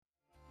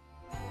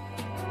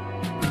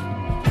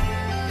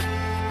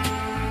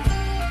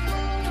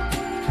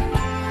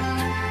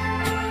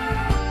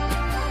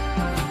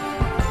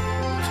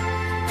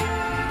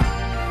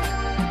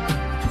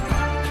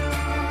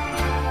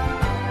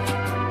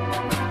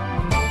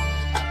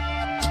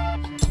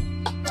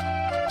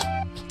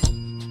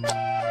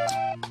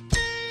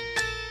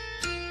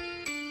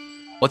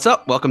What's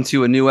up? Welcome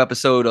to a new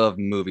episode of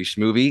Movie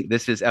Schmovie.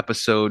 This is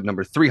episode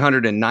number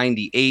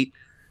 398.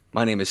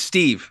 My name is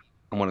Steve.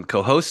 I'm one of the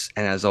co-hosts,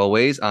 and as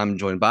always, I'm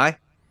joined by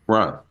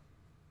Ron.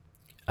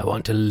 I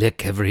want to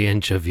lick every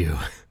inch of you.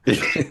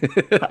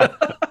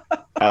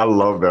 I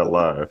love that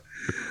line.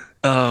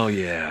 Oh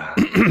yeah,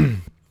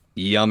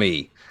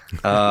 yummy.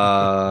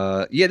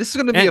 This is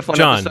going to be a fun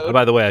John, episode.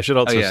 by the way, I should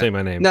also say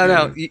my name.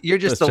 No, you're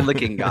just a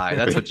licking guy.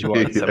 That's what you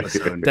are this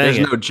episode. There's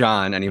no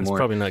John anymore. That's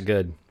probably not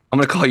good. I'm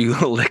going to call you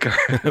the liquor.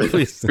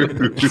 Please.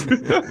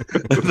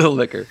 The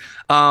liquor.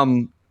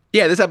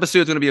 This episode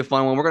is going to be a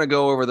fun one. We're going to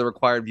go over the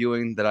required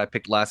viewing that I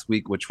picked last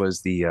week, which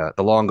was the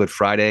Long Good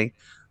Friday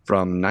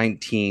from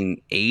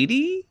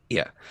 1980.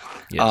 Yeah.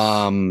 Yes.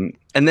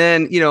 And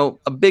then,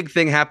 a big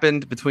thing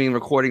happened between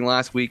recording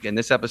last week and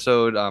this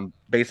episode.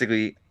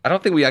 Basically, I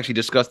don't think we actually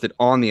discussed it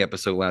on the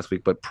episode last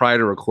week, but prior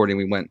to recording,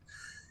 we went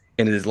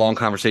into this long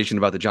conversation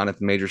about the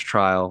Jonathan Majors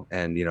trial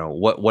and,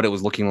 what it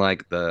was looking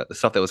like, the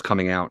stuff that was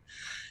coming out.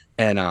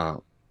 And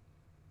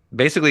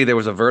basically, there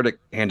was a verdict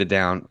handed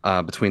down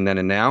between then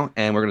and now.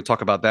 And we're going to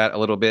talk about that a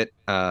little bit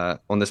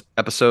on this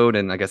episode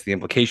and I guess the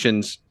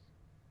implications,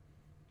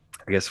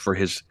 for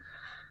his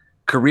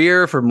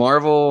career, for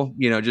Marvel,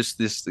 just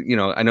this,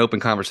 an open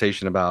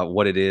conversation about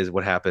what it is,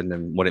 what happened,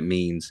 and what it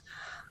means.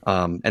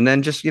 And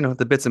then just,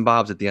 the bits and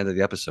bobs at the end of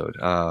the episode,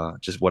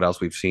 just what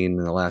else we've seen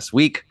in the last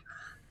week.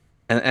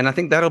 And I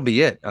think that'll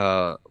be it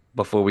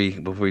before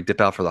we dip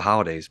out for the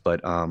holidays.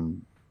 But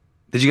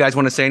did you guys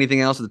want to say anything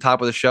else at the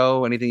top of the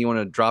show? Anything you want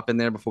to drop in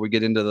there before we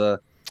get into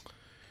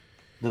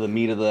the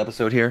meat of the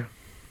episode here?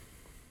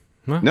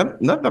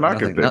 Nothing I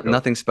can think of.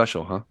 Nothing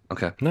special, huh?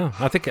 Okay. No,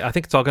 I think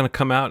it's all going to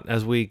come out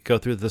as we go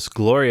through this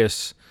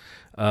glorious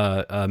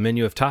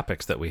menu of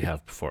topics that we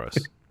have before us.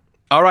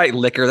 All right,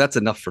 liquor. That's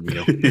enough from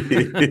you.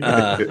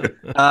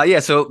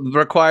 So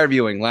required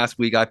viewing. Last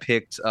week I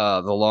picked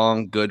The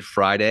Long Good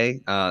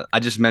Friday. I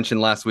just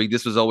mentioned last week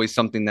this was always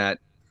something that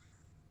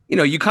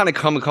you kind of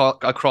come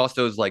across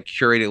those like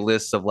curated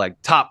lists of like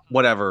top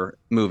whatever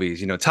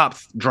movies, top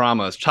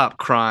dramas, top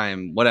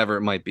crime, whatever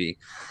it might be.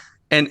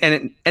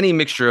 And any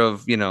mixture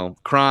of,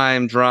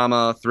 crime,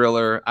 drama,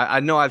 thriller. I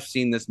know I've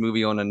seen this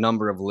movie on a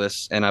number of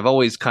lists, and I've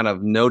always kind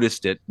of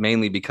noticed it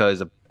mainly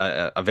because of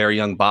a very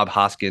young Bob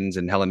Hoskins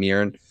and Helen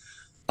Mirren.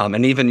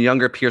 And even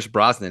younger Pierce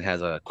Brosnan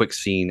has a quick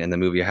scene in the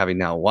movie, having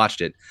now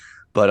watched it.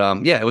 But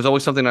it was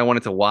always something I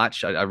wanted to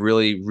watch. I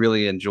really,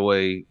 really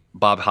enjoy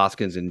Bob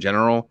Hoskins in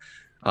general.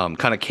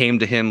 Kind of came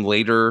to him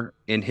later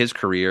in his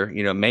career,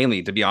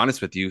 mainly, to be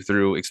honest with you,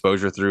 through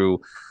exposure through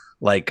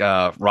like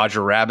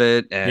Roger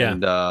Rabbit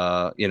and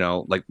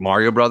like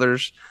Mario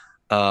Brothers.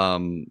 He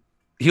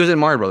was in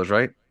Mario Brothers,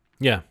 right?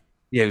 Yeah,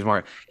 he was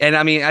Mario. And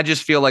I mean, I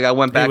just feel like I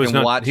went back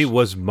and watched. He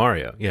was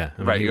Mario. Yeah,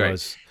 right.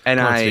 Was,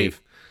 and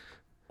Steve.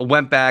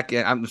 Went back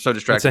and I'm so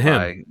distracted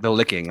by the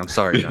licking. I'm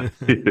sorry, John.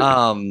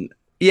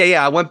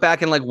 I went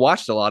back and like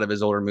watched a lot of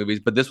his older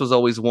movies, but this was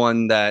always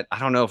one that I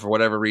don't know, for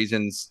whatever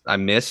reasons I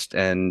missed,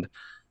 and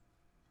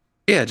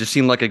it just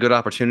seemed like a good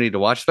opportunity to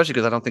watch, especially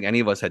because I don't think any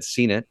of us had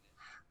seen it.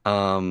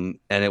 And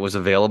it was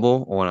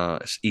available on a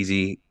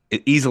easily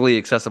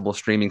accessible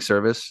streaming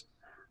service,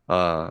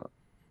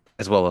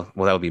 as well.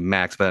 Well, that would be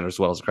Max, but as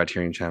well as the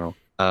Criterion Channel.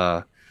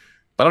 But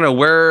I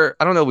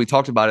don't know. We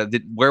talked about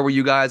it. Where were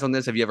you guys on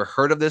this? Have you ever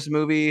heard of this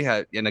movie?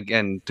 And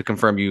again, to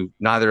confirm, you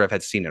neither have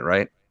had seen it,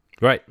 right?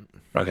 Right.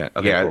 Okay.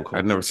 Yeah, cool.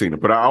 I've never seen it,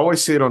 but I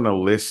always see it on the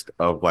list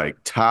of like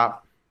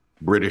top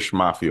British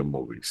mafia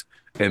movies,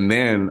 and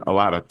then a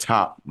lot of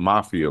top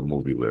mafia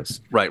movie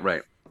lists. Right.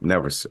 I've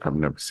never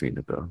seen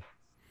it though.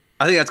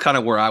 I think that's kind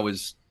of where I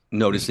was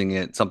noticing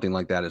it, something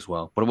like that as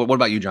well. What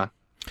about you, John?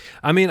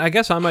 I mean, I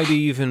guess I might be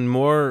even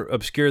more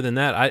obscure than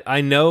that.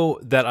 I know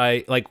that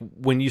I, like,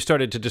 when you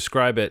started to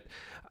describe it,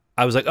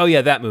 I was like, oh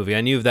yeah, that movie.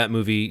 I knew that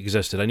movie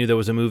existed. I knew there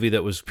was a movie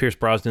that was Pierce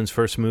Brosnan's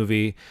first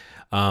movie.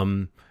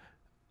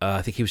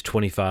 I think he was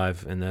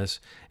 25 in this.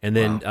 And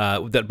then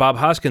that Bob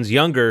Hoskins,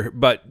 younger,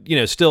 but,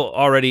 still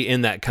already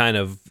in that kind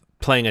of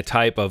playing a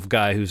type of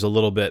guy who's a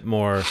little bit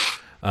more...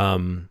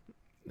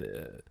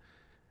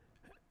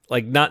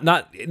 like not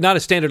a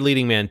standard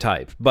leading man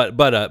type,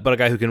 but a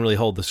guy who can really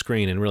hold the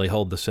screen and really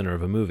hold the center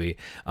of a movie.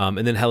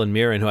 And then Helen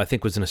Mirren, who I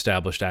think was an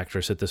established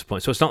actress at this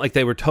point. So it's not like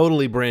they were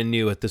totally brand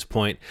new at this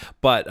point,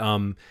 but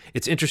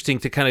it's interesting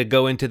to kind of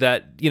go into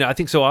that. I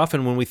think so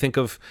often when we think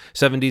of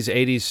 70s,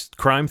 80s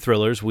crime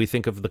thrillers, we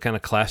think of the kind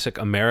of classic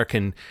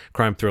American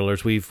crime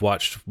thrillers. We've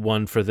watched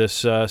one for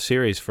this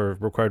series for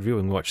required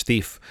viewing. We watched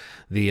Thief,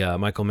 the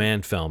Michael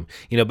Mann film.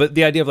 But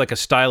the idea of like a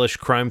stylish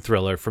crime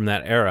thriller from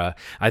that era,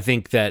 I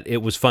think that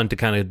it was fun to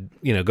kind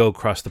of go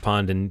across the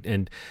pond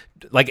and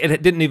like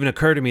it didn't even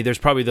occur to me there's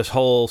probably this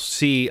whole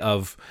sea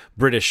of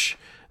British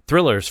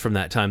thrillers from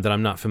that time that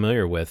I'm not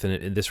familiar with,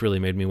 and this really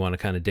made me want to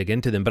kind of dig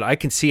into them. But I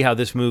can see how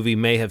this movie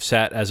may have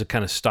sat as a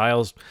kind of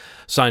style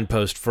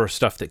signpost for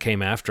stuff that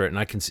came after it, and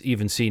I can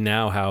even see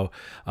now how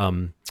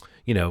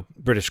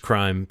British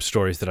crime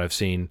stories that I've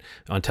seen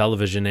on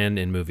television and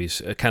in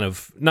movies. Kind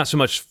of not so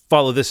much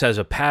follow this as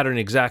a pattern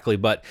exactly,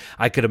 but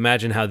I could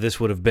imagine how this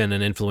would have been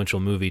an influential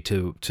movie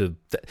to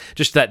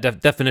just that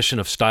definition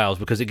of styles,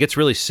 because it gets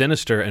really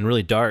sinister and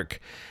really dark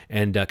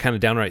and kind of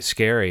downright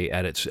scary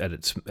at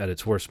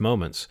its worst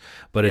moments.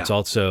 But it's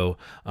also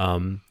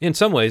in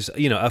some ways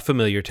a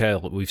familiar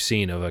tale we've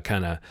seen of a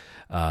kind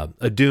of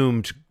a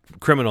doomed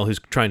criminal who's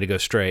trying to go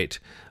straight,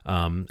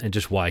 and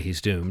just why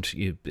he's doomed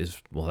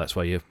that's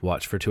why you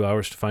watch for 2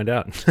 hours to find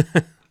out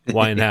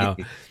why and how.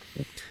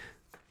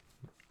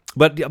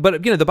 But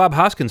the Bob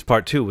Hoskins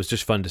part too was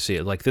just fun to see.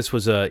 Like he's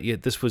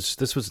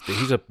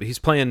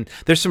playing.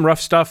 There's some rough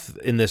stuff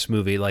in this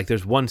movie. Like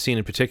there's one scene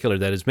in particular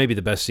that is maybe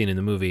the best scene in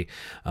the movie,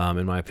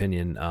 in my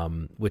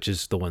opinion, which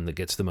is the one that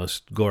gets the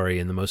most gory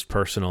and the most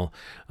personal.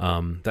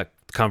 That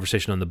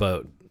conversation on the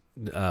boat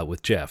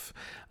with Jeff.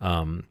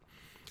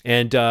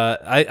 And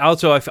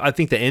I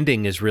think the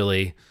ending is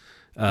really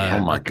oh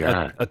my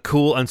God, a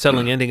cool,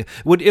 unsettling ending. It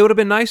would have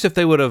been nice if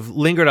they would have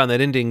lingered on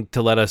that ending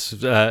to let us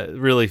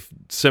really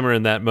simmer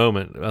in that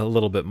moment a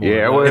little bit more.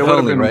 Yeah, well, it would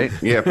have been right.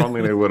 Yeah, if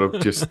only they would have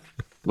just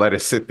let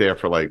it sit there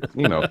for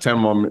 10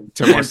 more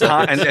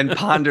seconds. and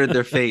pondered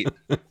their fate.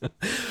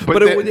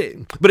 But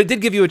it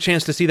did give you a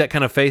chance to see that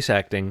kind of face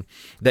acting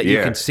that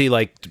you can see.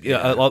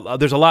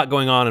 There's a lot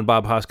going on in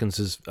Bob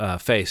Hoskins's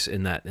face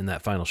in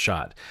that final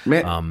shot.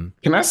 Man,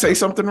 can I say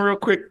something real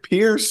quick?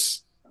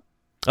 Pierce.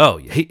 Oh,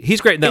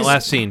 he's great in that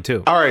last scene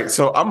too. All right,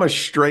 so I'm a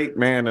straight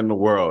man in the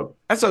world.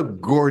 That's a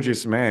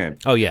gorgeous man.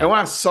 Oh yeah. And when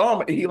I saw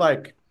him,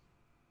 I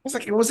was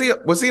like,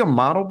 was he a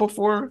model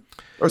before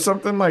or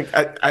something? Like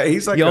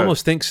he's like you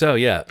almost think so,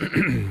 yeah.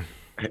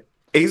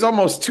 He's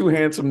almost too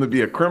handsome to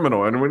be a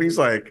criminal. And when he's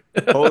like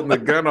holding the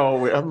gun all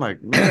the way, I'm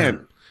like,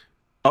 man,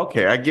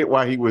 okay, I get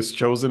why he was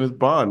chosen as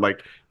Bond.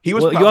 Like he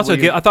was. Well, you also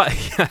get. I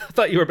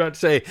thought you were about to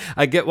say.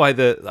 I get why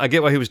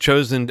he was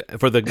chosen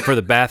for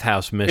the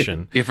bathhouse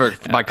mission.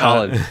 By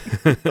Colin.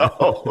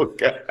 Oh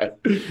God!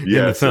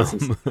 Yes,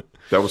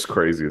 that was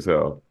crazy as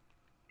hell.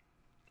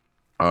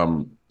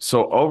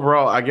 So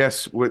overall, I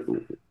guess what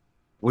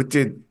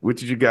did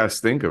you guys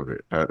think of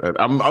it?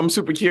 I'm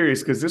super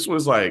curious because this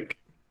was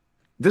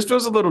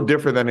a little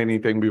different than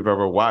anything we've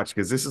ever watched,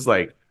 because this is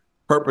like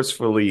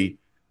purposefully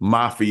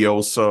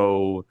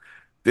mafioso.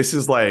 This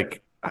is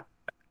like,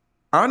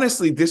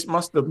 honestly, this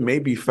must have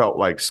maybe felt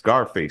like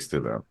Scarface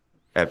to them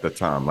at the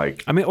time.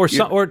 Like, I mean, or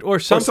something.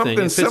 It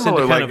fits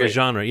similar, into kind of a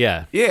genre.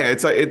 Yeah. Yeah.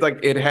 It's like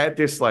it had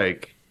this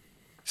like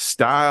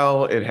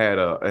style. It had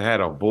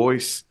a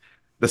voice.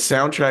 The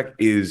soundtrack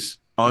is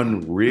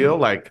unreal.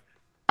 Like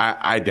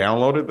I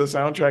downloaded the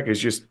soundtrack. It's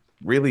just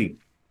really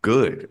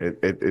good.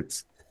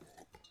 It's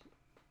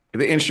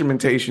the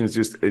instrumentation is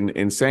just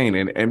insane,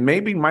 and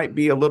maybe might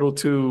be a little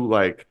too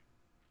like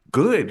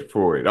good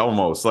for it,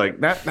 almost. Like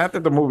not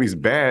that the movie's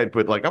bad,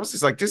 but like I was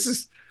just like, this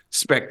is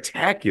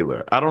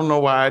spectacular. I don't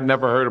know why I'd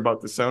never heard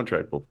about the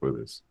soundtrack before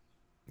this.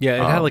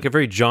 Yeah, it had like a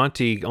very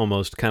jaunty,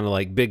 almost kind of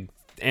like big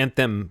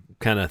anthem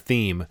kind of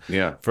theme.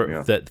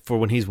 For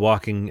when he's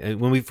walking,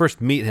 when we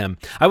first meet him.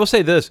 I will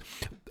say this.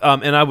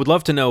 And I would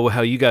love to know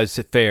how you guys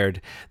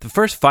fared. The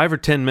first 5 or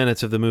 10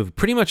 minutes of the movie,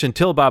 pretty much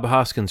until Bob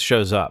Hoskins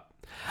shows up,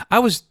 I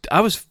was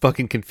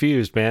fucking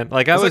confused, man.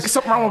 Like I was like,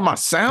 something wrong with my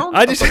sound.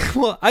 I just it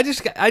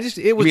was.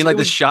 You mean like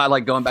the shot,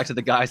 like going back to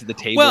the guys at the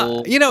table?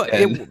 Well,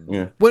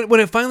 when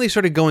it finally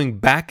started going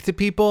back to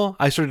people,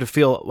 I started to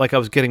feel like I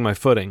was getting my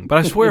footing. But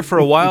I swear, for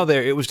a while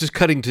there, it was just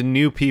cutting to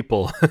new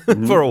people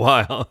for a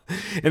while,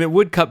 and it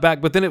would cut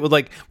back. But then it would,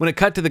 like, when it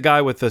cut to the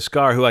guy with the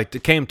scar, who I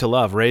came to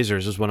love.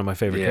 Razors is one of my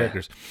favorite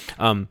characters.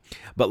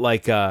 But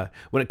like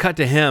when it cut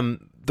to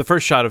him, the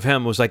first shot of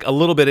him was like a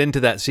little bit into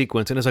that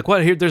sequence, and it's like,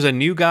 what? Here, there's a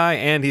new guy,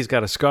 and he's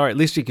got a scar. At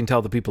least you can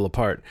tell the people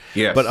apart.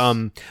 Yes. But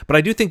I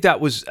do think that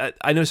was.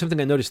 I know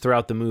something I noticed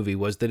throughout the movie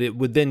was that it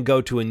would then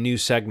go to a new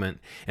segment,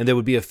 and there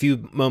would be a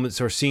few moments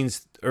or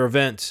scenes or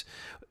events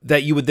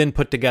that you would then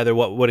put together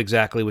what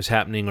exactly was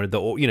happening, or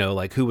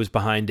like who was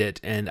behind it.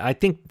 And I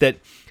think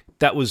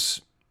that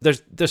was.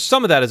 There's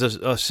some of that as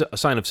a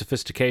sign of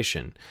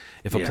sophistication.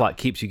 If a plot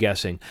keeps you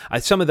guessing,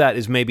 some of that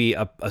is maybe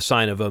a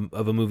sign of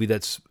a movie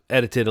that's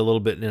edited a little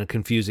bit in a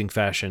confusing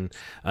fashion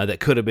that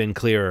could have been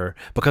clearer.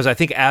 Because I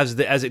think as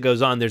it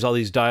goes on, there's all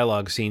these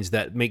dialogue scenes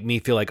that make me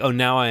feel like, oh,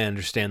 now I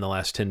understand the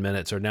last 10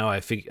 minutes, or now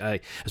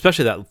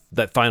especially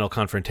that final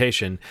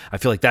confrontation. I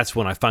feel like that's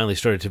when I finally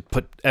started to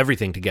put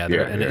everything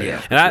together.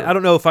 I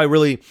don't know if I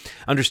really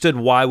understood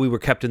why we were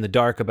kept in the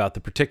dark about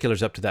the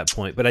particulars up to that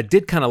point, but I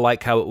did kind of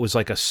like how it was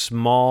like a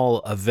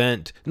small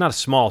event, not a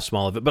small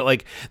event, but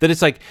like that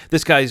it's like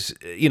this guy's,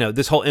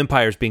 this whole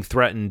empire is being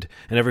threatened,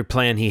 and every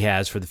plan he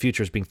has for the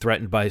future is being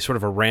threatened by sort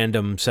of a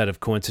random set of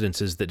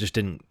coincidences that just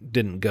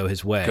didn't go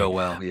his way. Go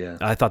well, yeah.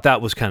 I thought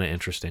that was kind of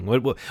interesting.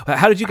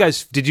 How did you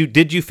guys,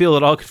 did you feel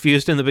at all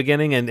confused in the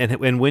beginning, and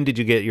when did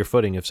you get your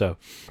footing, if so?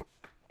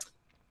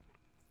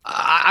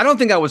 I don't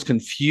think I was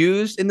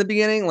confused in the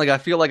beginning. Like, I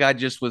feel like I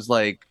just was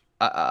like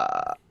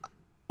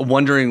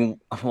wondering.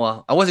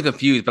 Well, I wasn't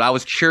confused, but I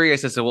was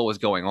curious as to what was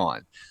going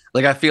on.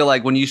 Like, I feel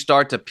like when you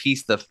start to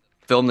piece the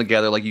film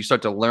together, like you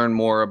start to learn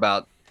more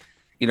about,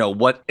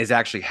 what is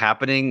actually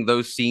happening.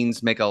 Those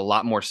scenes make a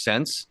lot more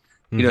sense.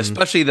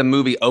 Especially the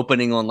movie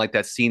opening on like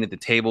that scene at the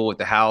table with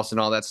the house and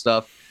all that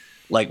stuff,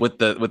 like with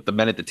the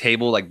men at the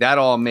table, like that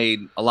all made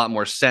a lot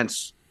more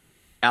sense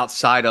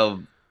outside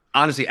of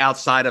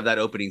that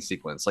opening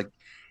sequence. Like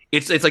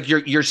it's like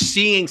you're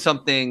seeing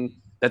something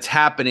that's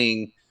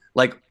happening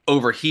like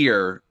over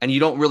here, and you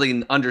don't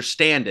really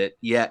understand it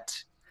yet.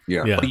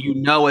 Yeah. Yeah. But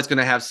it's going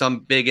to have some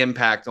big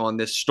impact on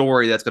this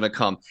story that's going to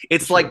come.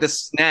 It's like the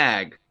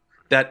snag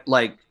that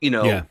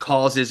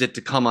causes it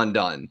to come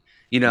undone.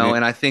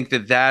 And I think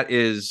that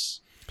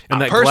is,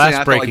 and that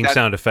glass breaking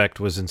sound effect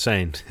was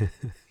insane.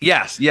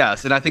 Yes,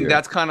 and I think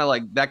that's kind of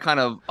like that kind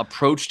of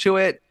approach to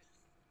it.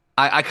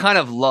 I kind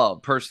of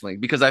love personally,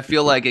 because I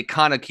feel like it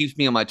kind of keeps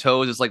me on my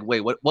toes. It's like,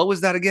 wait, what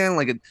was that again?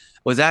 Like,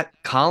 was that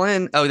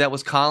Colin? Oh, that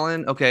was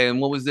Colin. Okay, and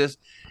what was this?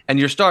 And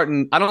you're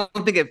starting. I don't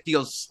think it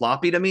feels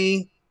sloppy to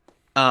me.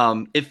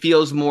 It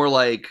feels more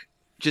like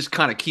just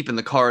kind of keeping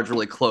the cards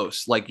really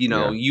close. Like,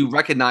 you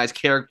recognize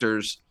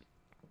characters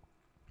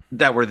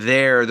that were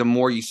there the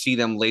more you see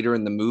them later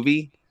in the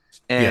movie.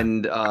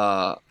 And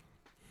I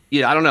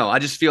don't know. I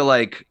just feel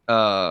like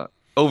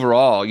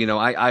overall,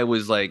 I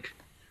was like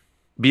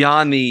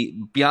beyond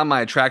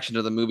my attraction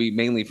to the movie,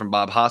 mainly from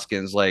Bob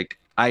Hoskins. Like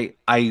I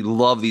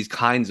love these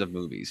kinds of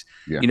movies.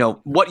 Yeah.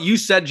 What you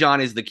said,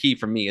 John, is the key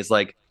for me, is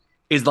like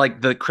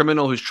the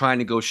criminal who's trying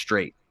to go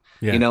straight,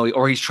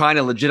 or he's trying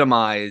to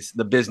legitimize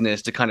the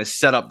business to kind of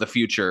set up the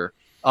future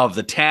of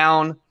the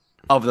town,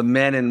 of the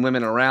men and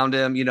women around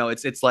him.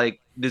 It's like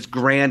this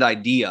grand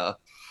idea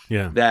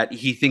that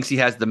he thinks he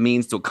has the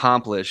means to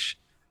accomplish,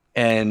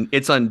 and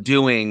its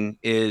undoing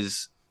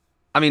is,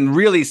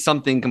 really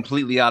something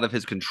completely out of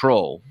his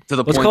control, to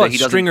the Let's point call that it he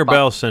doesn't. Stringer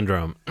Bell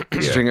syndrome.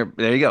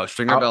 There you go,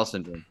 Stringer Bell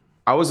syndrome.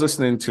 I was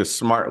listening to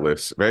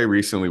Smartless very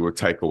recently with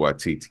Taika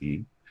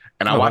Waititi,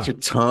 and I watch a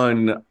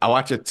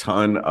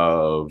ton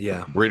of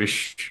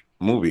British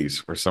movies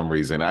for some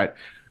reason.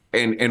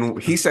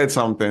 And he said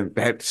something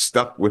that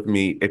stuck with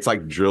me. It's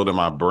like drilled in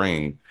my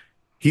brain.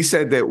 He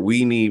said that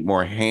we need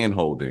more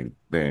hand-holding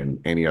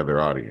than any other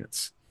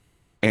audience.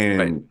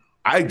 And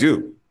I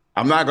do.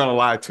 I'm not going to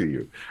lie to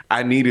you.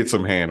 I needed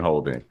some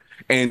hand-holding.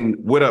 And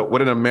what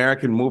an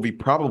American movie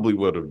probably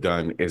would have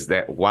done is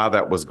that while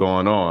that was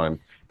going on,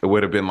 it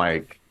would have been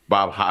like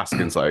Bob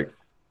Hoskins, like,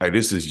 hey,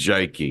 this is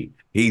Jakey.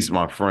 He's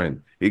my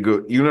friend. He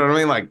go, you know what I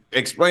mean? Like,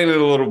 explain it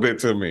a little bit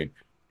to me.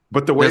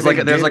 But the way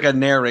there's like a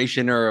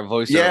narration or a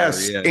voiceover.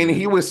 Yes. And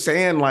he was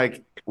saying,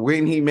 like,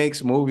 when he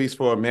makes movies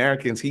for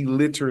Americans, he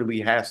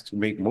literally has to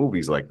make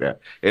movies like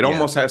that. It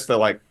almost has to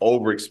like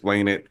over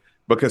explain it,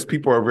 because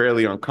people are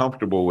really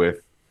uncomfortable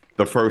with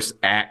the first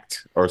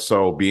act or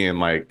so being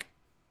like,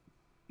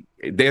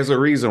 there's a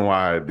reason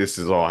why this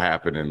is all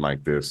happening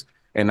like this.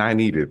 And I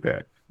needed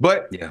that.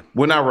 But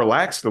when I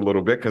relaxed a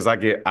little bit, because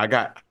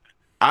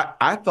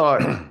I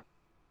thought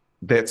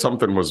that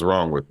something was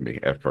wrong with me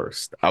at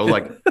first. I was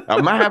like,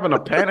 am I having a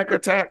panic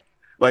attack?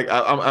 Like,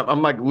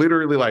 I'm like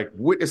literally like,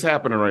 what is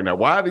happening right now?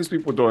 Why are these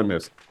people doing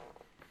this?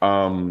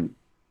 But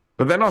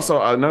then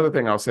also another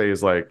thing I'll say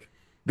is like,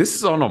 this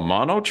is on a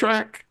mono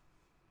track.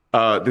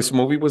 This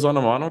movie was on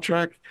a mono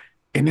track.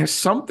 And there's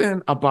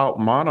something about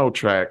mono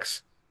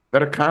tracks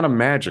that are kind of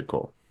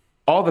magical.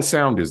 All the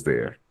sound is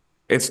there.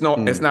 It's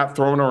not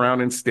thrown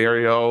around in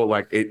stereo.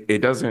 Like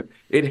it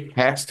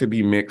has to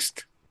be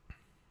mixed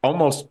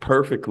almost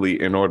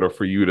perfectly in order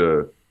for you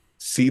to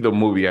see the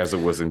movie as it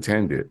was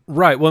intended.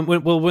 Right.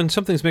 When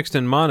something's mixed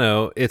in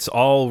mono, it's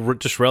all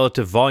just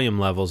relative volume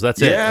levels.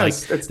 That's it.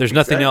 Like, there's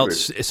nothing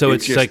else. So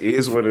it's just like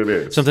is what it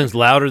is. Something's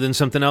louder than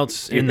something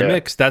else in the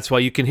mix. That's why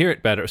you can hear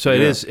it better. So it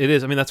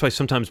is. I mean, that's why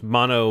sometimes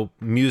mono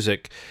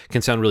music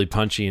can sound really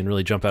punchy and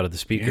really jump out of the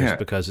speakers,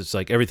 because it's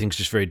like everything's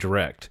just very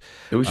direct.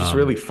 It was just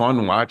really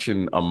fun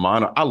watching a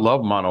mono. I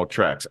love mono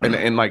tracks,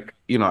 and like,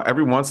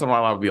 every once in a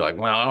while I'll be like,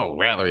 well, I'd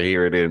rather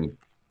hear it in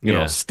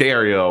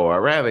stereo, or I'd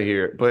rather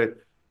hear it, but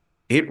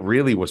it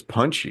really was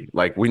punchy.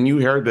 Like when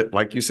you heard that,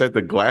 like you said,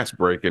 the glass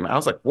breaking, I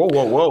was like, whoa.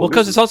 Well,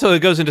 because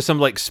it goes into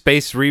some like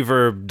space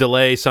reverb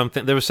delay,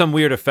 something. There was some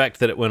weird effect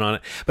that it went on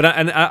it. But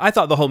I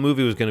thought the whole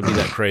movie was going to be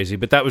that crazy,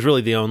 but that was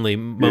really the only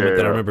moment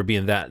that I remember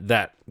being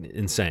that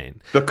insane.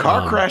 The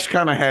car crash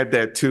kind of had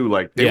that too.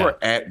 Like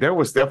there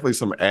was definitely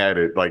some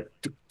added, like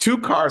two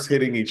cars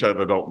hitting each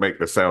other don't make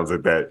the sounds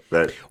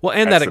that well,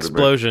 and that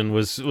explosion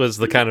was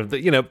the kind of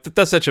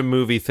that's such a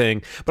movie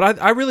thing. But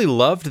I really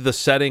loved the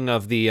setting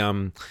of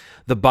the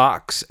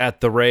box at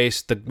the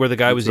race, where the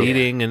guy was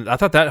eating, and I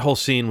thought that whole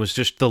scene was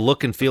just, the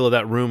look and feel of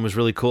that room was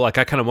really cool. Like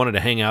I kind of wanted to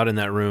hang out in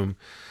that room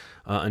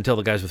until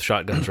the guys with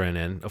shotguns ran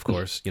in. Of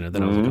course, then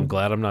I was like, I'm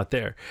glad I'm not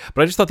there.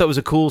 But I just thought that was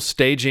a cool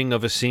staging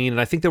of a scene,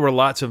 and I think there were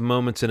lots of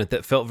moments in it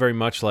that felt very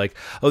much like,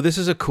 oh, this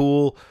is a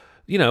cool,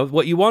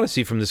 what you want to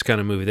see from this kind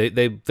of movie.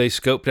 They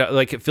scoped out,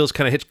 like it feels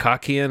kind of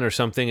Hitchcockian or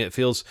something. It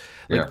feels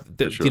like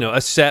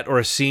a set or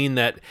a scene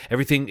that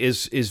everything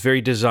is very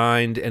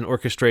designed and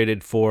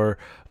orchestrated for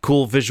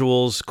cool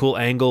visuals, cool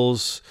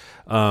angles,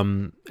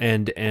 and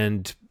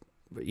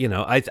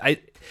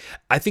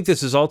I think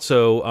this is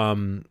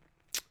also,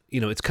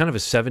 it's kind of a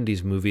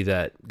 '70s movie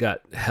that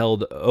got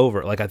held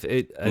over. Like I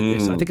think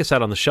it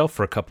sat on the shelf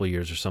for a couple of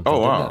years or something. Oh,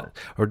 wow.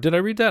 Or did I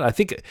read that? I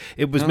think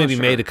it was I'm maybe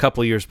not sure. made a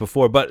couple of years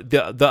before. But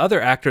the other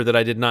actor that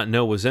I did not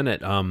know was in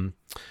it.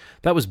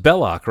 That was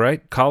Belloc,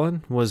 right?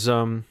 Colin was.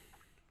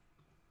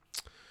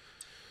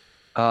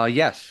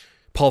 Yes.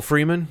 Paul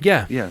Freeman.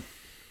 Yeah. Yeah.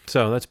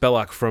 So that's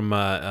Belloc from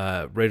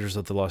Raiders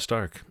of the Lost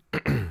Ark.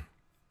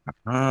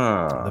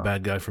 Ah. The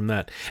bad guy from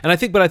that. And I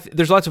think, but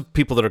there's lots of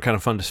people that are kind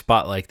of fun to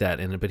spot like that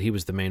in it, but he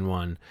was the main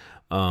one.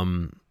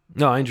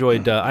 No, I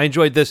enjoyed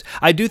this.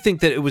 I do think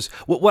that it was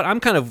what I'm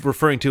kind of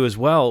referring to as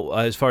well,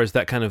 as far as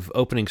that kind of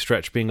opening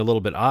stretch being a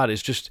little bit odd,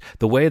 is just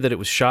the way that it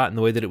was shot and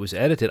the way that it was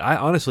edited. I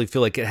honestly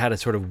feel like it had a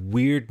sort of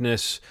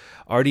weirdness,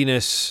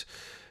 artiness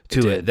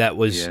to it that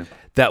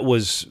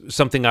was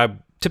something I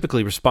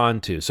typically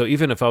respond to. So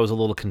even if I was a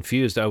little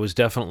confused, I was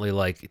definitely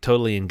like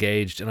totally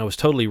engaged and I was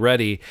totally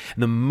ready.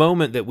 And the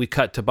moment that we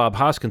cut to Bob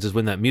Hoskins is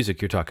when that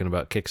music you're talking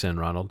about kicks in,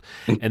 Ronald.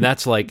 And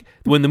that's like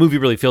when the movie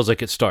really feels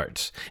like it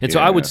starts. And so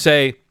I would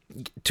say,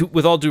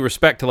 with all due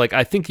respect to, like,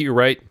 I think you're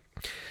right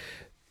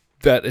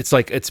that it's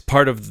like it's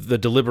part of the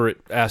deliberate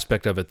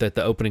aspect of it that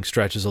the opening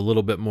stretch is a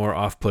little bit more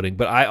off-putting.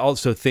 But I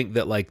also think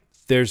that like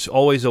there's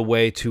always a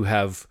way to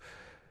have,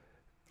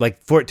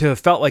 like, for it to have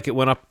felt like it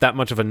went up that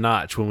much of a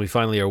notch when we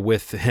finally are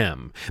with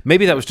him.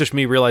 Maybe that was just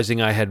me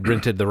realizing I had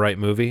rented the right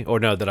movie,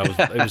 or no,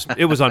 that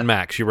it was on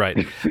Max. You're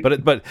right.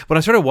 But when I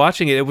started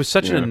watching it, it was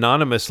such an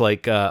anonymous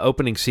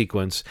opening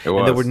sequence,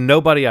 and there were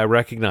nobody I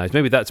recognized.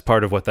 Maybe that's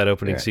part of what that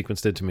opening sequence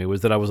did to me,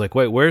 was that I was like,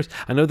 wait, where's?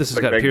 I know this has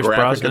got Pierce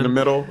Brosnan in the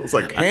middle. It's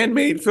like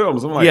handmade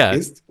films. I'm like,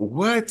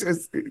 what?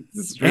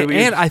 This really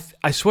and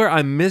I swear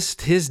I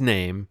missed his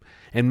name.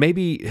 And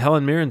maybe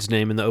Helen Mirren's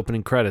name in the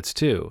opening credits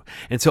too.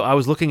 And so I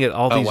was looking at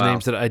all these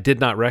names that I did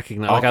not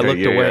recognize. Like I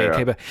looked away and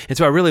came back. And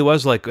so I really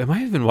was like, am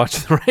I even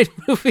watching the right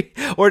movie?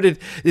 Or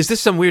is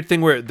this some weird thing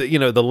where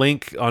the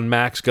link on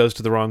Max goes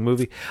to the wrong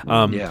movie?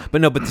 But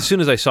no, but as soon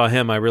as I saw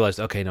him, I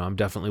realized, okay, no, I'm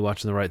definitely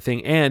watching the right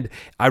thing. And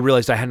I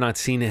realized I had not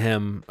seen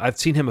him. I've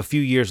seen him a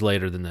few years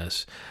later than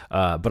this,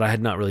 but I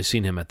had not really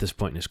seen him at this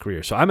point in his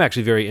career. So I'm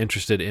actually very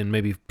interested in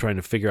maybe trying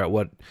to figure out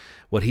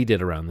what he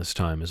did around this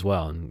time as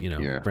well,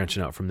 and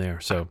branching out from there.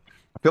 So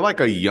I feel like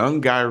a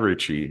young Guy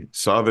Ritchie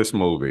saw this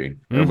movie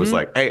and was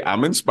like, hey,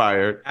 I'm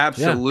inspired.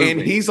 Absolutely.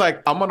 And he's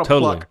like, I'm going to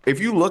pluck.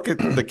 If you look at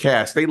the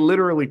cast, they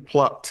literally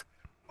plucked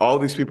all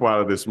these people out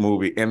of this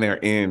movie, and they're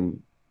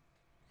in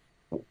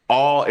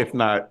all, if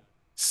not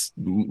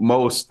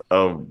most,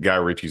 of Guy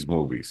Ritchie's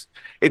movies.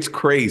 It's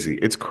crazy.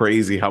 It's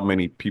crazy how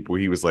many people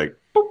he was like,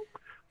 boop,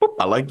 boop,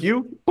 I like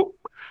you. Boop.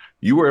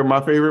 You were in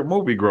my favorite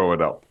movie growing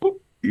up. Boop.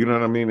 You know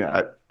what I mean?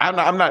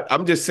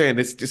 I'm just saying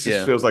this just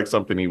feels like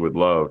something he would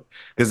love,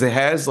 because it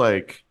has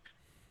like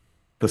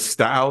the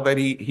style that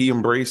he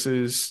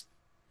embraces,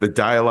 the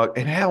dialogue.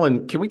 And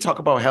Helen, can we talk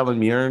about Helen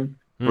Mirren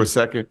for a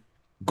second?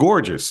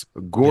 Gorgeous,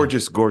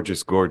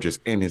 gorgeous,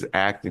 and his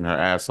acting her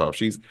ass off.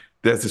 There's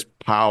this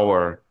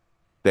power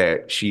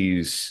that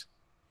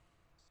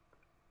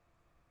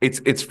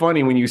it's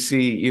funny when you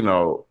see,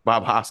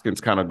 Bob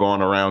Hoskins kind of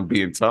going around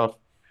being tough.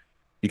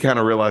 You kind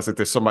of realize that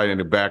there's somebody in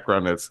the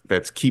background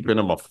that's keeping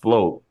him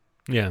afloat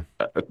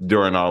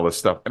during all this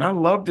stuff. And I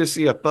love to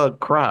see a thug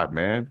cry,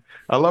 man.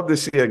 I love to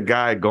see a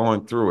guy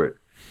going through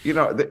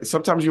it.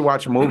 Sometimes you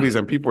watch movies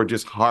and people are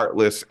just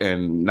heartless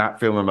and not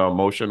feeling the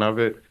emotion of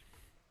it.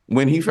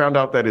 When he found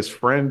out that his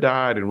friend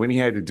died and when he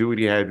had to do what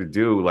he had to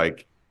do,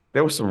 like,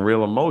 there was some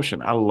real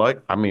emotion. I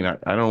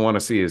don't want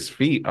to see his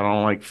feet. I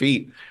don't like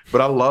feet,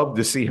 but I love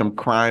to see him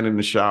crying in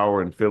the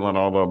shower and feeling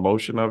all the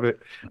emotion of it.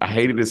 I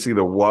hated to see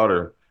the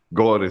water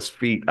go on his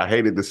feet. I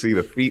hated to see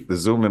the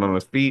zoom in on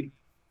his feet.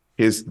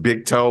 His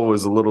big toe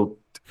was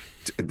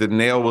the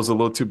nail was a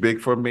little too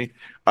big for me.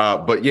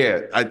 But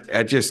yeah,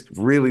 I just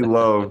really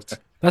loved.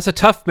 That's a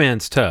tough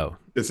man's toe.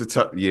 It's a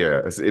tough,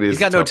 it is. He's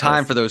got no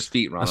time for those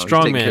feet, Ron. A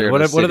strong man.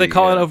 What do they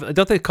call it?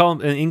 Don't they call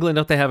him in England?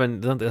 Don't they have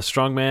a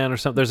strong man or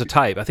something? There's a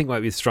type. I think it might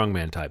be the strong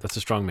man type. That's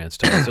a strong man's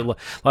toe. There's a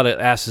lot of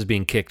asses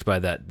being kicked by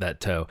that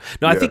toe.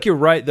 No, I think you're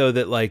right though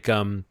that like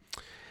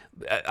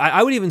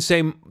I would even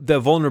say the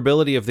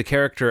vulnerability of the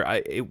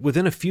character,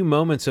 within a few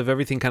moments of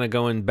everything kind of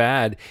going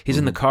bad, he's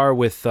in the car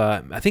with,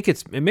 I think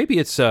maybe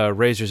it's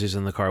Razors he's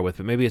in the car with,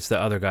 but maybe it's the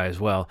other guy as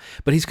well.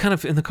 But he's kind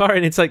of in the car,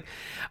 and it's like,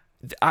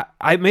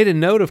 I made a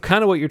note of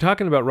kind of what you're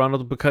talking about,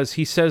 Ronald, because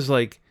he says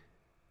like,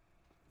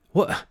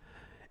 what?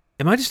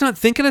 Am I just not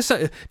thinking of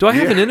something? Do I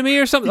have an enemy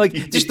or something? Like,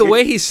 just the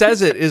way he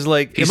says it is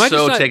like, he's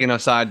so taken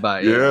aside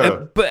by it.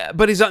 Yeah.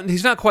 But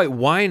he's not quite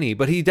whiny,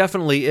 but he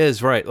definitely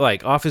is, right,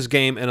 like off his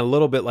game and a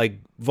little bit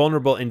like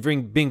vulnerable and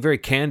being very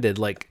candid.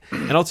 Like,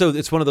 and also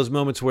it's one of those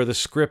moments where the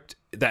script,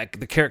 that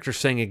the character's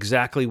saying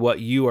exactly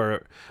what you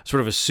are sort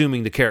of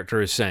assuming the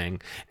character is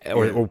saying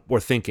or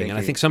thinking. And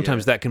I think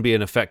sometimes that can be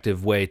an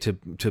effective way to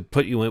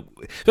put you in,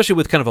 especially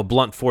with kind of a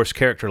blunt force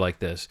character like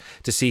this,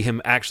 to see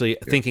him actually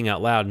thinking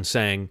out loud and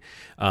saying,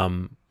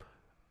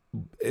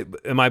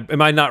 am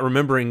I not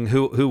remembering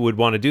who would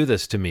want to do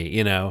this to me?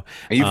 You know,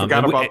 And you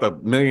forgot about the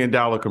 $1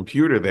 million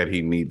computer that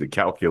he needed to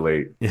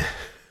calculate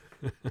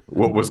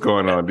what was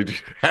going on. Did you?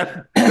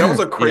 That was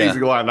a crazy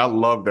line. I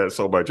love that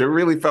so much. It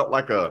really felt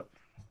like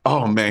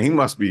oh man, he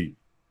must be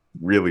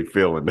really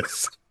feeling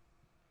this.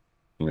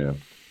 Yeah.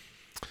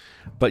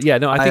 But yeah,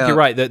 no, I think you're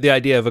right. The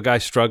idea of a guy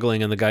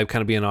struggling and the guy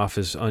kind of being off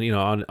his,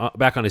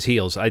 back on his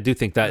heels. I do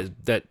think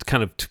that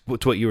kind of to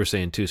what you were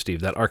saying too,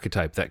 Steve. That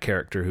archetype, that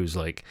character who's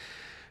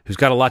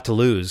got a lot to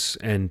lose,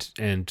 and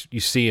you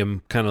see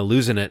him kind of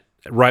losing it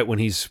right when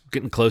he's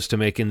getting close to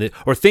making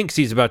or thinks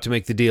he's about to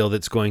make the deal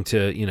that's going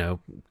to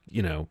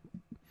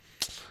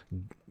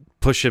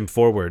push him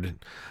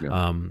forward.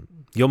 Yeah.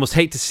 You almost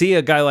hate to see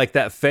a guy like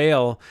that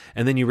fail,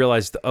 and then you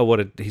realize,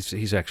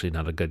 he's actually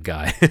not a good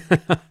guy.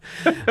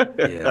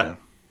 Yeah,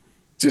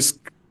 just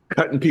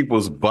cutting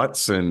people's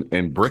butts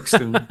and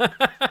Brixton.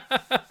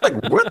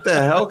 Like, what the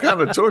hell kind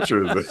of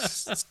torture is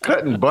this? It's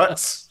cutting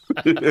butts,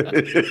 cutting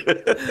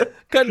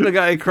the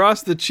guy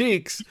across the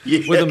cheeks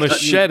with a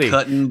machete,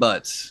 cutting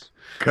butts.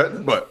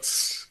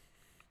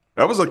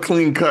 That was a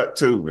clean cut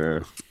too,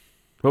 man.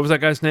 What was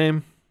that guy's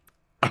name?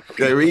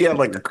 Okay, he had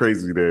like a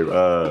crazy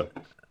name.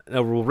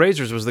 No,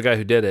 Razors was the guy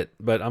who did it,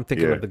 but I'm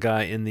thinking of the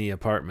guy in the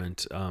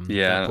apartment.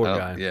 That poor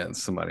guy. Yeah,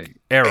 somebody.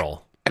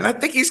 Errol. And I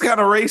think he's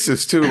kind of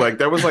racist too. Like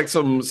there was like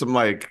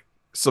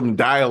some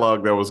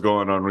dialogue that was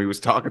going on when he was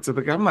talking to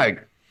the guy. I'm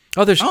like,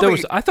 I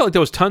felt like there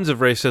was tons of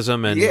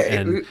racism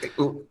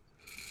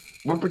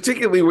well,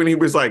 particularly when he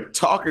was like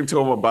talking to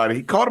him about it.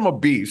 He called him a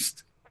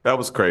beast. That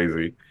was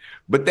crazy.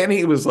 But then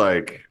he was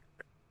like,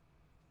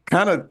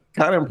 kind of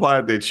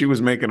implied that she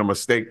was making a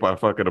mistake by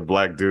fucking a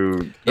black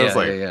dude. It's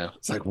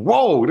like,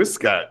 whoa, this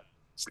got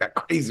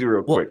crazy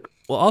real quick.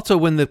 Well, also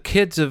when the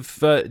kids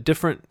of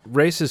different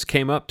races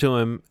came up to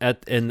him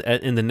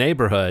in the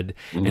neighborhood,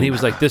 and he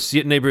was like, "This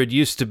neighborhood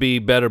used to be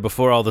better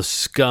before all the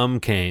scum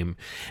came,"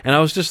 and I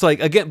was just like,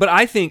 but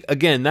I think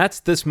again that's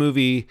this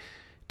movie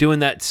doing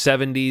that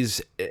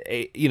 70s,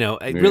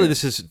 really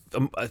this is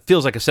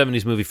feels like a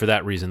 70s movie for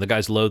that reason. The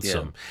guy's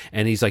loathsome,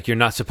 and he's like, you're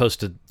not supposed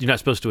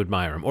to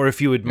admire him, or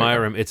if you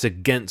admire him, it's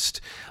against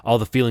all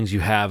the feelings you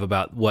have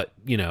about what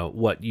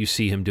you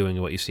see him doing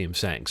and what you see him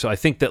saying. So I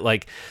think that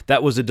like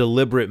that was a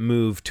deliberate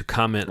move to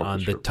comment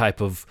on this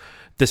type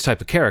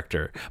of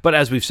character. But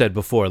as we've said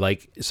before,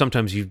 like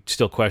sometimes you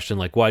still question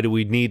like, why do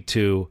we need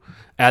to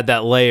add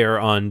that layer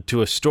on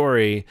to a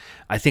story?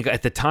 I think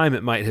at the time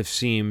it might have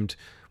seemed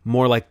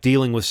more like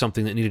dealing with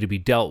something that needed to be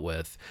dealt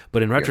with.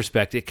 But in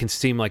retrospect, it can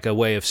seem like a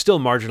way of still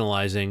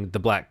marginalizing the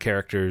black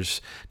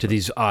characters to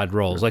these odd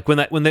roles. Like when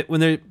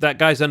that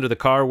guy's under the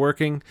car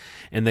working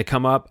and they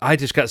come up, I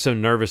just got so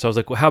nervous. I was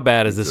like, well, how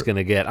bad is this going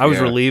to get? I was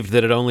relieved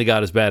that it only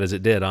got as bad as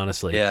it did,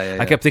 honestly.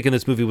 I kept thinking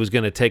this movie was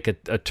going to take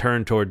a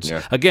turn towards,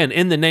 again,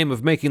 in the name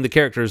of making the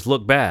characters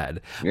look bad.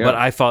 But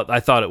I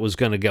thought it was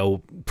going to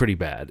go pretty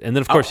bad. And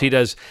then, of course,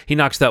 he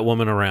knocks that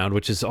woman around,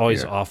 which is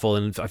always awful.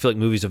 And I feel like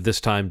movies of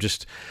this time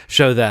just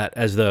show that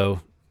as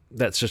though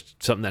that's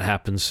just something that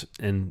happens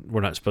and we're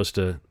not supposed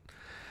to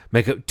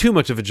make too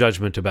much of a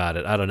judgment about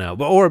it. I don't know.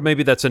 Or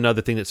maybe that's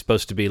another thing that's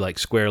supposed to be like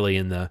squarely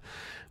in the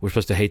we're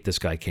supposed to hate this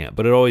guy camp.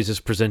 But it always is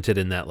presented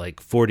in that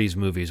like 40s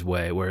movies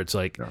way where it's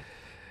like,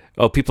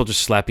 people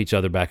just slap each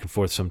other back and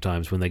forth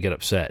sometimes when they get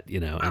upset,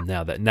 and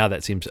now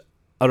that seems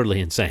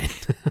utterly insane.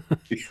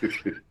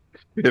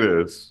 It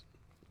is.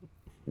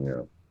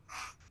 Yeah.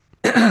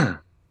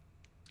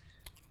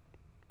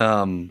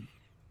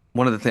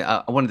 One of the things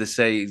I wanted to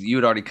say, you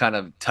had already kind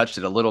of touched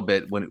it a little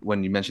bit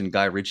when you mentioned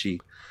Guy Ritchie,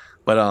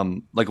 but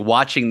like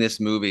watching this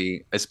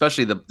movie,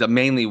 especially the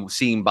mainly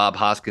seeing Bob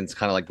Hoskins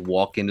kind of like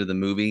walk into the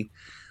movie,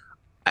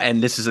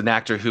 and this is an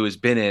actor who has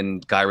been in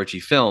Guy Ritchie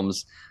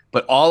films,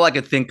 but all I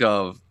could think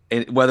of,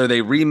 whether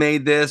they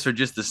remade this or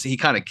just he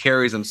kind of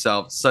carries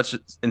himself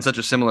in such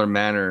a similar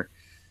manner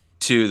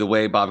to the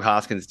way Bob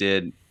Hoskins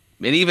did.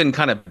 It even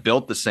kind of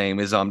built the same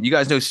is you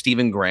guys know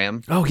Stephen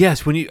Graham? Oh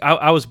yes,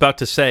 I was about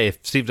to say, if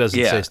Steve doesn't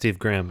say Steve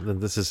Graham, then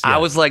this is I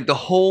was like, the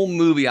whole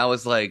movie I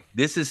was like,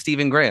 this is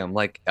Stephen Graham,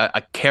 like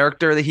a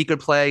character that he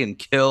could play and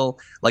kill,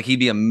 like he'd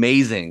be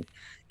amazing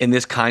in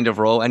this kind of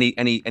role. And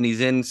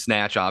he's in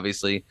Snatch,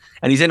 obviously,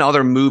 and he's in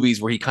other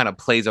movies where he kind of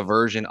plays a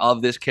version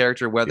of this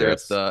character, whether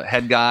it's the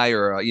head guy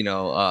or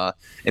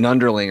an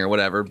underling or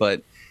whatever,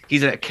 but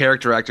he's a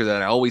character actor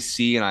that I always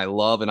see and I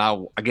love. And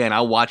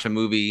I'll watch a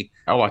movie.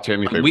 I'll watch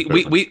anything.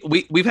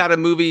 We've had a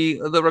movie,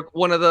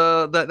 one of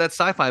that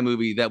sci-fi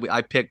movie that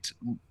I picked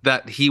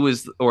that he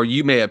was, or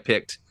you may have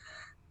picked.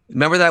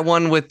 Remember that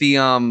one with the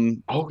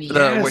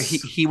where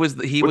he was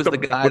the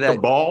guy with that the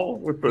ball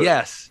with the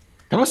yes.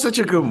 That was such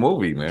a good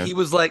movie, man. He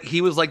was like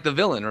the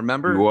villain,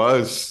 remember? He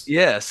was.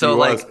 Yeah,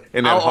 so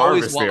in I'll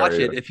always watch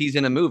it if he's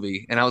in a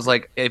movie. And I was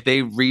like, if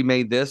they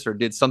remade this or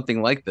did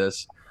something like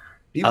this,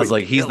 I was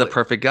like, he's the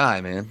perfect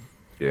guy, man.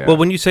 Yeah. Well,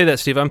 when you say that,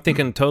 Steve, I'm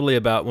thinking totally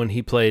about when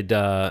he played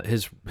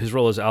his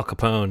role as Al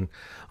Capone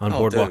on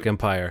Boardwalk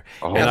Empire.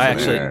 And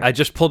I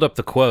just pulled up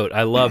the quote.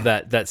 I love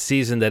that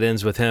season that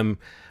ends with him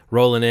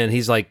rolling in.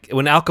 He's like,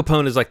 when Al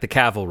Capone is like the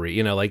cavalry,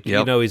 you know, like, Yep.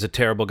 you know, he's a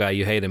terrible guy,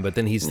 you hate him, but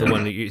then he's the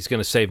one he's going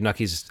to save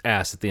Nucky's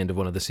ass at the end of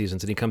one of the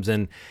seasons. And he comes in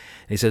and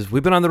he says,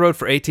 "We've been on the road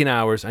for 18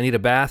 hours. I need a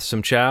bath,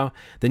 some chow.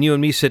 Then you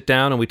and me sit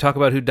down and we talk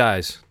about who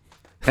dies."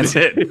 That's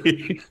it.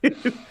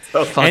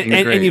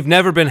 And you've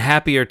never been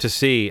happier to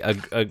see a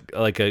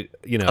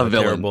you know, A villain.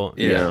 terrible,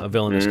 Yeah. a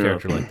villainous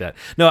character like that.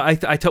 No,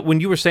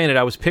 when you were saying it,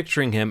 I was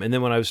picturing him, and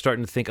then when I was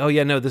starting to think, oh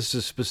yeah, no, this is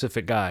a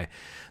specific guy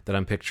that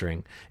I'm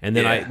picturing, and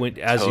then I went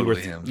as totally you were,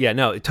 him. yeah,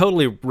 no,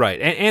 totally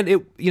right, and it,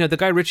 you know, the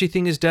Guy Ritchie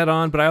thing is dead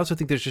on, but I also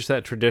think there's just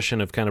that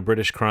tradition of kind of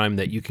British crime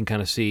that you can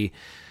kind of see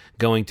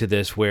going to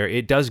this, where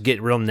it does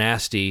get real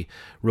nasty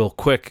real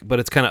quick, but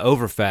it's kind of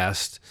over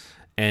fast,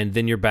 and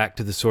then you're back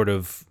to the sort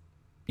of,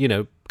 you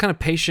know, kind of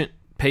patient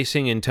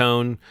pacing and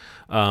tone.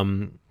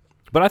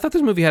 But I thought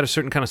this movie had a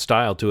certain kind of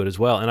style to it as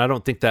well. And I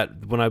don't think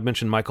that when I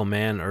mentioned Michael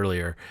Mann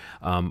earlier,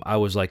 I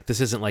was like,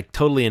 this isn't like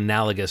totally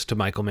analogous to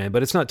Michael Mann,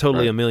 but it's not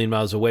totally a million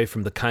miles away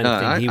from the kind of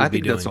thing he would I be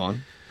think doing. that's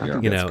on. I Yeah.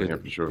 think You that's know, good. Yeah,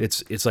 for sure.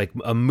 it's like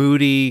a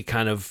moody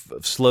kind of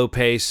slow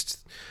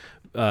paced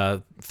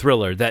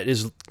thriller that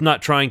is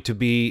not trying to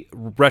be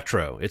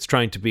retro. It's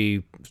trying to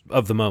be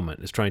of the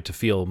moment. It's trying to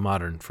feel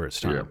modern for its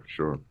time. Yeah, for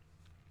sure.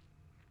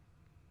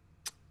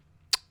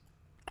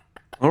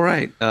 All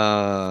right.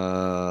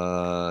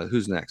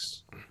 Who's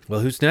next? Well,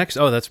 who's next?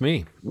 Oh, that's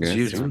me. Yeah,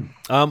 you. sure.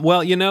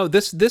 Well, you know,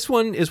 this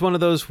one is one of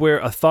those where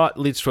a thought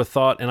leads to a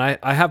thought, and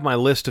I have my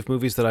list of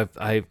movies that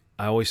I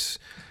always,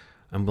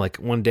 I'm like,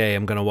 one day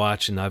I'm going to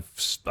watch, and I've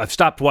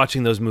stopped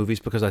watching those movies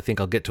because I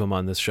think I'll get to them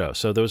on this show.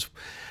 So there was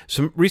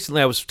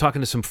recently I was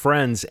talking to some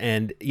friends,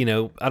 and, you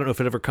know, I don't know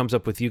if it ever comes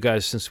up with you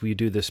guys since we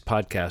do this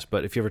podcast,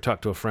 but if you ever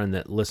talk to a friend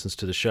that listens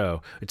to the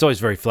show, it's always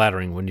very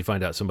flattering when you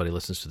find out somebody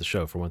listens to the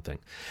show, for one thing.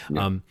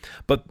 Yeah.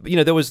 But, you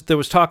know, there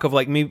was talk of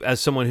like me as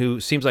someone who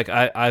seems like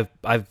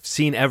I've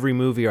seen every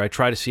movie, or I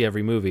try to see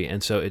every movie,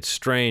 and so it's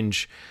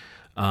strange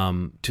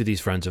to these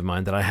friends of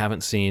mine that I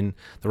haven't seen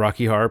the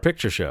Rocky Horror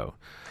Picture Show.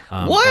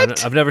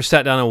 What? I've never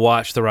sat down and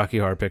watched the Rocky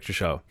Horror Picture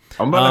Show.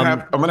 I'm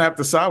gonna have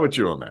to side with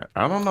you on that.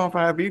 I don't know if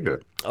I have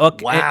either.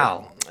 Okay,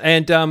 Wow.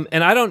 and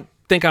I don't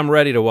think I'm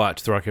ready to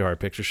watch the Rocky Horror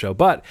Picture Show,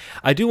 but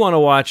I do want to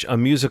watch a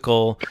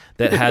musical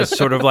that has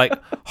sort of like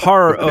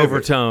horror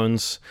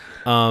overtones,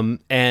 and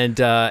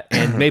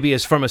maybe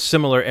is from a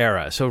similar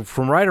era. So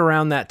from right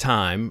around that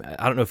time,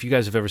 I don't know if you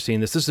guys have ever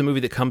seen this. This is a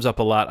movie that comes up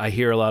a lot. I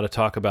hear a lot of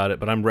talk about it,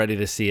 but I'm ready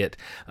to see it.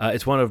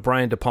 It's one of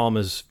Brian De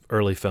Palma's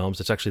early films.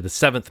 It's actually the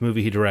 7th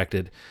movie he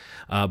directed,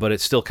 but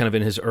it's still kind of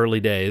in his early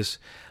days.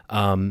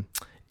 And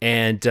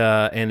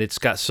it's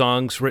got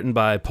songs written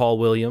by Paul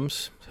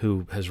Williams,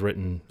 who has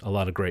written a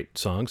lot of great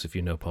songs, if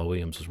you know Paul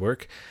Williams'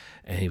 work.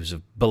 And he was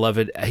a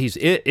beloved,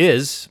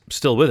 is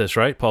still with us,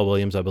 right? Paul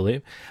Williams, I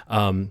believe.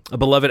 A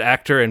beloved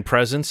actor and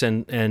presence,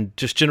 and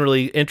just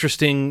generally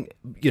interesting,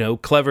 you know,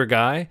 clever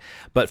guy.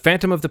 But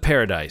Phantom of the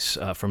Paradise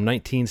from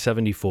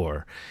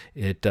 1974.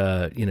 It,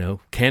 you know,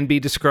 can be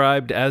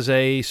described as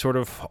a sort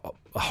of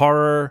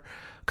horror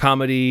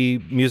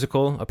comedy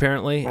musical,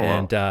 apparently. Oh, wow.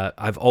 And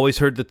I've always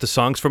heard that the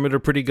songs from it are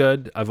pretty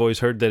good. I've always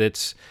heard that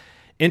it's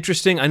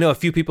interesting. I know a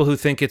few people who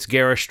think it's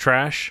garish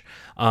trash,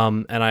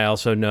 and I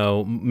also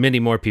know many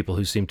more people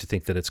who seem to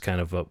think that it's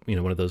kind of a, you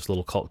know, one of those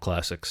little cult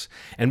classics.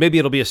 And maybe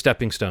it'll be a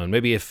stepping stone.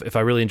 Maybe if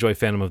I really enjoy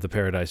Phantom of the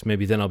Paradise,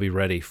 maybe then I'll be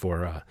ready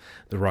for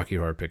the Rocky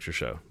Horror Picture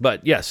Show.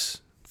 But yes,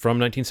 from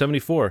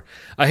 1974.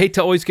 I hate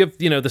to always give,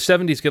 you know, the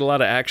 70s get a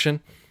lot of action.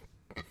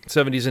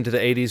 70s into the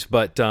 80s,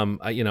 but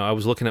I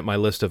was looking at my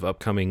list of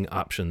upcoming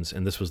options,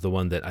 and this was the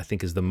one that I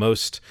think is the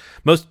most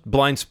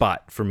blind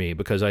spot for me,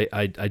 because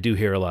I do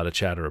hear a lot of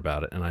chatter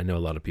about it, and I know a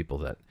lot of people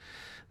that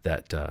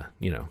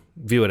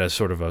view it as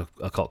sort of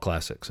a cult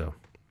classic. So,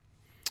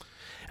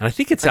 and I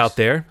think it's out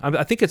there.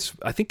 I think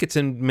it's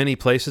in many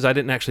places. I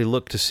didn't actually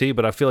look to see,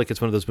 but I feel like it's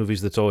one of those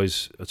movies that's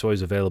always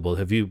available.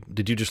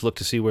 Did you just look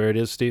to see where it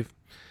is, Steve?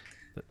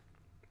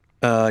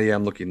 Yeah,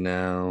 I'm looking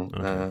now.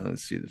 Okay.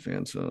 Let's see the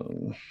fan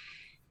song.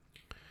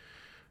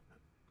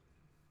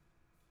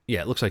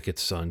 Yeah, it looks like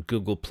it's on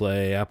Google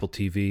Play, Apple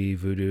TV,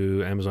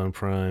 Vudu, Amazon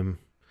Prime.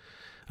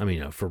 I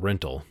mean, for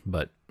rental,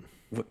 but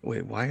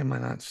Wait, why am I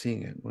not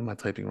seeing it? What am I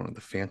typing wrong?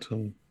 The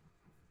Phantom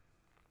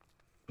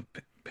of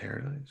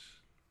Paradise?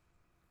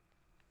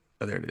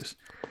 Oh, there it is.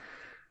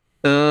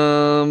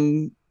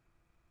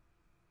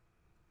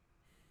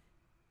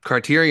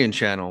 Criterion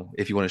Channel,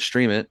 if you want to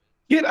stream it.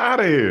 Get out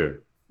of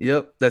here.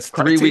 Yep, that's 3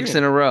 Criterion. weeks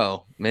in a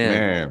row.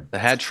 Man. The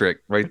hat trick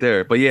right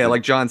there. But yeah,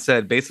 like John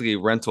said, basically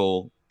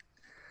rental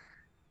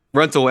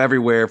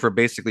everywhere for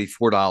basically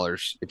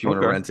 $4 if you want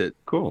to Okay. rent it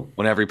Cool.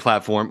 on every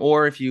platform,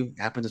 or if you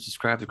happen to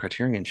subscribe to the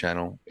Criterion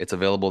Channel, it's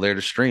available there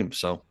to stream.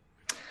 So,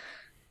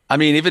 I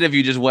mean, even if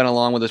you just went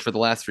along with us for the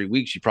last 3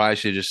 weeks, you probably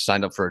should have just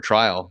signed up for a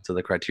trial to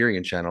the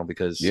Criterion Channel,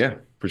 because Yeah,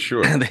 for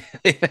sure. they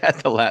had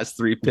the last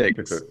 3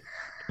 picks.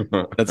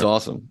 That's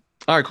awesome.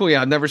 All right, cool.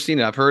 Yeah, I've never seen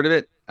it. I've heard of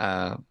it.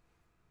 I'm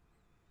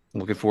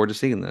looking forward to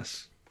seeing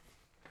this.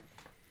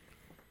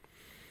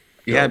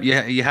 You had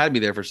me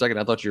there for a second.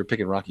 I thought you were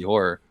picking Rocky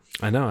Horror.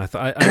 I know.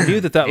 I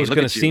knew that Hey, was look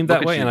going to at you. seem Look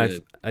that at way, you,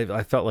 and dude.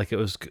 I felt like it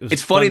was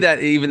It's funny fun.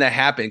 that even that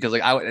happened because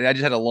like I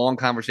just had a long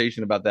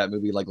conversation about that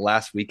movie like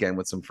last weekend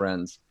with some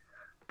friends,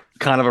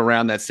 kind of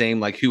around that same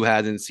like who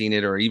hasn't seen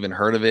it or even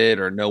heard of it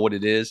or know what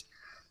it is.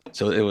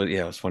 So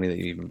it was funny that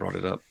you even brought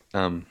it up.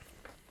 All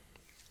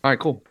right,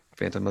 cool.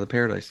 Phantom of the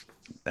Paradise.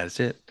 That's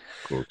it.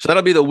 Cool. So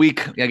that'll be the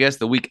week, I guess,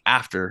 the week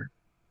after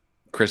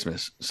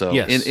Christmas. So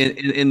Yes.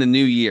 in the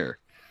new year,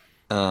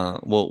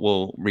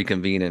 we'll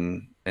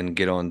reconvene and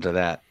get on to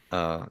that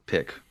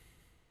pick.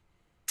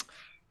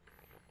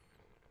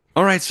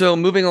 All right, so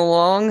moving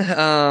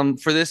along,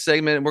 for this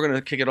segment, we're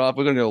gonna kick it off.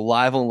 We're gonna go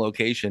live on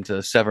location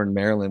to Severn,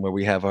 Maryland, where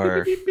we have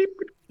our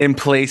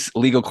in-place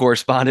legal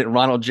correspondent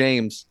Ronald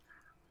James,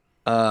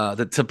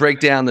 to break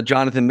down the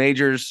Jonathan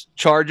Majors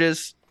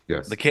charges,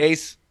 Yes. the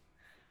case,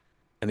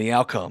 and the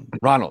outcome.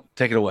 Ronald,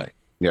 take it away.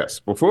 Yes.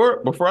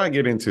 Before I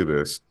get into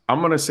this,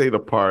 I'm gonna say the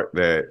part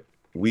that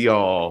we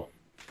all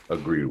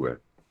agree with.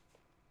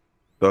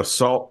 The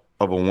assault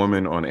of a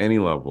woman on any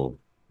level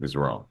is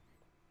wrong.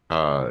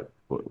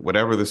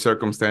 Whatever the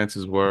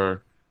circumstances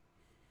were,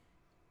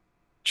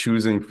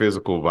 choosing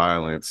physical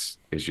violence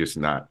is just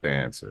not the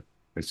answer.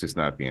 It's just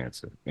not the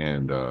answer.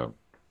 And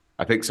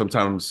I think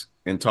sometimes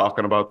in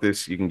talking about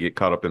this, you can get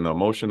caught up in the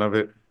emotion of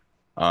it.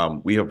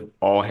 We have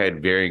all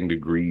had varying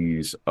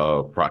degrees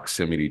of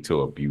proximity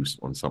to abuse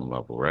on some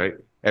level, right?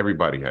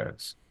 Everybody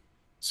has.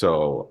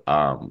 So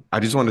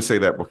I just want to say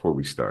that before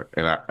we start.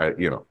 And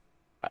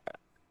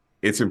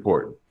it's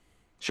important.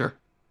 Sure.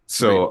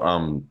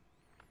 So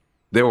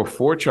there were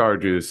 4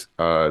 charges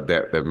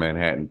that the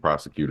Manhattan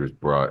prosecutors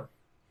brought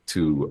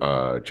to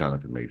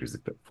Jonathan Majors.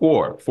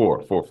 Four.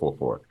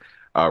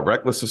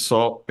 Reckless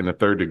assault in the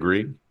 3rd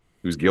degree.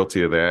 He was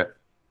guilty of that.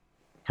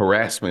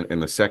 Harassment in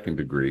the 2nd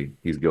degree.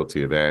 He's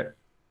guilty of that.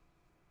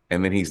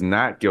 And then he's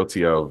not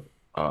guilty of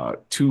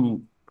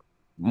 2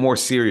 more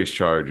serious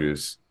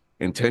charges: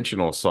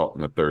 intentional assault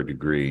in the 3rd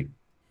degree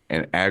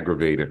and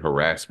aggravated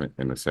harassment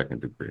in the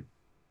 2nd degree.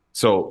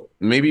 So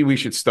maybe we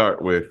should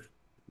start with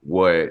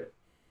what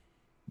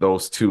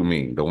those 2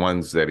 mean, the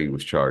ones that he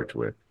was charged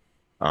with.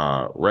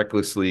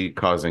 Recklessly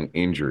causing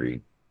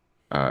injury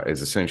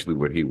is essentially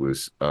what he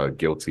was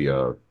guilty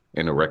of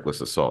in a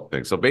reckless assault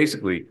thing. So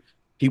basically,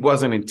 he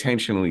wasn't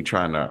intentionally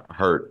trying to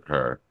hurt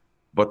her,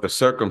 but the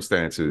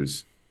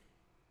circumstances,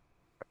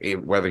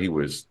 whether he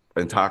was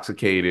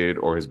intoxicated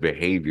or his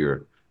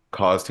behavior,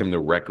 caused him to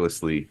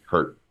recklessly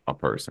hurt a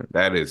person.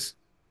 That is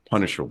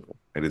punishable.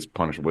 It is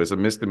punishable. It's a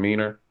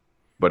misdemeanor,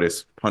 but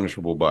it's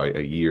punishable by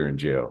a year in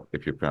jail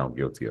if you're found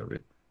guilty of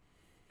it.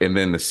 And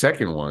then the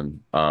second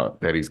one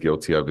that he's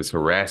guilty of is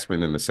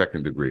harassment in the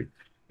 2nd degree.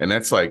 And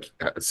that's like,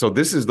 so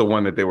this is the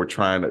one that they were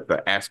trying to,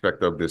 the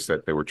aspect of this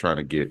that they were trying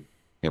to get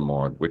him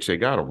on, which they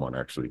got him on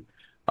actually.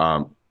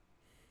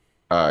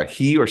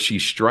 He or she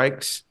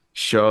strikes,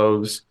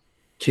 shoves,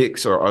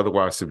 kicks, or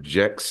otherwise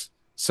subjects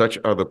such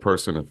other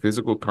person to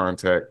physical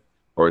contact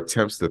or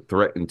attempts to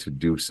threaten to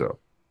do so.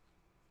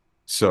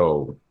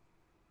 So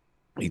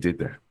he did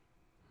that.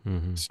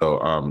 Mm-hmm.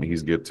 So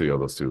he's guilty of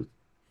those 2.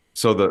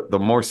 So the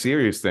more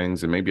serious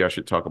things, and maybe I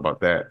should talk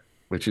about that,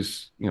 which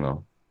is,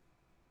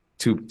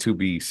 to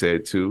be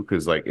said too,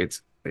 because like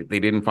they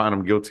didn't find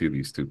him guilty of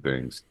these 2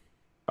 things.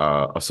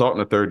 Assault in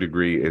the 3rd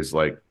degree is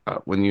like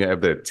when you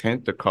have the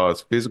intent to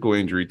cause physical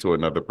injury to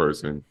another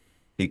person,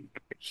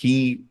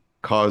 he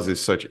causes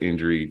such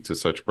injury to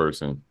such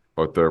person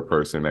or third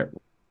person that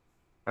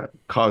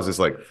causes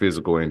like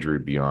physical injury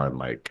beyond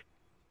like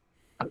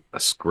a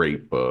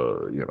scrape,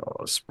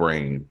 a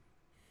sprain,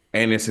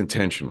 and it's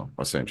intentional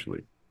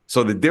essentially.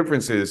 So the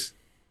difference is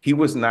he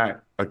was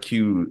not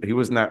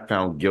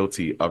found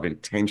guilty of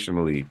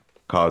intentionally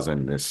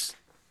causing this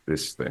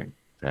thing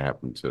to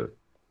happen to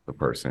the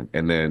person.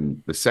 And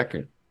then the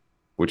second,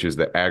 which is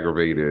the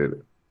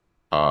aggravated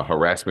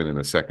harassment in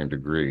the 2nd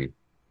degree,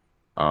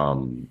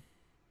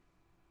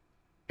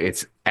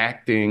 it's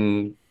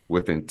acting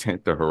with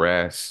intent to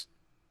harass.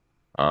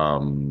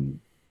 And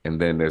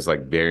then there's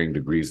like varying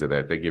degrees of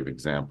that. They give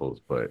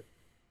examples, but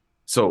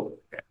so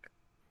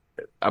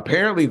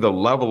apparently the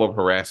level of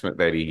harassment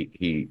that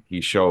he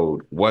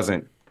showed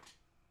wasn't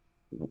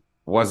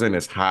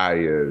as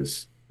high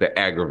as the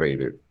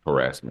aggravated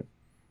harassment,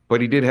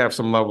 but he did have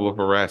some level of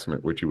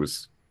harassment which he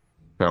was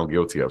found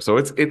guilty of. So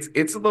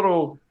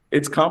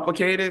it's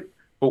complicated,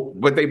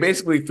 but they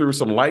basically threw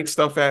some light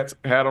stuff at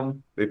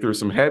him. They threw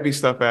some heavy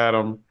stuff at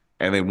him,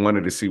 and they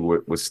wanted to see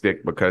what would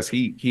stick because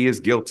he is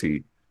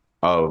guilty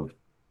of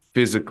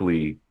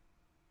physically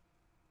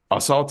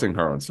assaulting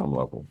her on some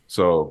level.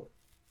 So,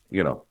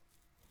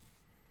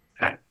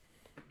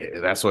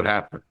 that's what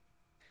happened.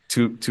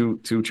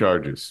 Two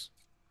charges.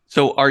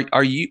 So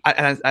are you?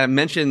 I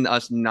mentioned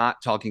us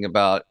not talking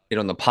about it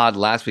on the pod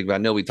last week, but I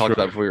know we talked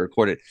about it before we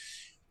recorded.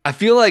 I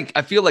feel like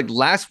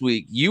last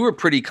week you were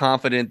pretty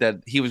confident that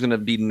he was going to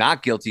be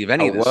not guilty of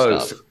any of this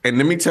stuff. And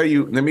let me tell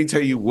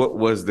you what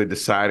was the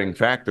deciding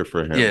factor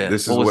for him. Yeah,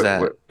 this is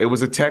what it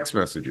was: a text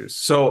messages.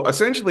 So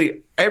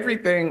essentially,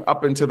 everything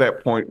up until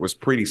that point was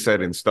pretty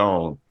set in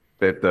stone.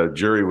 That the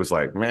jury was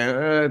like,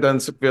 man, it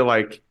doesn't feel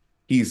like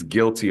he's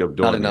guilty of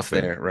doing Not enough this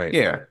thing. there, right?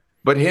 Yeah,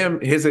 but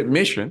his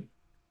admission,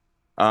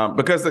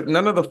 because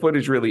none of the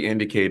footage really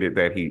indicated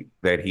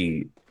that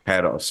he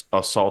had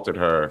assaulted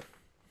her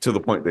to the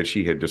point that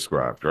she had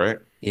described, right?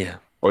 Yeah.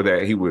 Or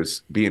that he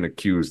was being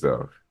accused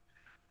of.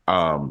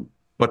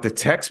 But the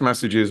text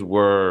messages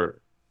were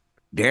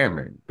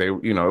damning.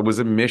 It was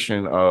a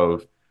mission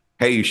of,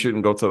 hey, you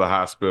shouldn't go to the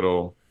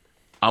hospital.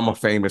 I'm a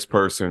famous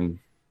person.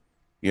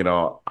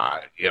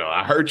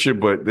 I hurt you,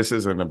 but this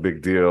isn't a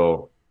big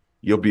deal.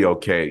 You'll be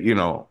okay.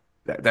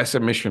 That's a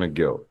mission of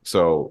guilt.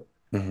 So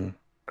the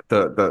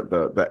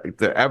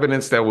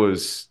evidence that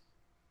was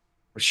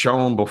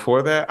shown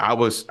before that, I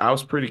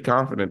was pretty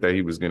confident that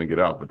he was going to get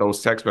out. But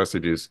those text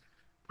messages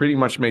pretty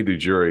much made the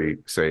jury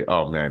say,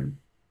 "Oh man,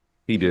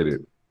 he did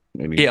it."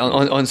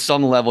 On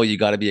some level, you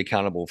got to be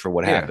accountable for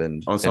what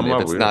happened. On some and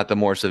level, if it's not the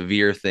more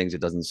severe things,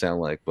 it doesn't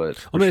sound like. But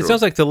it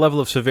sounds like the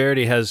level of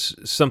severity has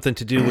something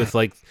to do with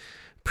like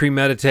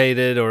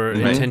premeditated or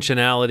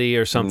intentionality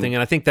or something,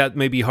 and I think that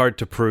may be hard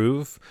to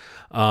prove.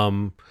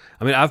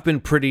 I've been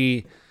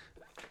pretty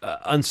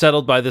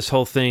unsettled by this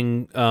whole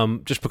thing,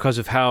 just because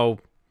of how,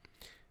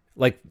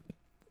 like,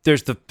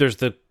 there's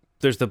the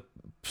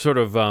sort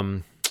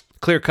of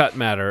clear-cut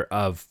matter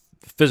of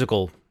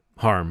physical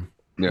harm.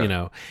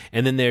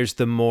 And then there's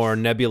the more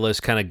nebulous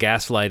kind of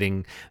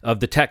gaslighting of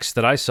the texts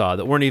that I saw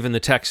that weren't even the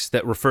texts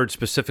that referred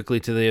specifically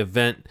to the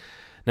event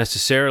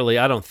necessarily.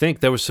 I don't think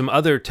there was some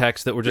other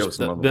texts that were just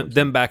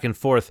them back and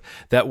forth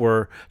that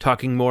were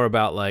talking more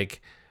about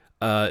like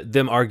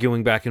them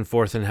arguing back and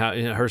forth and how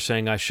her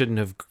saying I shouldn't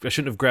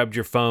have grabbed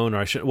your phone, or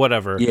I should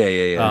whatever.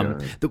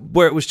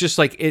 Where it was just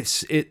like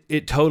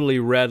it totally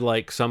read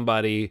like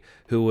somebody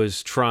who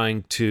was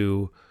trying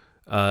to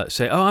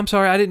say, "Oh, I'm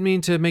sorry, I didn't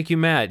mean to make you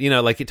mad."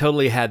 Like it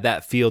totally had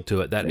that feel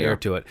to it, that air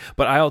to it.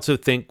 But I also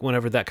think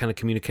whenever that kind of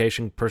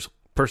communication,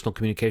 personal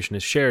communication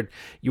is shared,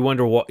 you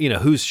wonder what,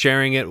 who's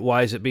sharing it,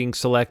 why is it being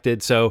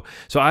selected? So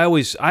I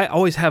always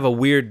have a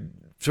weird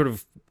sort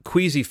of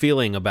queasy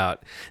feeling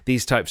about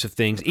these types of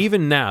things.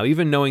 Even now,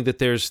 even knowing that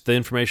there's the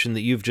information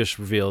that you've just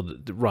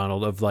revealed,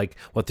 Ronald, of like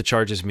what the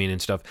charges mean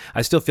and stuff,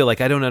 I still feel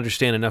like I don't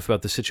understand enough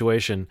about the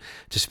situation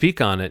to speak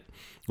on it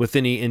with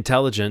any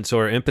intelligence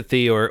or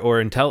empathy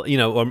or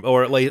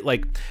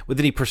like with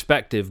any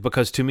perspective,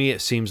 because to me it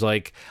seems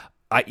like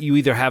you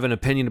either have an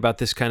opinion about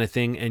this kind of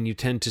thing and you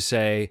tend to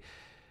say,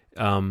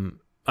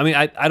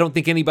 I don't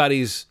think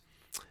anybody's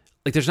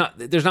like, there's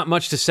not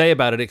much to say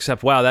about it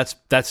except, wow, that's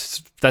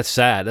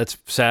sad. That's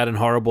sad and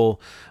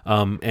horrible.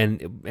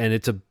 And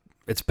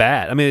it's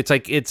bad. It's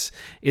like, it's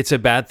a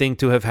bad thing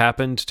to have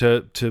happened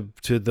to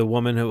the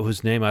woman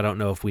whose name I don't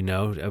know if we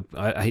know.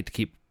 I hate to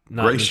keep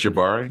Grace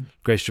Jabari.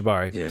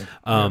 Yeah.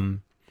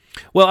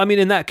 Well,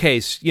 in that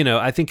case,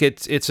 I think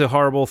it's a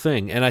horrible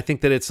thing. And I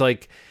think that it's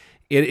like,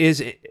 it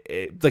is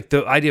like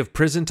the idea of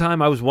prison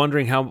time. I was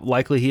wondering how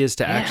likely he is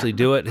to actually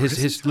do it.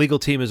 His legal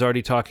team is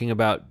already talking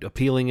about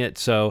appealing it.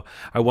 So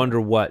I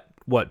wonder what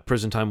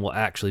prison time will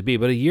actually be.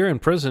 But a year in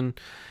prison,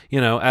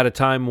 at a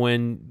time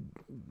when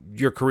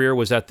your career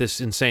was at this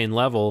insane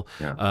level,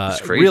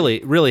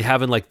 really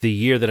having like the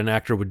year that an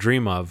actor would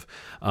dream of.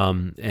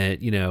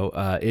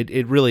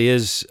 It really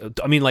is.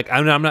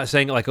 I'm not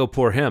saying like, oh,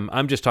 poor him.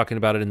 I'm just talking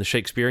about it in the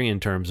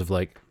Shakespearean terms of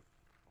like,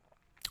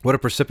 what a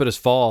precipitous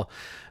fall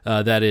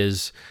that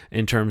is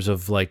in terms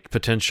of like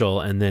potential,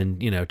 and then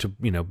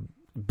to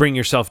bring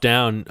yourself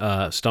down,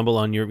 stumble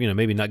on your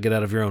maybe not get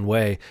out of your own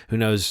way. Who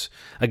knows?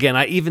 Again,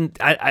 I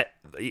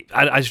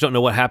just don't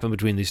know what happened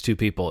between these two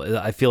people.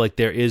 I feel like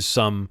there is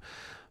some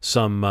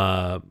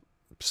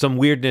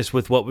weirdness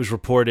with what was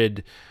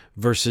reported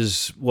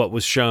versus what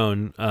was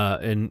shown,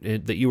 and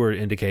that you were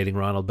indicating,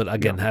 Ronald. But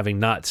again, having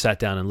not sat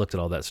down and looked at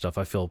all that stuff,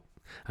 I feel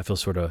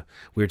sort of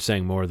weird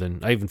saying more than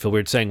I even feel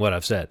weird saying what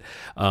I've said.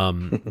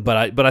 But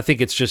I think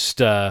it's just,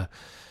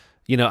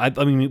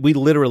 we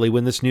literally,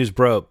 when this news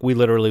broke,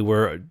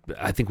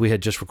 I think we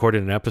had just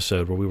recorded an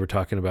episode where we were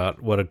talking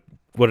about what a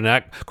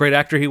great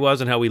actor he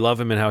was and how we love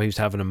him and how he's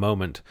having a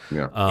moment.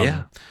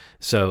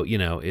 So,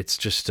 it's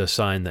just a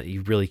sign that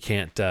you really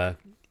can't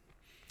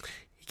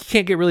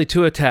get really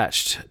too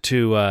attached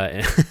to,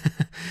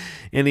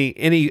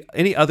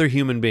 any other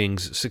human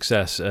being's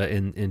success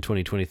in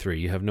 2023.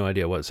 You have no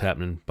idea what's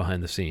happening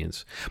behind the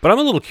scenes. But I'm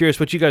a little curious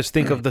what you guys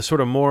think of the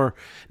sort of more,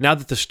 now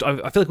that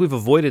I feel like we've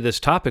avoided this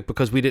topic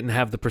because we didn't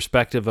have the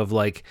perspective of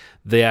like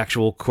the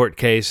actual court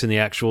case and the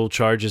actual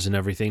charges and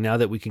everything. Now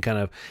that we can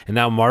and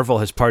now Marvel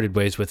has parted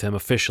ways with him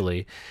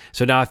officially.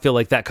 So now I feel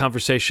like that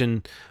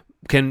conversation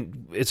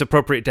it's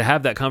appropriate to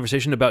have that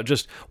conversation about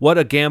just what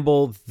a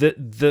gamble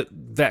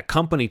that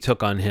company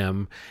took on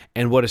him,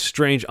 and what a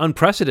strange,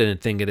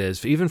 unprecedented thing it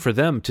is, even for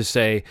them to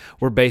say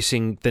we're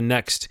basing the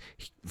next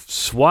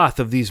swath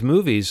of these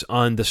movies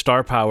on the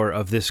star power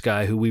of this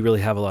guy who we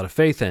really have a lot of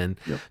faith in.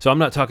 So I'm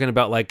not talking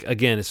about like,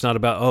 again, it's not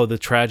about the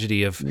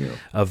tragedy of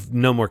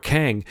No More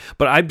Kang,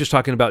 but I'm just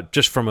talking about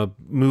just from a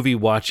movie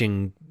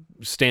watching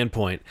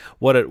standpoint,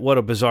 what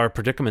a bizarre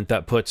predicament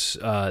that puts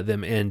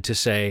them in, to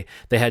say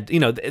they had,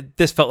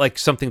 this felt like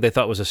something they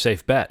thought was a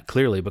safe bet,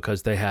 clearly,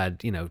 because they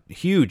had,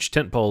 huge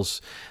tent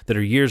poles that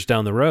are years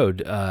down the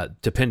road,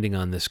 depending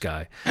on this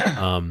guy.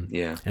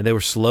 Yeah. And they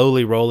were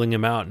slowly rolling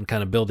him out and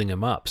kind of building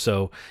him up.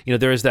 So,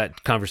 there is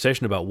that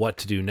conversation about what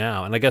to do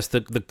now. And I guess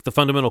the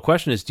fundamental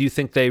question is, do you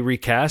think they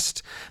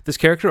recast this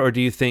character, or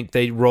do you think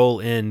they roll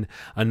in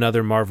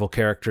another Marvel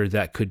character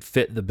that could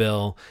fit the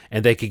bill,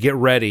 and they could get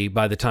ready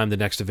by the time the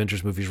next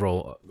Avengers movies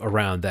roll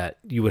around, that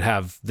you would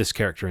have this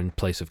character in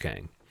place of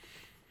Kang?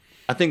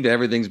 I think that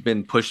everything's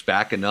been pushed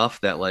back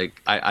enough that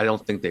I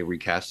don't think they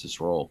recast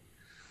this role.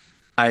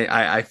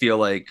 I feel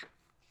like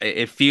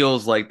it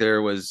feels like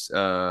there was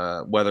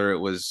whether it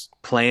was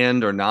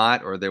planned or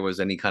not, or there was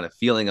any kind of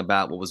feeling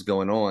about what was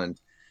going on,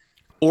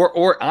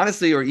 or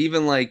honestly, or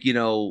even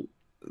the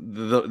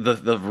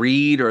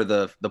read or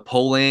the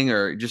polling,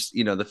 or just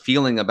the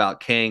feeling about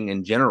Kang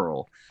in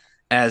general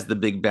as the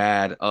big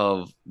bad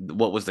of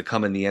what was to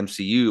come in the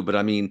MCU. But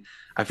I mean,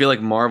 I feel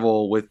like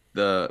Marvel with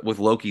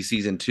Loki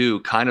season 2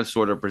 kind of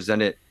sort of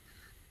presented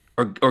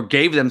or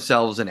gave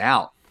themselves an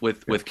out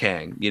with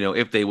Kang,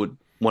 if they would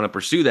want to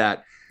pursue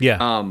that.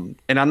 Yeah.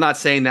 And I'm not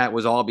saying that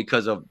was all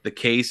because of the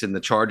case and the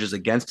charges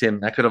against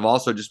him. That could have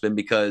also just been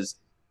because,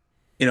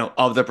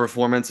 of the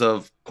performance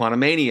of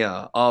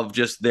Quantumania, of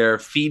just their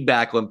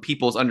feedback on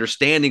people's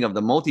understanding of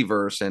the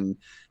multiverse and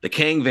the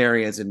Kang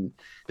variants. And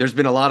there's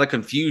been a lot of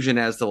confusion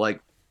as to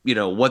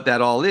what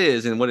that all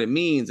is and what it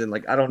means. And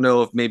I don't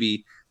know if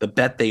maybe the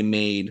bet they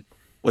made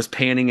was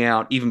panning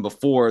out even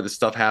before the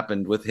stuff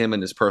happened with him in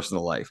his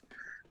personal life.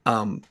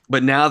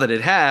 But now that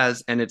it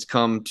has, and it's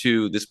come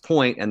to this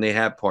point and they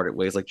have parted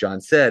ways, like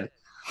John said,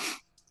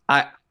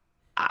 I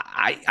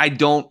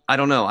don't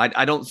know.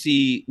 I don't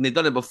see, they've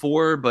done it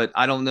before, but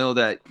I don't know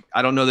that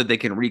they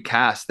can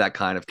recast that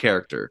kind of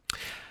character.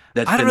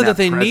 I don't know that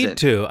they need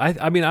to.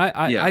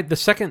 Yeah. The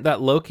second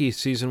that Loki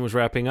season was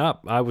wrapping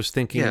up, I was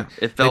thinking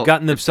they've felt,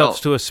 gotten themselves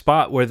to a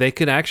spot where they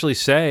could actually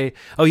say,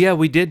 oh yeah,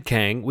 we did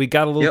Kang. We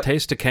got a little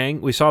taste of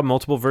Kang. We saw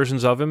multiple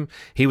versions of him.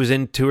 He was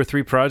in 2 or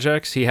 3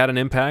 projects. He had an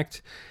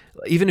impact.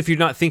 Even if you're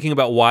not thinking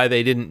about why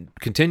they didn't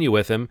continue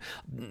with him,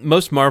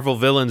 most Marvel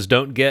villains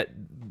don't get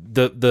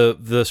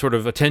the sort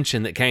of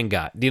attention that Kang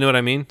got. Do you know what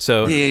I mean?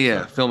 So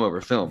yeah. Film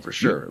over film for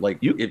sure.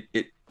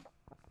 It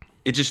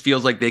just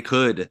feels like they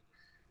could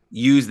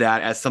use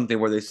that as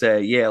something where they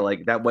say,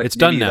 it's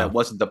done now. That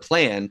wasn't the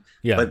plan,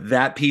 yeah, but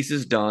that piece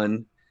is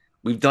done.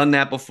 We've done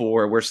that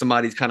before, where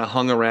somebody's kind of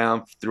hung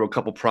around through a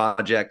couple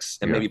projects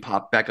and maybe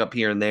popped back up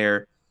here and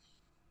there.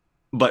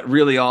 But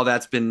really all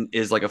that's been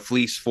is like a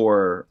fleece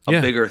for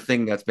a bigger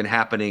thing that's been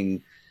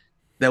happening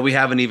that we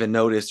haven't even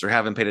noticed or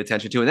haven't paid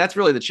attention to. And that's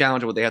really the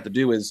challenge of what they have to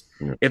do is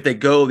if they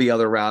go the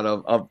other route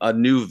of a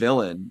new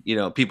villain,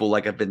 people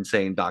have been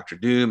saying Dr.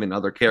 Doom and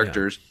other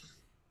characters,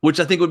 which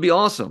I think would be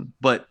awesome,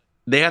 but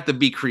they have to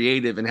be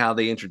creative in how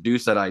they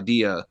introduce that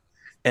idea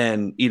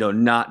and,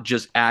 not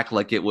just act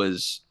like it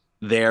was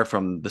there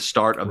from the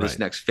start of this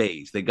next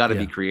phase. They got to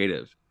be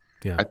creative.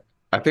 Yeah.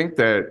 I think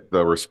that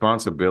the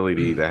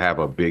responsibility to have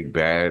a big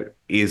bad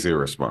is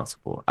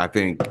irresponsible. I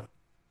think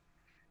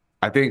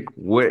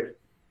what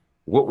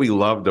we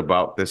loved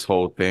about this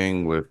whole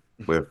thing with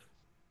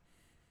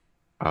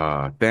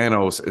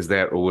Thanos is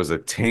that it was a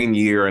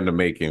 10-year in the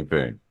making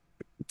thing.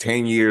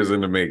 10 years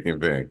in the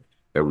making thing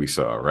that we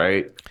saw,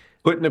 right?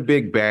 Putting a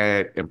big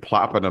bad and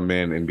plopping them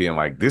in and being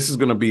like, this is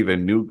going to be the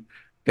new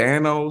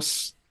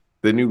Thanos,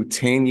 the new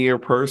 10-year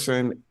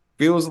person,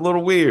 feels a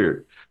little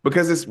weird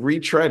because it's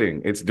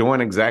retreading. It's doing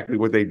exactly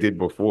what they did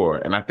before.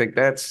 And I think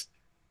that's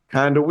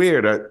kind of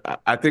weird.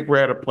 I think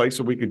we're at a place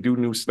where we could do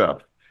new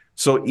stuff.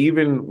 So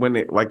even when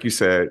it, like you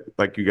said,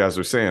 like you guys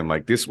were saying,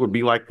 like this would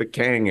be like the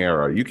Kang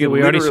era. You can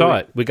we already saw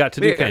it. We got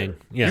to do Kang.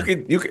 Yeah.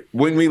 You could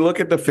when we look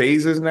at the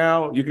phases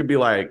now, you could be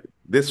like,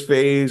 this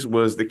phase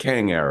was the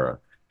Kang era.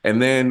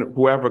 And then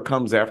whoever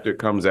comes after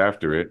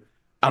it.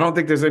 I don't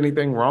think there's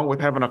anything wrong with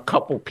having a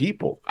couple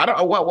people. I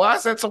don't. Why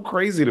is that so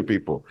crazy to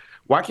people?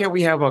 Why can't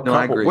we have a couple?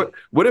 I agree.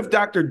 What if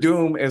Dr.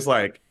 Doom is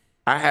like,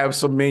 I have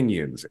some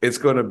minions. It's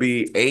going to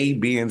be A,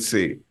 B, and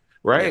C,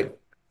 right? Yeah.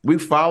 We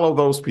follow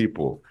those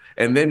people.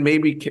 And then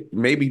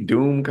maybe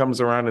Doom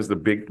comes around as the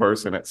big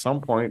person at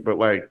some point. But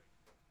like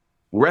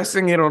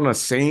resting it on the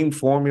same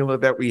formula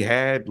that we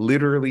had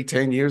literally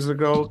 10 years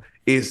ago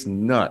is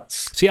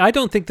nuts. See, I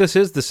don't think this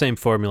is the same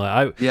formula.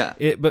 I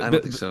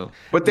don't think so.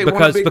 But they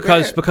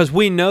because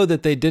we know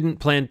that they didn't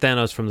plan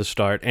Thanos from the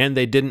start, and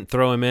they didn't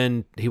throw him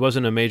in. He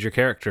wasn't a major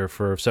character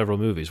for several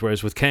movies.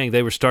 Whereas with Kang,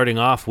 they were starting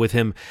off with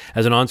him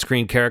as an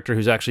on-screen character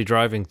who's actually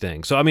driving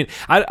things. So I mean,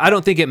 I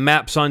don't think it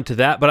maps onto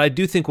that, but I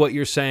do think what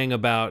you're saying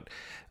about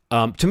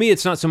to me,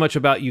 it's not so much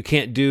about you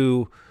can't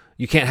do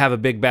You can't have a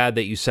big bad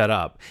that you set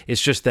up.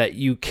 It's just that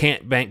you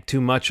can't bank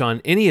too much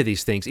on any of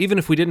these things. Even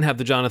if we didn't have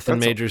the Jonathan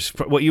Majors,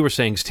 what you were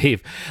saying,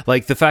 Steve,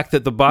 like the fact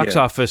that the box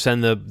office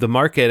and the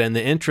market and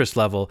the interest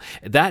level,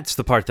 that's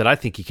the part that I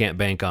think you can't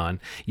bank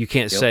on. You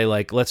can't say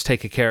like, let's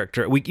take a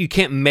character. You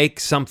can't make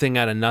something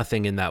out of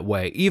nothing in that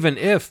way, even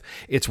if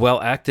it's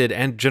well acted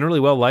and generally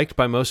well liked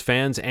by most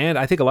fans. And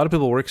I think a lot of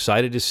people were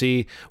excited to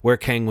see where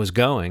Kang was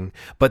going,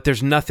 but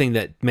there's nothing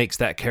that makes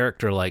that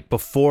character like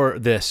before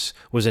this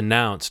was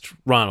announced.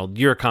 Ronald,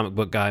 you're a comic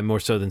book guy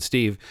more so than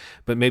Steve,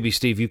 but maybe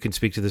Steve, you can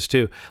speak to this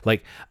too.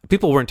 Like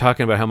people weren't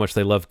talking about how much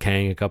they loved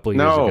Kang a couple of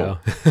years ago.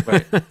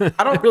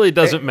 I don't. It really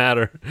doesn't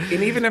matter.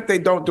 And even if they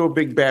don't do a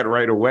big bad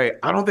right away,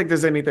 I don't think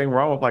there's anything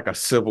wrong with like a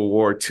Civil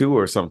War 2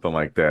 or something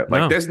like that.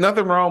 Like there's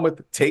nothing wrong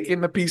with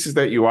taking the pieces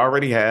that you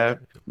already have,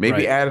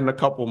 maybe adding a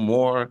couple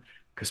more,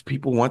 because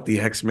people want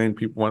the X-Men,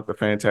 people want the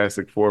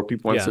Fantastic Four,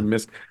 people want some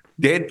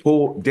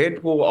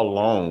Deadpool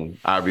alone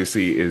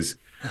obviously is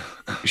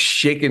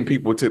shaking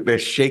people they're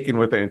shaking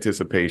with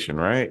anticipation,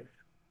 right?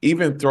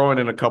 Even throwing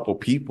in a couple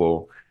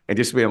people and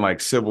just being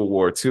like Civil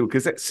War 2,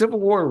 because that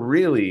Civil War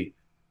really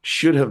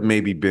should have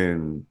maybe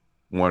been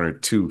 1 or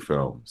 2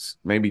 films,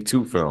 maybe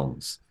 2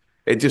 films.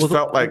 It just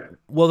felt like...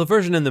 Well, the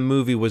version in the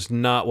movie was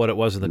not what it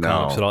was in the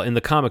comics at all. In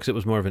the comics, it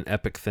was more of an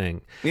epic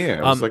thing. Yeah,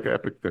 it was like an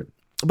epic thing.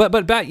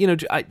 But back,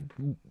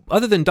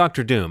 other than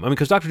Doctor Doom, I mean,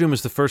 because Doctor Doom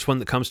is the first one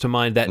that comes to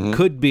mind that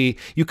could be,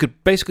 you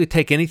could basically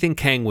take anything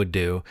Kang would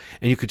do,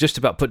 and you could just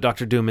about put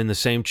Doctor Doom in the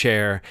same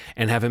chair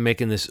and have him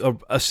making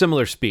a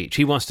similar speech.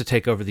 He wants to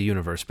take over the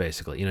universe,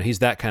 basically. He's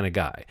that kind of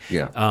guy.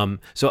 Yeah.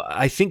 So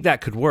I think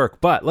that could work.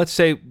 But let's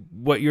say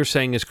what you're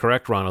saying is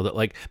correct, Ronald, that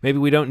like maybe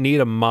we don't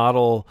need a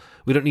model,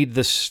 we don't need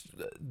the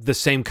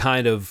same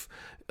kind of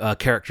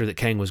character that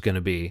Kang was going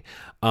to be.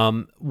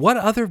 What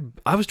other?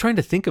 I was trying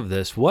to think of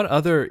this. What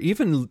other?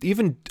 Even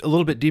a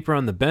little bit deeper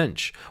on the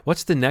bench.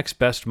 What's the next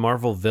best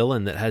Marvel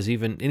villain that has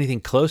even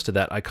anything close to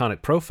that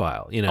iconic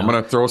profile? I'm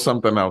going to throw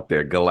something out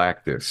there.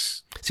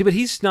 Galactus. See, but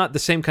he's not the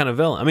same kind of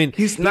villain. I mean,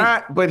 he's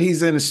not. But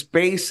he's in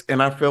space,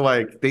 and I feel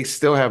like they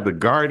still have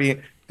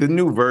the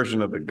new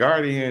version of the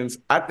Guardians.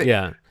 I think.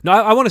 Yeah. No,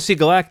 I want to see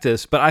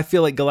Galactus, but I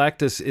feel like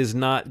Galactus is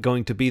not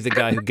going to be the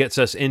guy who gets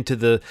us into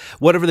the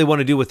whatever they want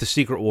to do with the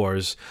Secret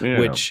Wars.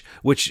 Which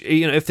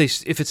if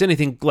it's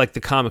anything like the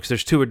comics,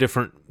 there's two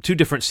different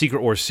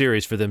Secret Wars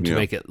series for them to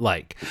make it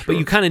like. Sure. But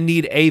you kind of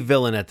need a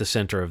villain at the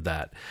center of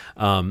that.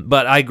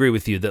 But I agree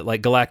with you that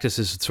like Galactus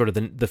is sort of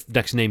the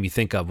next name you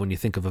think of when you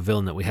think of a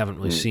villain that we haven't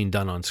really seen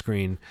done on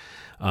screen.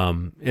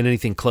 And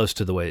anything close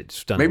to the way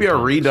it's done. Maybe a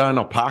redone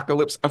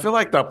Apocalypse. I feel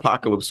like the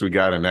Apocalypse we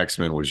got in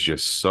X-Men was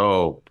just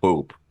so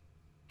poop.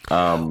 The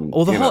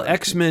whole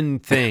X-Men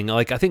thing,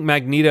 like I think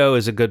Magneto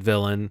is a good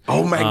villain.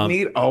 Oh,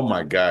 Magneto! Oh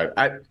my God!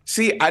 I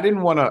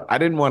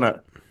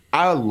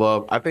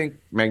think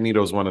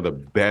Magneto is one of the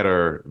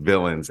better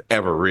villains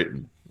ever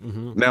written.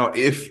 Mm-hmm. Now,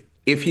 if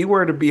he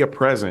were to be a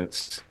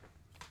presence,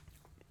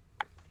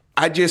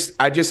 I just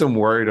am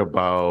worried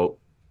about.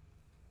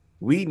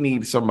 We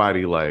need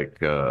somebody like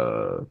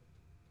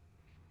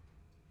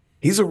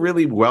he's a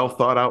really well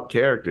thought out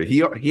character.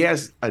 He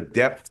has a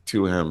depth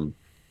to him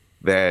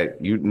that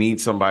you need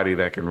somebody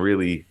that can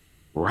really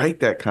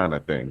write that kind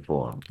of thing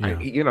for him.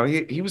 Yeah.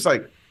 He was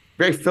like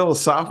very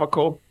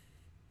philosophical.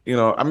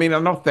 I mean, I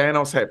know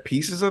Thanos had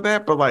pieces of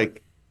that, but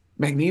like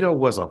Magneto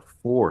was a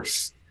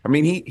force. I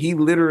mean, he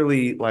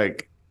literally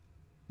like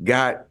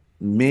got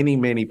many,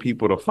 many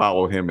people to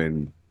follow him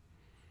and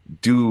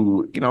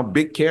do,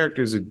 big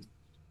characters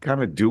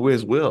kind of do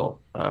his will,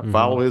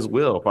 follow his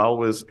will,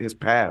 follow his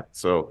path.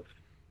 So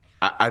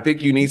I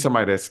think you need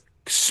somebody that's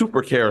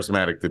super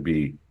charismatic to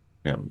be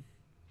him.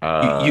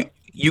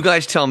 You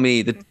guys tell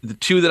me the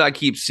two that I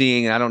keep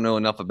seeing, and I don't know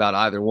enough about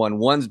either one.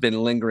 One's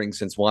been lingering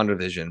since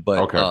WandaVision,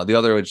 but the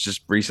other was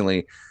just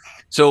recently.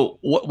 So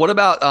what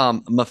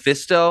about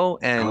Mephisto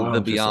and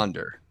the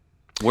Beyonder?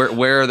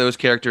 Where are those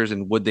characters,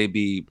 and would they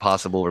be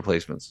possible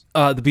replacements?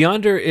 The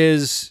Beyonder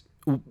is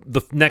the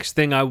next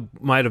thing I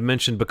might have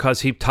mentioned because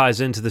he ties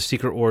into the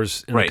Secret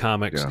Wars in the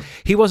comics. Yeah.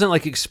 He wasn't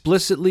like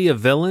explicitly a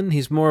villain.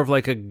 He's more of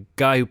like a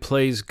guy who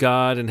plays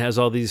God and has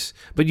all these,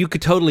 but you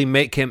could totally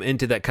make him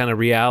into that kind of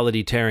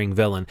reality tearing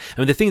villain.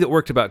 I mean, the thing that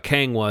worked about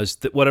Kang was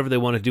that whatever they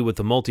want to do with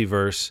the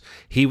multiverse,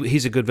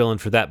 he's a good villain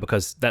for that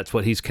because that's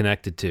what he's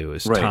connected to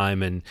is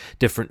time and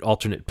different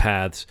alternate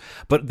paths.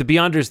 But the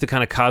Beyonder is the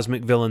kind of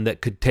cosmic villain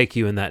that could take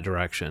you in that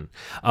direction.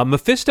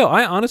 Mephisto,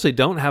 I honestly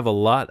don't have a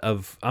lot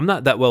of, I'm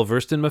not that well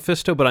versed in Mephisto,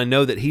 but I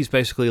know that he's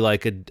basically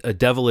like a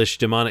devilish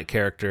demonic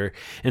character,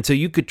 and so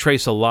you could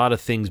trace a lot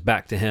of things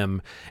back to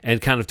him, and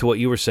kind of to what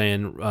you were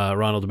saying,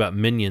 Ronald, about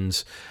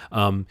Minions.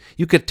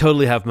 You could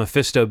totally have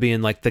Mephisto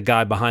being like the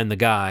guy behind the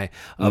guy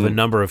of a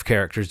number of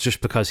characters, just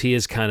because he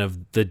is kind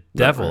of the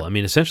devil. Right. I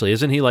mean, essentially,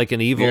 isn't he like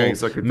an evil,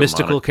 like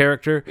mystical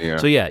character? Yeah.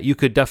 So yeah, you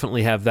could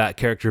definitely have that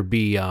character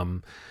be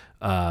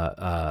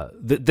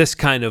this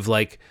kind of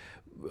like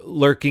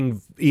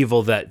lurking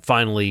evil that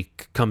finally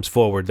comes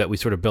forward that we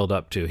sort of build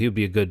up to. He would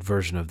be a good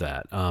version of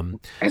that.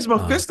 Has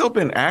Mephisto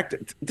been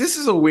acted? This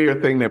is a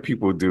weird thing that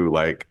people do.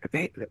 Like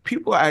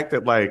people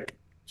acted like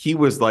he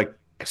was like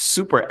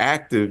super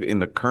active in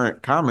the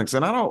current comics,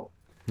 and I don't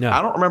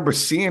remember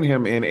seeing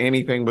him in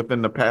anything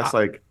within the past.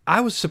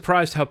 I was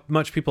surprised how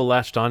much people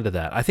latched onto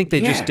that. I think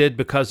they just did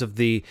because of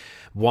the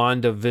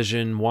Wanda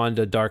Vision,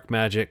 Wanda Dark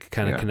Magic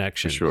kind of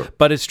connection. For sure.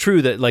 But it's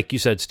true that, like you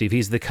said, Steve,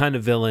 he's the kind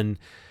of villain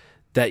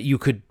that you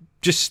could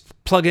just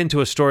plug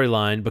into a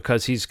storyline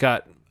because he's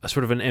got a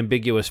sort of an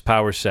ambiguous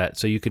power set.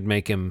 So you could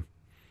make him,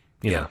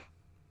 you know,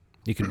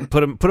 you can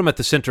put him at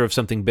the center of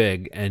something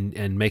big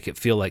and make it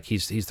feel like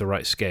he's the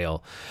right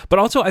scale. But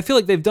also, I feel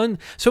like they've done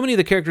so many of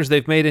the characters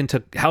they've made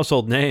into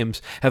household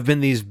names have been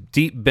these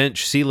deep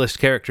bench C-list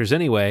characters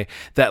anyway.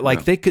 That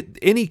like they could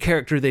any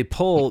character they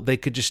pull, they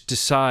could just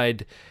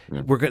decide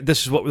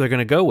this is what they're going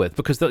to go with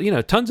because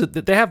tons of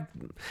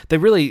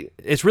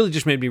it's really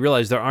just made me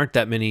realize there aren't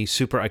that many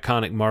super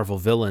iconic Marvel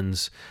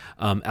villains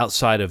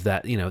outside of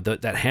that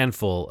that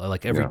handful.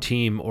 Like every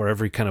team or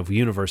every kind of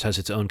universe has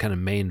its own kind of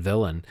main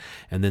villain,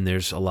 and then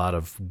there's a lot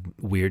of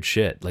weird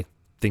shit like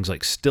things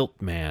like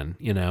Stilt Man,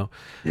 a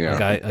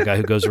guy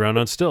who goes around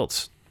on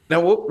stilts.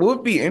 Now, what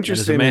would be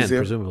interesting is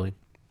presumably.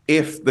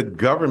 If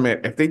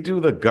they do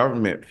the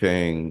government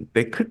thing,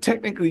 they could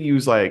technically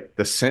use like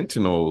the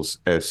Sentinels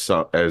as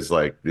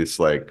like this,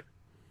 like,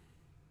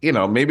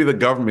 maybe the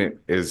government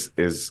is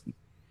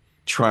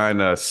trying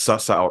to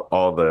suss out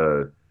all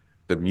the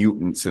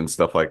mutants and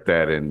stuff like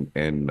that.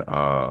 And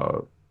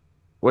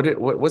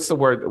what's the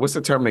word? What's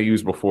the term they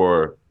used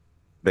before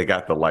they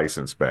got the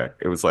license back?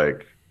 It was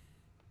like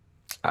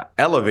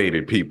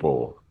elevated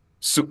people.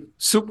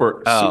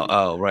 Super.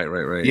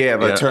 Right. Yeah,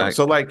 the term.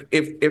 So like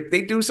if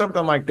they do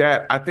something like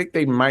that, I think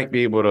they might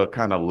be able to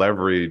kind of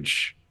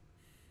leverage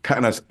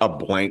kind of a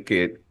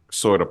blanket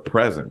sort of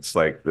presence,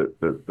 like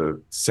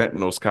the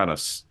Sentinels kind of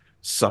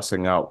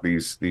sussing out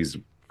these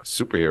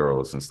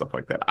superheroes and stuff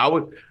like that. I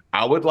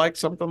would like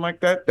something like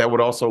that. That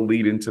would also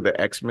lead into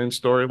the X-Men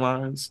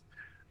storylines.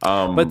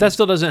 But that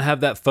still doesn't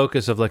have that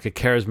focus of like a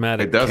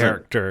charismatic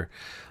character.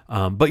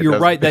 But you're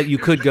right that you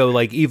could go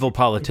like evil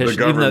politician,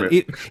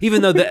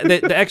 even though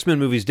the X-Men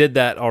movies did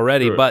that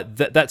already. Sure. But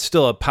that's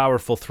still a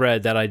powerful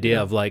thread. That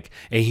idea of like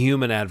a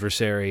human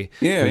adversary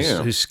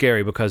who's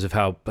scary because of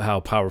how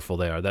powerful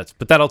they are.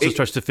 But that also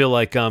starts to feel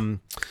like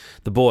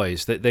the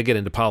boys. They get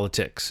into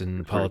politics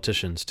and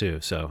politicians too.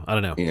 So I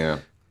don't know. Yeah,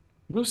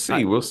 we'll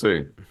see. We'll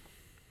see.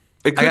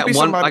 I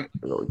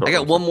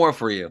got one more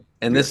for you,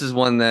 and this is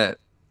one that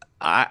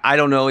I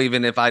don't know.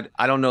 Even if I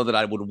don't know that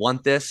I would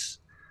want this.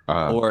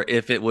 Or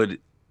if it would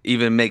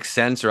even make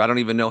sense, or I don't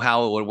even know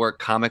how it would work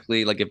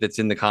comically, like if it's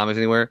in the comics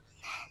anywhere.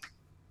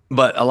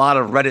 But a lot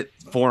of Reddit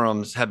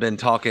forums have been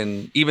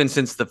talking, even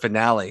since the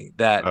finale,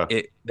 that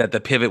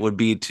the pivot would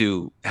be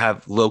to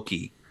have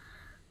Loki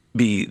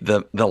be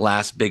the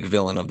last big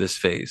villain of this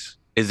phase.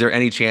 Is there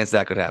any chance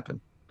that could happen?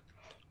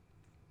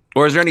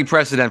 Or is there any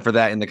precedent for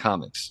that in the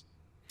comics?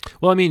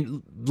 Well, I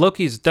mean,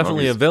 Loki's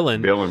definitely a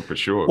villain. Villain for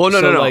sure. Well,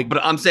 no. Like,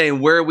 but I'm saying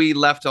where we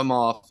left him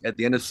off at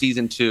the end of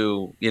season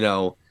 2,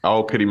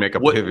 Oh, could he make a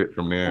pivot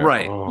from there?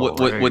 Right.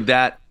 Would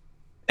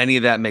any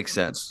of that make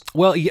sense?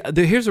 Well,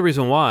 here's the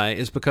reason why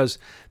is because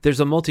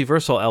there's a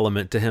multiversal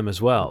element to him as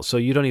well. So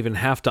you don't even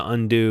have to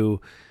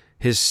undo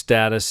his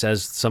status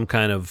as some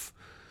kind of,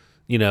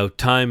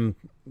 time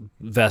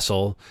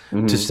vessel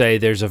to say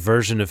there's a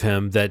version of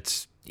him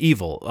that's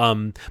evil.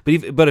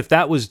 But if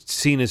that was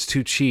seen as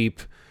too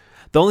cheap.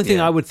 The only thing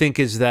I would think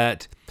is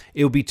that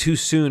it would be too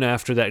soon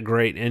after that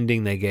great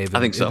ending they gave him. I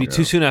think so. It'd be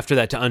too soon after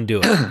that to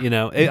undo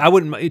it. I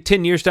wouldn't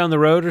 10 years down the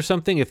road or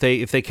something if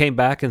they came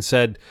back and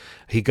said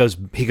he goes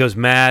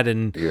mad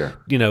and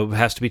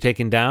has to be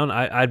taken down.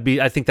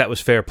 I think that was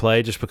fair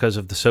play just because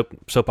of the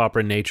soap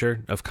opera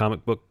nature of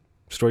comic book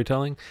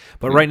storytelling.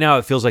 But right now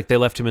it feels like they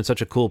left him in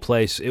such a cool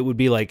place. It would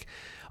be like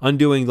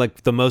undoing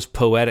like the most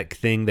poetic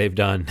thing they've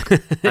done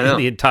in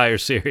the entire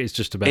series,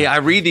 just about. I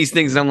read these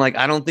things and I'm like,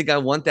 I don't think I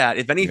want that.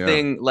 If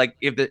anything, like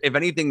if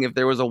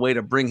there was a way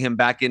to bring him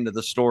back into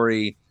the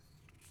story,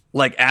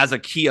 like as a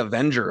key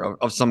Avenger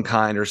of some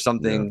kind or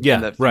something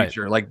in the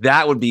future, like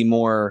that would be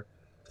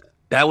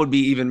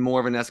even more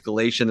of an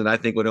escalation that I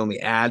think would only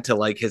add to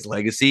like his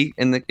legacy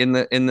in the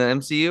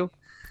MCU.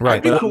 Right.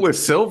 I'd be cool with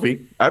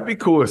Sylvie. I'd be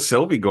cool with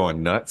Sylvie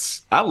going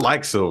nuts. I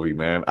like Sylvie,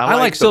 man. I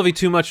like Sylvie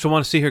too much to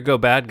want to see her go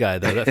bad guy,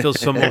 though. That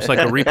feels almost like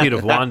a repeat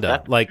of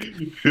Wanda. Like,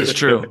 it's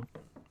true.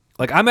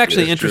 Like, I'm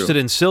actually interested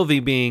in Sylvie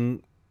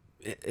being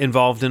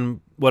involved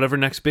in whatever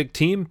next big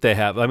team they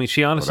have. I mean,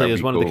 she honestly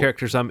is one of the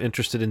characters I'm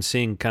interested in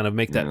seeing kind of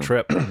make that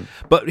trip.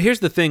 But here's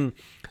the thing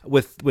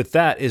with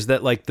that is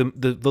that, like,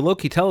 the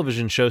Loki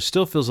television show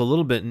still feels a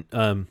little bit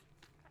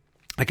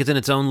like it's in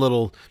its own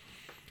little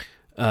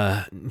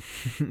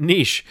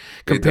niche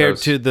compared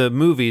to the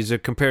movies or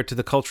compared to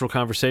the cultural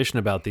conversation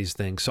about these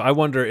things. So I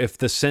wonder if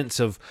the sense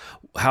of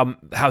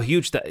how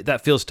huge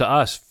that feels to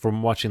us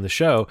from watching the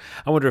show,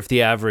 I wonder if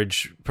the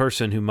average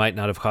person who might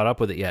not have caught up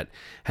with it yet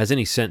has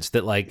any sense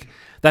that like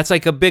that's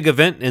like a big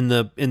event in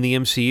the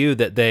MCU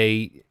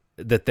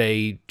that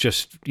they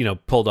just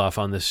pulled off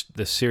on this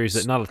series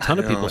that not a ton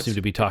of people seem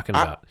to be talking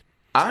about.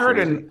 I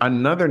heard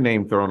another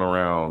name thrown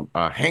around,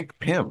 Hank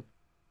Pym.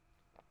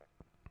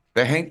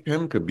 That Hank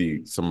Pym could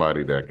be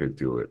somebody that could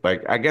do it.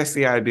 Like, I guess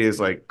the idea is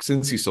like,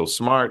 since he's so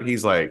smart,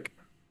 he's like,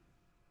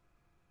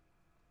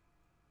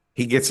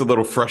 he gets a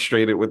little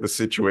frustrated with the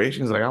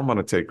situation. He's like, I'm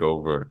gonna take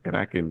over, and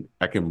I can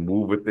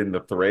move within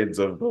the threads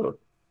of the.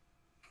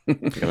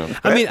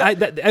 I mean,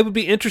 it would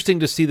be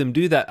interesting to see them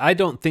do that. I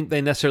don't think they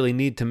necessarily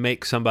need to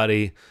make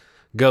somebody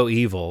go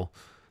evil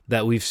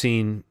that we've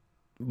seen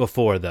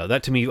before, though.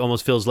 That to me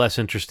almost feels less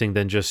interesting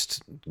than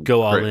just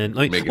go all in.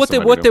 Like,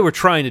 what they were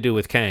trying to do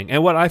with Kang,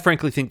 and what I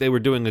frankly think they were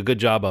doing a good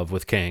job of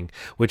with Kang,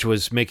 which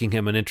was making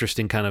him an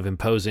interesting, kind of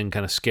imposing,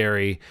 kind of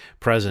scary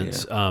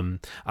presence. Yeah.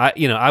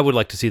 I would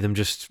like to see them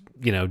just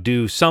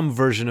do some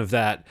version of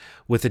that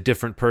with a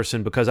different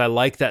person, because I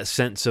like that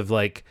sense of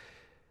like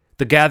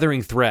the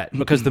gathering threat,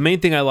 because the main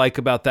thing I like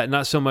about that,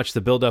 not so much the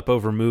build up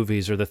over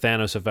movies or the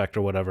Thanos effect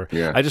or whatever.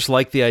 Yeah. I just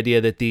like the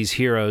idea that these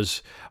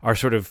heroes are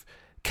sort of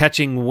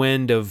catching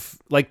wind of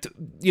like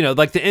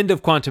the end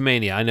of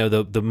Quantumania. I know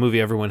the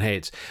movie everyone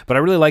hates, but I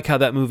really like how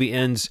that movie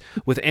ends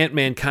with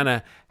Ant-Man kind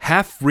of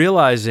half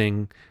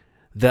realizing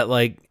that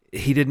like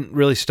he didn't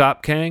really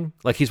stop Kang.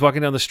 Like he's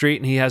walking down the street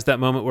and he has that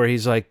moment where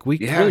he's like, we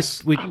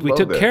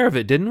took care of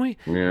it, didn't we?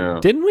 Yeah.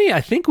 Didn't we?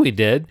 I think we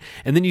did.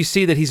 And then you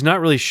see that he's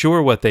not really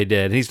sure what they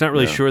did. And he's not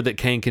really sure that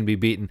Kang can be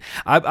beaten.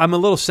 I'm a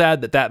little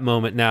sad that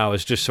moment now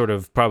is just sort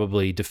of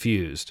probably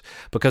diffused,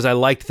 because I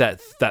liked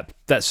that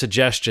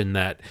suggestion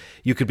that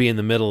you could be in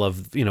the middle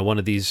of, one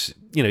of these,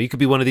 you could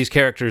be one of these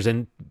characters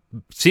and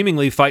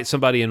seemingly fight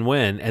somebody and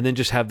win, and then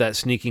just have that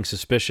sneaking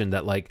suspicion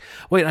that like,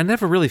 wait, I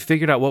never really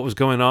figured out what was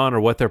going on or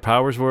what their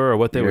powers were or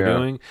what they were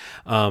doing.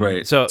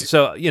 Right. So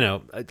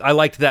I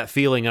liked that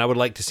feeling, and I would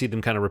like to see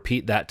them kind of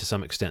repeat that to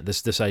some extent.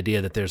 This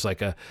idea that there's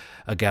like a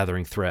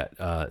gathering threat.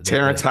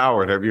 Terrence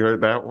Howard, have you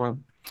heard that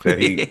one? That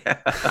he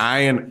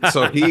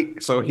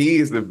so he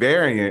is the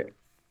variant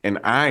in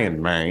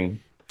Iron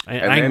Man.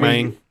 Iron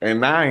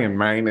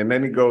Man, and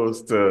then he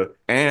goes to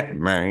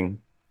Ant-Man.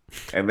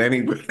 And then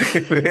and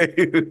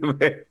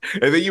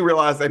then you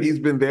realize that he's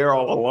been there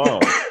all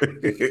along.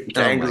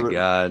 Oh my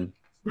God.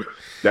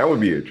 That would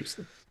be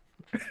interesting.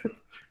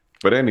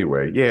 But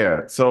anyway,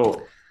 yeah.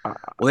 So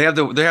they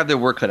have their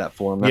work cut out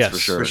for them, that's for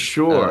sure. For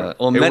sure.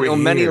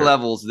 On many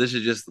levels, this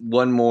is just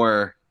one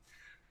more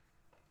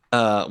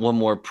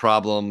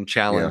problem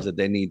challenge that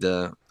they need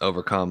to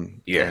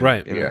overcome. Yeah.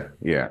 Right.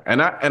 Yeah.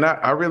 And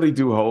I really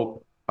do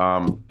hope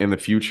in the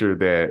future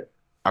that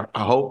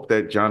I hope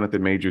that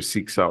Jonathan Majors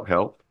seeks out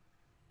help.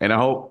 And I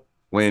hope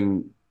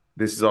when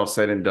this is all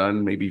said and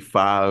done, maybe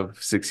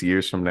 5-6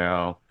 years from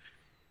now,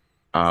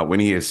 when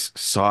he has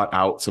sought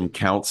out some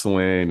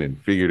counseling and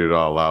figured it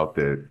all out,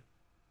 that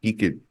he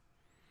could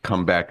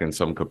come back in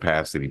some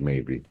capacity,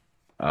 maybe.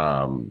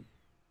 I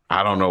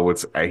don't know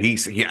I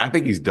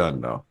think he's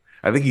done, though.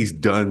 I think he's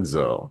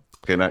donezo.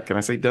 Can I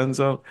say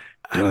donezo?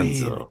 Donezo. I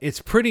mean,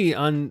 it's pretty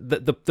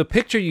the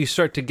picture you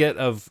start to get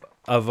of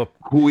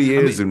who he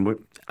is and what.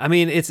 I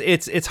mean,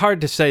 it's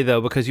hard to say though,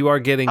 because you are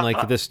getting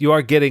like this. You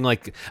are getting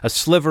like a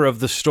sliver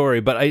of the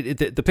story, but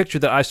the picture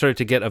that I started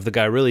to get of the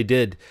guy really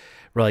did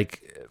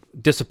like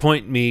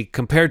disappoint me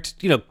compared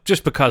to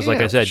just because, like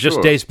I said,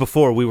 just days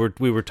before we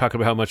were talking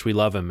about how much we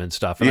love him and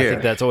stuff, and I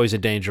think that's always a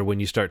danger when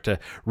you start to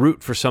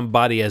root for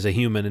somebody as a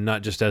human and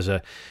not just as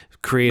a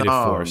creative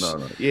force. No.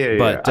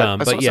 But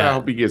I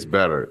hope he gets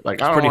better.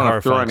 Like, I don't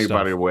want to throw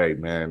anybody away,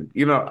 man.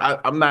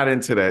 I'm not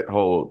into that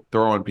whole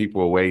throwing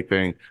people away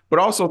thing, but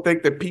also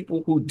think that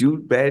people who do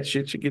bad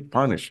shit should get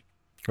punished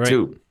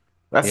too.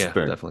 That's the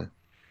thing. Definitely.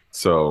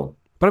 So,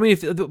 but I mean,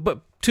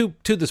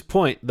 to this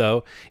point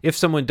though, if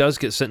someone does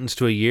get sentenced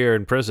to a year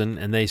in prison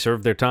and they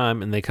serve their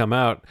time and they come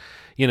out,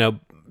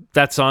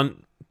 that's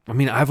on. I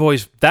mean,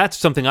 that's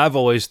something I've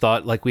always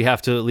thought like we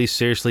have to at least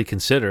seriously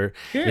consider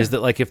is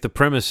that like if the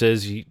premise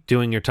is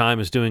doing your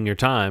time is doing your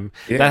time,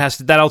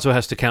 that also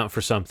has to count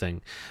for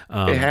something.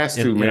 It has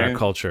to, in our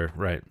culture,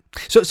 right?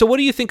 So what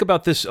do you think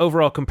about this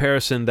overall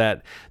comparison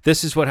that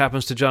this is what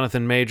happens to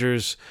Jonathan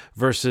Majors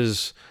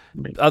versus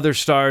other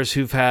stars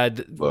who've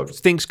had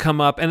things come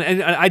up?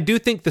 And I do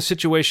think the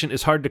situation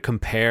is hard to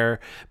compare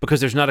because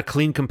there's not a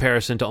clean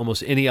comparison to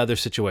almost any other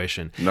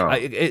situation. No.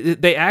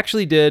 They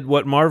actually did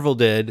what Marvel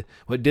did,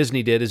 what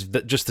Disney did, is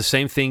just the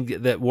same thing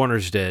that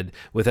Warner's did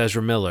with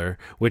Ezra Miller,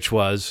 which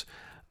was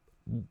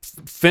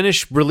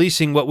finish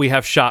releasing what we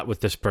have shot with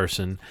this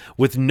person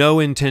with no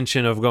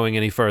intention of going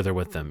any further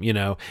with them,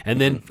 and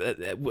then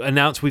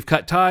announce we've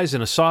cut ties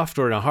in a soft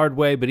or in a hard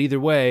way, but either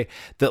way,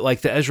 that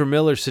like the Ezra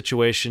Miller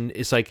situation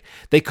is like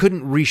they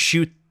couldn't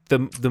reshoot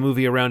the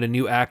movie around a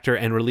new actor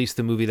and release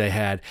the movie they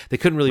had. They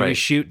couldn't really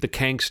reshoot the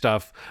Kang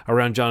stuff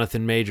around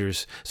Jonathan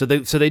Majors, so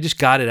they just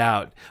got it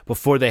out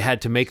before they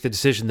had to make the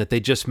decision that they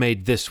just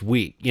made this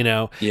week.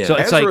 So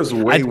it's Ezra's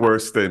way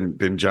worse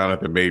than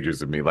Jonathan Majors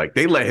to me. Like,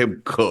 they let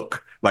him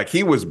cook. Like,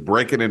 he was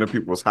breaking into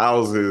people's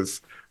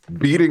houses,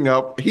 beating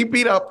up. He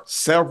beat up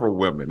several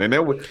women, and they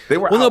were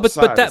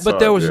but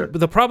there was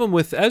the problem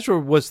with Ezra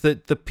was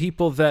that the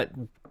people that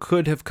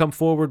could have come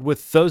forward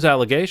with those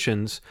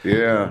allegations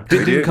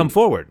didn't come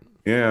forward.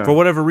 Yeah. For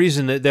whatever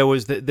reason, there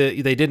was they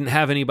didn't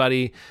have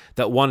anybody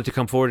that wanted to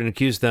come forward and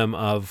accuse them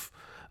of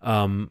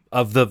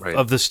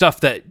the stuff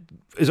that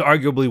is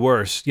arguably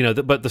worse,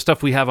 but the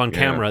stuff we have on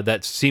camera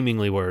that's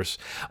seemingly worse.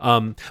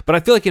 But I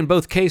feel like in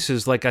both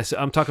cases, like I said,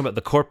 I'm talking about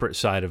the corporate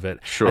side of it.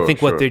 I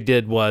think what they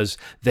did was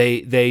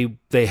they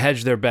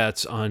hedged their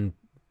bets on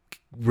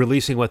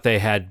releasing what they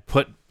had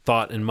put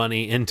thought and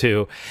money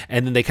into,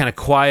 and then they kind of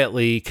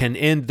quietly can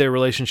end their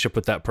relationship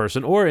with that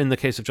person. Or in the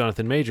case of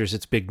Jonathan Majors,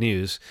 it's big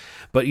news.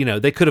 But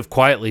they could have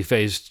quietly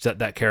phased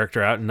that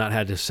character out and not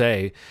had to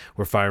say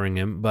we're firing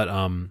him. But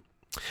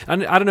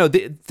and I don't know.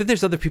 Then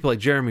there's other people like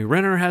Jeremy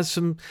Renner has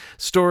some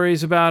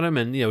stories about him,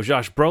 and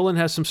Josh Brolin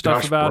has some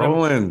stuff about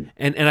him.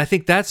 And I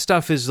think that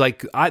stuff is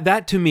like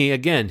that to me.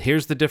 Again,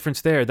 here's the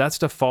difference there. That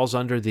stuff falls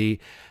under the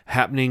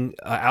happening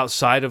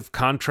outside of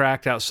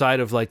contract, outside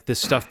of like this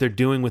stuff they're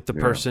doing with the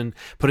person.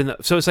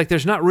 So it's like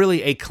there's not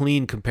really a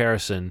clean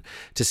comparison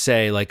to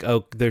say like,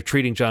 oh, they're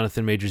treating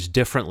Jonathan Majors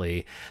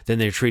differently than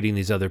they're treating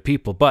these other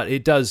people. But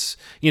it does,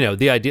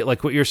 the idea,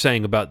 like what you're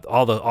saying about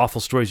all the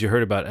awful stories you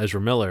heard about Ezra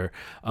Miller.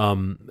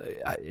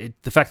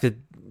 The fact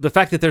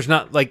that there's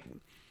not like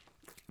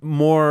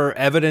more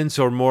evidence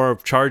or more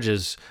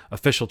charges,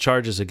 official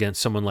charges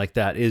against someone like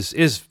that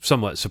is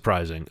somewhat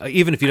surprising,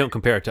 even if you don't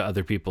compare it to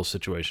other people's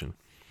situation.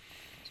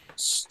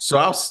 So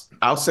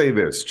I'll say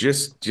this,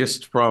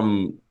 just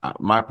from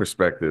my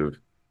perspective,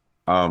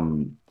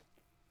 the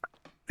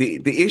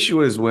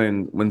issue is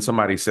when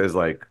somebody says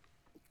like,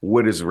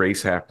 what does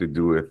race have to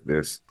do with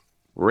this?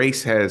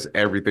 Race has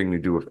everything to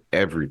do with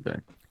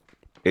everything.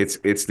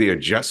 It's the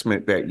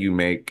adjustment that you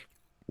make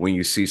when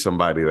you see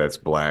somebody that's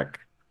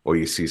Black, or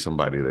you see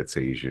somebody that's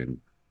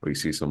Asian, or you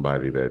see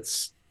somebody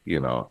that's,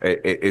 it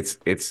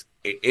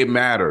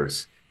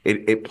matters.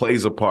 It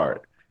plays a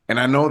part. And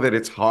I know that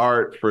it's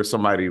hard for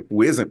somebody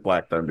who isn't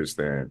Black to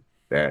understand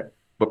that,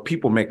 but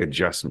people make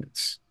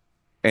adjustments.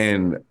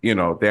 And,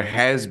 there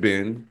has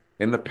been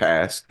in the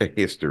past a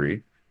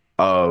history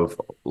of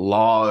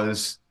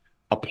laws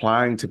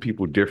applying to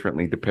people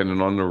differently depending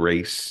on the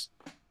race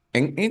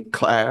and in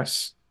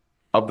class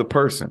of the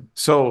person.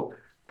 So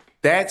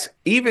that's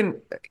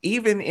even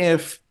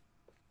if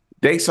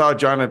they saw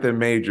Jonathan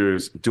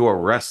Majors do a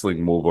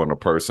wrestling move on a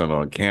person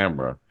on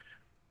camera,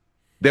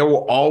 there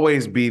will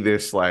always be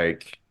this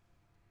like,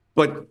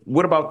 but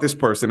what about this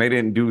person? They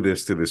didn't do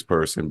this to this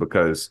person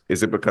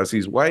is it because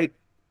he's white?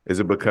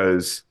 Is it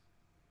because,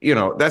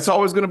 that's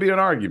always going to be an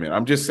argument.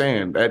 I'm just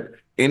saying that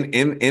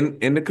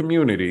in the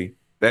community,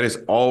 that is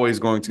always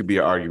going to be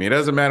an argument. It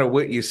doesn't matter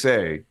what you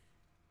say.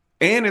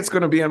 And it's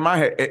going to be in my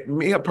head.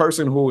 Me, a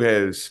person who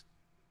has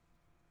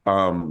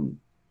an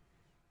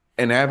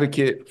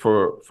advocate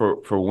for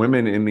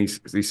women in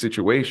these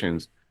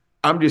situations,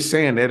 I'm just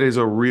saying that is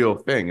a real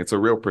thing. It's a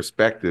real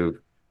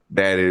perspective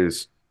that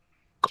is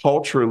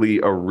culturally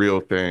a real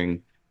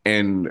thing,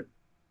 and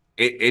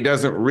it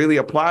doesn't really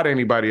apply to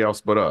anybody else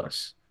but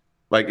us.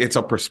 Like, it's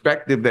a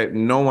perspective that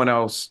no one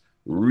else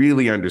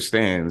really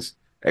understands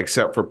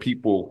except for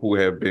people who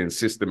have been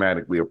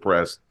systematically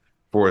oppressed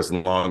for as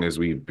long as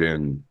we've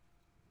been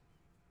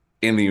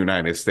in the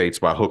United States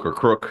by hook or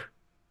crook,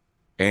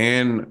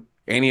 and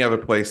any other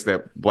place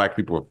that Black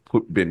people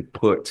have been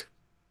put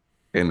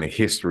in the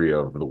history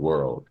of the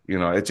world.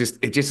 It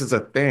just is a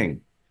thing.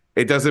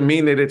 It doesn't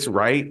mean that it's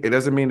right. It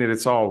doesn't mean that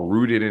it's all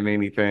rooted in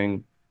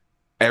anything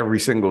every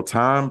single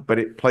time, but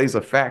it plays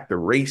a factor.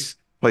 Race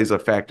plays a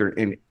factor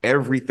in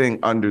everything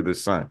under the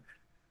sun.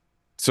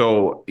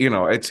 So,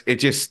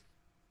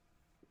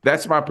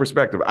 that's my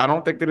perspective. I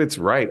don't think that it's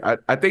right.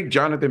 I think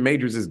Jonathan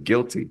Majors is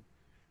guilty,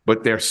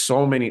 but there's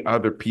so many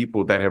other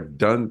people that have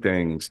done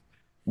things.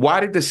 Why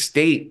did the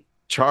state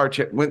charge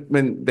it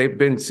when they've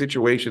been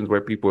situations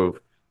where people have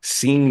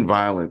seen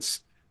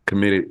violence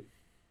committed?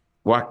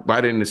 Why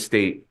didn't the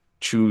state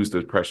choose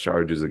to press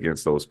charges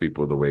against those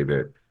people the way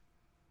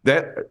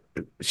that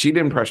she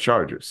didn't press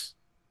charges?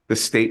 The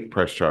state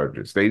pressed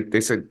charges.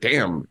 They said,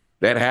 damn,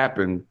 that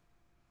happened.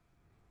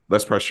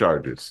 Let's press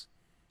charges.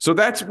 So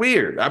that's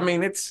weird. I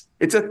mean, it's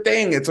a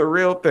thing. It's a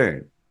real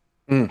thing.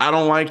 I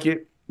don't like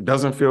it.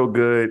 Doesn't feel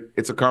good.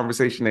 It's a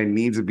conversation that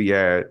needs to be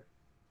had.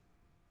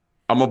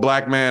 I'm a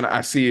Black man.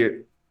 I see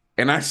it.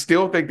 And I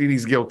still think that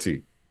he's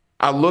guilty.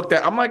 I'm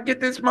like, get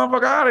this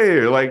motherfucker out of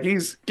here. Like,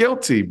 he's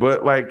guilty.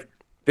 But like,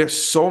 there's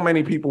so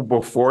many people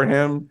before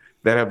him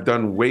that have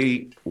done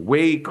way,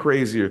 way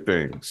crazier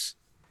things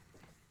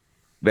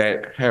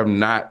that have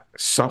not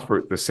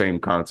suffered the same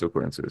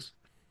consequences.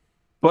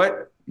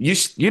 But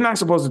you're not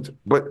supposed to.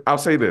 But I'll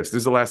say this. This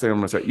is the last thing I'm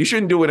going to say. You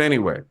shouldn't do it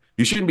anyway.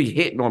 You shouldn't be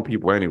hitting on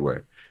people anyway.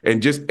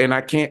 And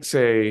I can't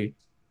say,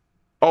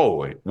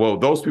 oh, well,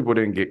 those people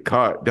didn't get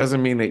caught.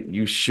 Doesn't mean that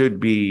he should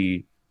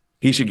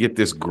get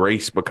this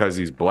grace because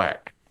he's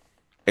black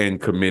and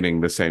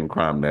committing the same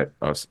crime that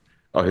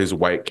his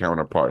white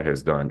counterpart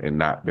has done and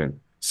not been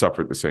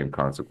suffered the same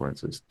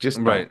consequences.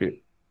 Just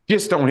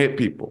don't hit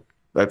people.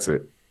 That's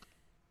it.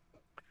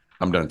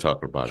 I'm done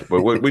talking about it.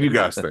 But what do you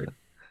guys think?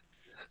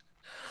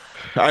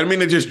 I didn't mean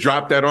to just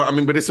drop that on. I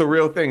mean, but it's a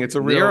real thing. It's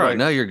a real.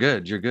 No, you're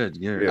good. You're good.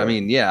 I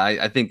mean, yeah,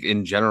 I think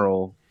in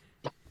general,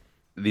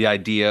 the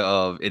idea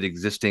of it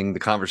existing, the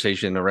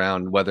conversation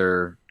around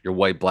whether you're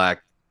white,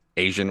 black,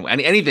 Asian,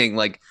 anything,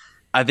 like,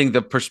 I think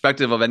the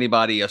perspective of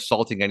anybody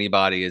assaulting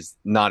anybody is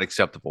not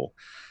acceptable.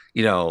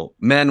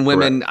 Men,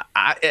 women,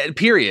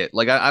 period.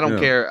 Like, I don't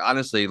care,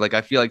 honestly. Like,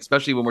 I feel like,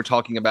 especially when we're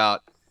talking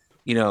about,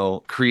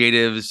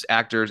 creatives,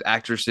 actors,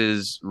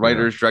 actresses,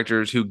 writers,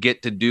 directors who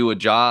get to do a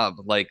job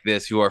like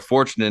this, who are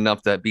fortunate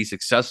enough to be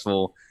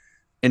successful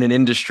in an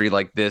industry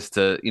like this,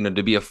 to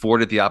be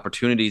afforded the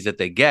opportunities that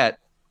they get,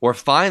 or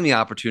find the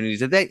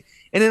opportunities and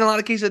in a lot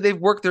of cases they've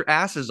worked their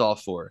asses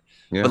off for.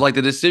 But like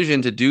the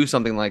decision to do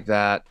something like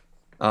that,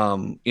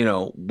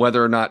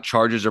 whether or not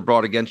charges are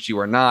brought against you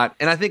or not.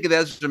 And I think the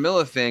Ezra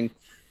Miller thing,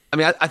 I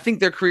mean, I think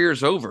their career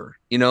is over,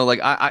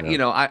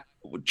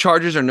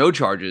 charges or no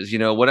charges,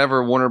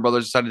 whatever Warner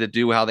Brothers decided to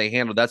do, how they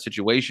handled that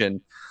situation.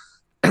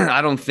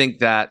 I don't think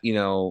that,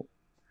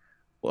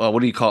 what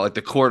do you call it?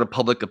 The court of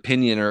public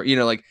opinion, or,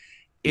 it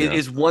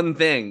is one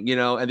thing,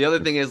 and the other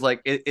thing is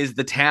like, it is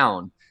the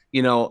town.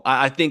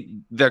 I think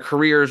their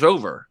career is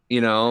over,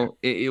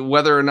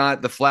 whether or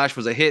not The Flash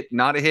was a hit,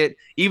 not a hit,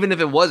 even if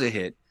it was a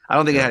hit, I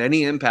don't think it had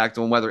any impact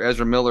on whether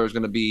Ezra Miller is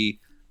going to be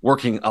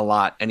working a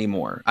lot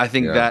anymore. I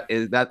think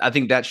I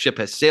think that ship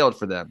has sailed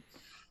for them.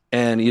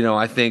 And,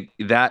 I think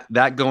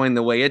that going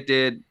the way it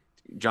did,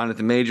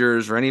 Jonathan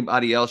Majors or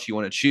anybody else you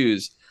want to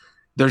choose,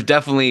 there's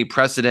definitely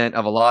precedent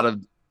of a lot of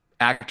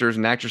actors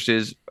and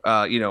actresses,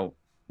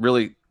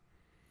 really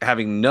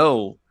having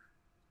no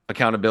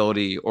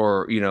accountability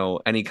or,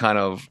 any kind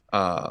of,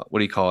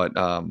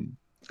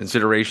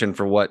 consideration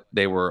for what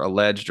they were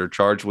alleged or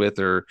charged with,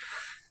 or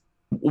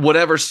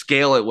whatever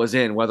scale it was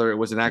in, whether it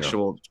was an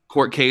actual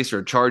court case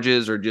or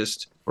charges or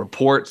just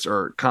reports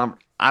or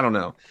I don't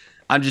know.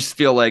 I just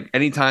feel like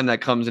anytime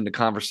that comes into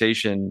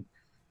conversation,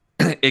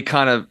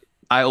 I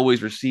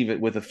always receive it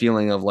with a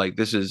feeling of like,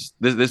 this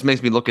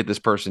makes me look at this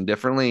person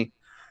differently,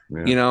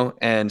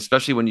 and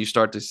especially when you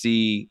start to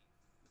see,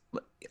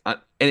 and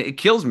it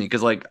kills me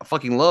because, like, I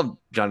fucking love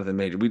Jonathan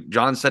Major.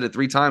 John said it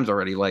 3 times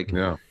already. Like,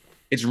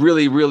 it's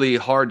really, really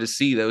hard to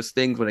see those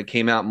things when it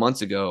came out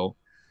months ago,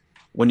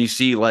 when you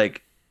see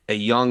like a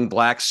young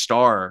black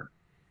star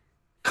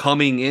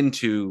coming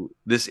into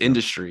this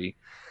industry,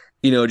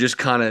 just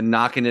kind of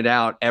knocking it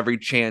out every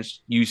chance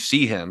you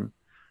see him.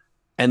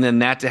 And then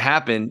that to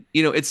happen,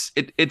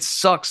 it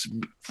sucks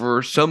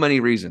for so many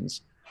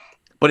reasons,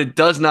 but it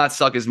does not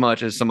suck as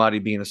much as somebody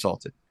being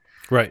assaulted.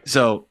 Right.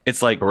 So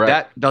it's like,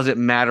 that doesn't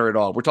matter at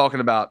all. We're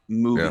talking about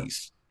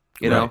movies,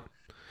 you know?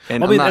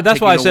 And I mean,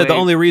 that's why I said the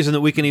only reason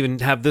that we can even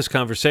have this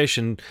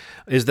conversation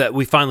is that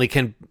we finally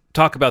can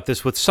talk about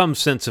this with some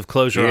sense of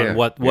closure on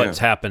what's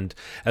happened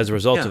as a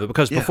result of it.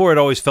 Because before it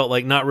always felt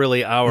like not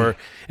really our,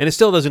 and it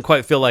still doesn't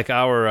quite feel like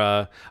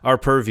our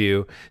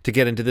purview to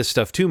get into this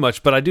stuff too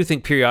much. But I do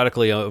think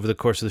periodically over the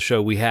course of the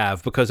show we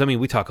have, because I mean,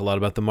 we talk a lot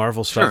about the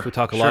Marvel stuff. We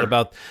talk a lot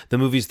about the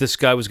movies this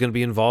guy was going to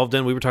be involved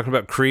in. We were talking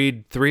about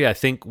Creed 3, I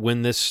think,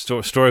 when this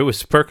story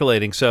was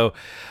percolating. So,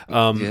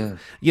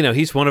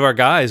 he's one of our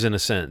guys in a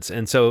sense.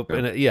 And so,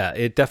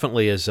 it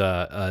definitely is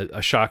a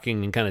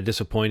shocking and kind of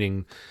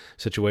disappointing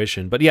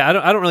situation. But I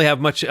don't really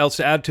have much else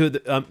to add to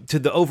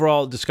the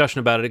overall discussion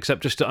about it,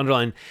 except just to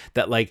underline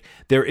that, like,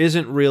 there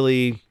isn't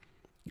really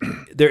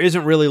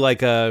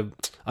like a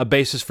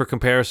basis for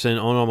comparison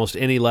on almost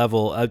any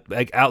level,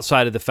 like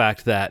outside of the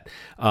fact that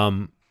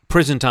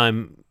prison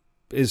time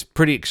is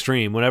pretty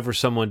extreme. Whenever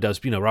someone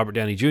does, Robert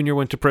Downey Jr.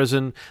 went to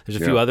prison.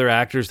 There's a few other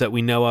actors that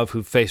we know of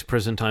who faced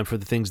prison time for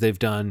the things they've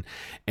done,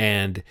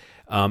 and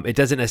it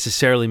doesn't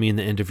necessarily mean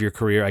the end of your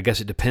career. I guess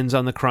it depends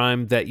on the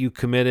crime that you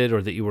committed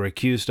or that you were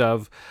accused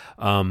of.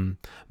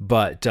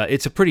 But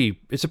it's a pretty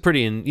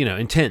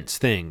intense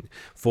thing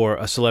for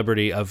a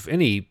celebrity of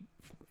any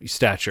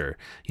stature,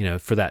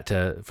 for that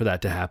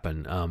to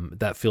happen.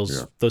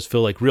 Those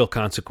feel like real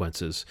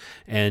consequences.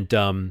 And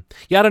I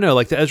don't know,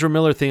 like the Ezra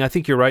Miller thing, I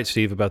think you're right,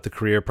 Steve, about the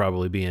career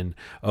probably being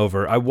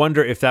over. I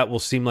wonder if that will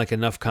seem like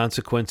enough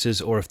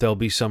consequences, or if there'll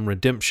be some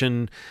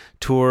redemption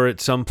tour at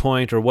some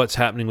point, or what's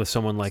happening with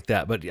someone like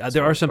that. But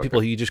there are some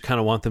people who you just kind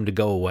of want them to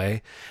go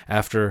away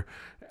after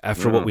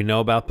what we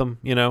know about them,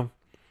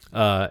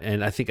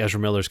 and I think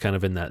Ezra Miller's kind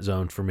of in that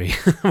zone for me,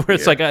 where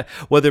it's like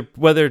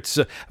whether it's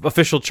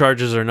official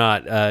charges or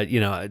not,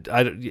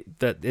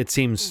 that it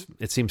seems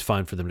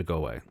fine for them to go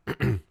away.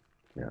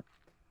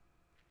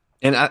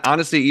 And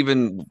honestly,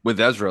 even with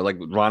Ezra, like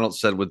Ronald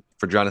said,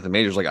 for Jonathan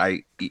Majors,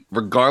 like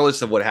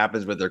regardless of what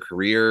happens with their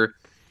career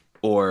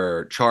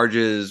or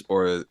charges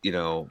or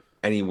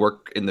any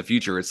work in the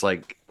future, it's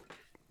like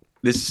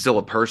this is still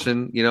a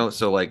person,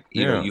 so like,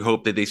 Yeah. you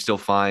hope that they still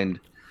find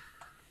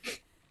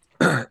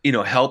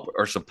help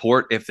or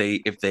support if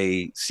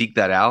they seek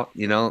that out,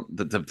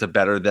 to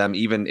better them,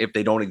 even if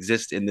they don't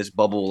exist in this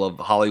bubble of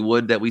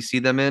Hollywood that we see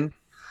them in.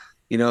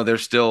 They're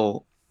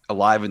still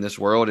alive in this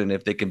world, and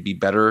if they can be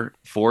better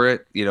for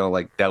it,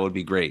 like that would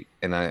be great.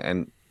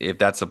 And if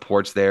that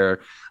support's there,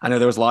 I know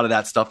there was a lot of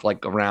that stuff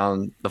like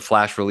around the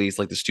Flash release,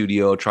 like the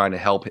studio trying to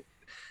help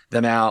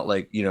them out,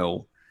 like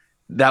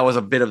that was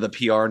a bit of the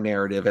PR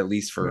narrative, at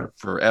least Yeah.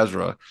 for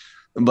Ezra.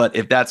 But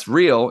if that's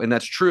real and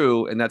that's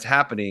true and that's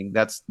happening,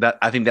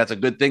 I think that's a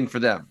good thing for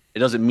them. It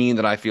doesn't mean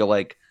that I feel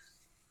like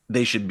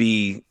they should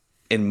be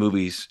in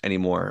movies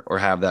anymore or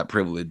have that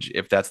privilege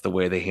if that's the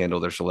way they handle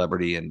their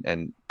celebrity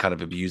and kind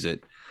of abuse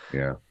it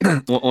Yeah.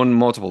 on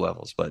multiple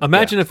levels. But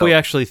Imagine yeah, if we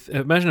actually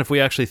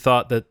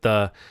thought that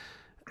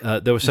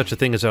there was such a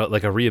thing as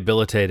like a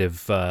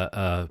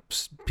rehabilitative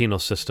penal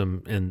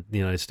system in the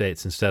United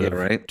States instead of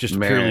right? just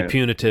Man, purely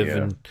punitive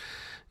yeah.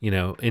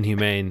 and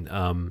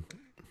inhumane.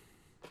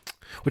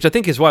 Which I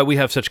think is why we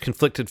have such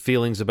conflicted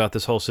feelings about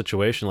this whole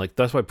situation. Like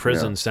that's why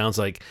prison sounds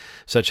like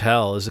such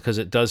hell, is because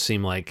it does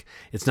seem like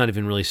it's not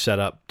even really set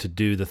up to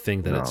do the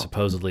thing that it No.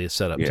 supposedly is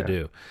set up to Yeah.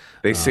 do.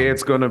 They say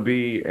it's going to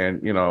be,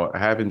 and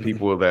having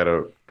people that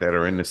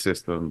are in the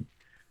system,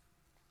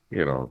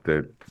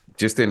 that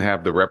just didn't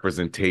have the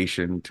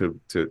representation to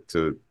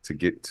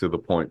get to the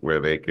point where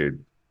they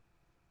could,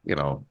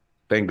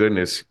 thank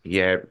goodness,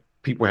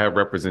 people have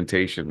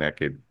representation that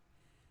could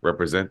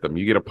represent them.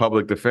 You get a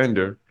public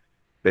defender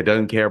that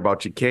doesn't care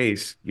about your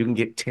case, you can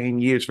get 10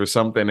 years for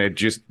something that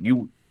just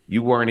you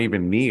weren't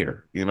even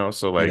near,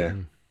 So like, Yeah.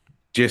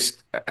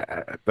 just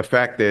the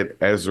fact that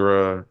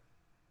Ezra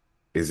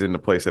is in the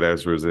place that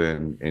Ezra's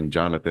in, and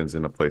Jonathan's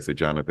in the place that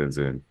Jonathan's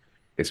in,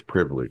 it's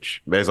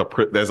privilege. There's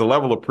a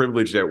level of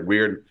privilege that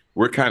we're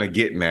kind of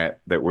getting at,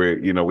 that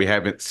we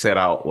haven't said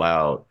out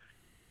loud.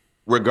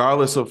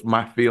 Regardless of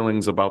my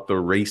feelings about the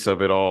race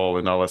of it all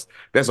and all this,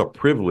 there's a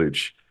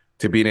privilege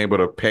to being able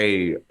to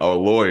pay a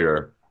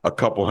lawyer a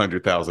couple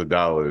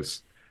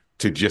 $100,000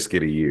 to just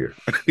get a year.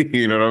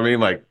 You know what I mean?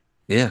 Like,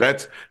 Yeah.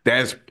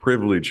 that's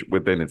privilege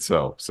within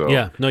itself. So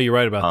Yeah, no, you're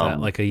right about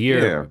that. Like a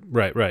year, yeah.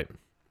 right.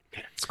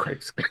 It's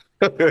crazy.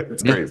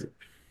 It's crazy.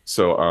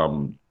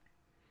 So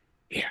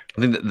yeah,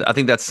 I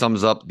think that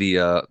sums up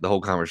the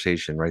whole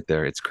conversation right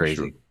there. It's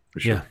crazy. for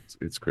sure. Yeah.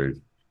 It's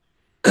crazy.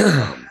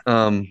 But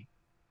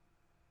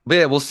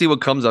yeah, we'll see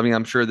what comes. I mean,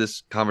 I'm sure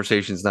this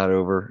conversation's not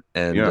over,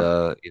 and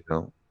Yeah.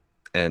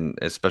 and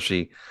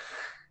especially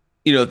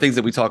things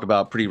that we talk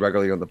about pretty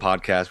regularly on the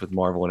podcast with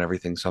Marvel and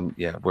everything. So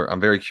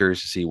I'm very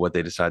curious to see what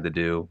they decide to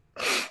do,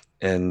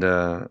 and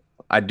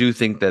I do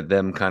think that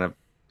them kind of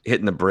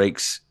hitting the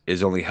brakes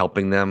is only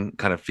helping them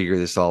kind of figure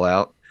this all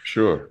out,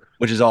 Sure.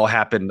 which has all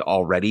happened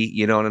already.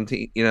 You know what I'm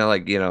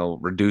like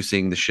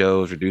reducing the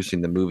shows,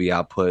 reducing the movie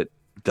output,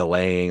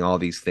 delaying all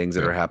these things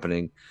that are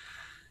happening.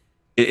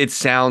 It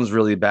sounds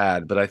really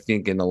bad, but I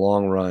think in the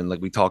long run, like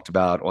we talked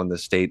about on the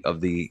State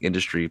of the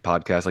Industry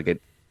podcast, like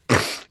it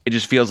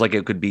just feels like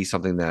it could be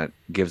something that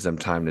gives them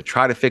time to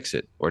try to fix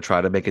it or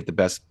try to make it the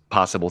best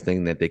possible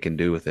thing that they can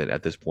do with it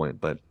at this point.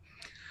 But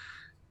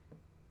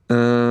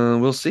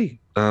we'll see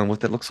what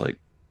that looks like.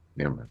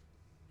 Yeah, man.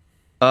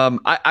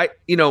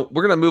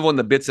 We're gonna move on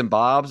to bits and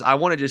bobs. I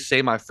want to just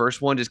say my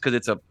first one, just because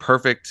it's a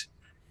perfect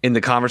in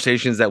the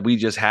conversations that we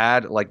just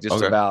had, like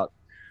just about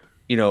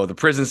the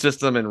prison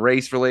system and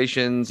race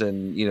relations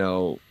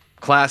and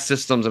class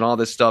systems and all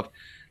this stuff.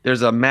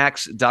 There's a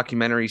Max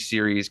documentary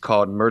series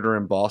called Murder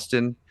in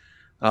Boston,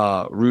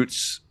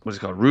 Roots. What's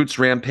it called? Roots,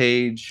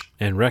 Rampage,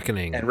 and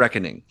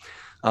Reckoning.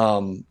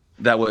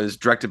 That was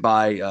directed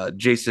by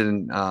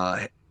Jason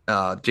Hare,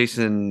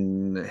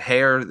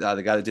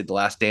 the guy that did The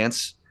Last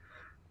Dance,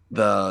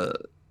 the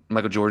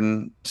Michael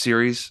Jordan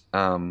series,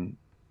 and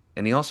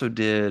he also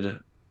did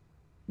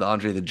the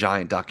Andre the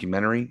Giant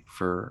documentary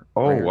for.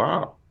 Oh,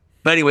 wow.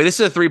 But anyway, this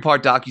is a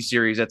 3-part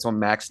docuseries that's on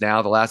Max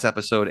now. The last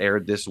episode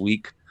aired this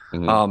week.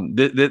 Mhm.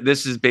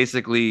 This is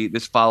basically,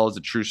 this follows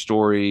a true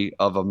story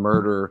of a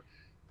murder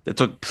that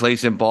took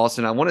place in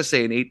Boston. I want to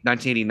say in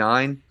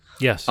 1989.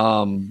 Yes.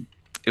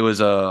 It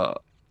was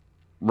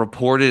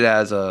reported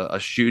as a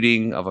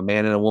shooting of a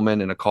man and a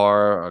woman in a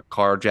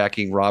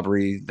carjacking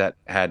robbery that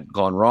had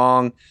gone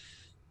wrong.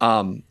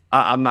 I'm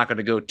not going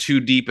to go too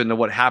deep into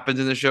what happens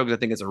in the show because I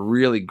think it's a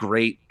really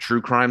great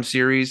true crime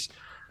series.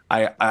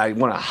 I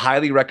want to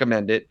highly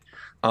recommend it,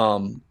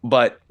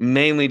 but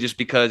mainly just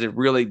because it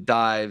really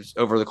dives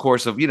over the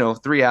course of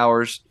 3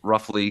 hours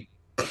roughly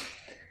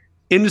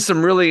into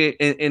some really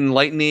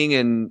enlightening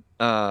and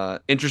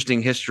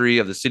interesting history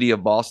of the city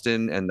of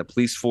Boston and the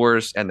police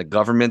force and the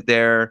government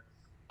there,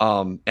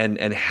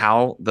 and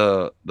how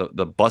the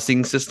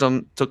busing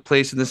system took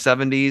place in the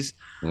 70s,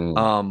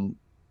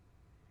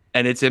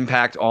 and its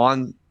impact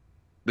on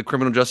the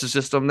criminal justice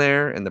system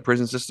there and the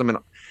prison system. And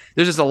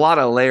there's just a lot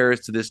of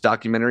layers to this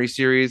documentary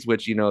series,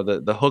 which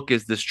the hook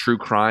is this true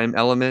crime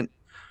element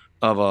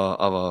of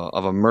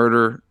a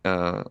murder,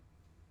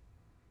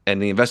 and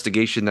the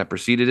investigation that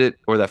preceded it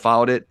or that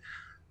followed it.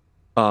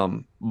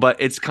 But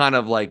it's kind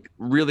of like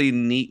really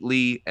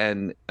neatly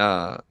and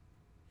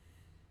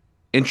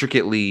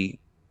intricately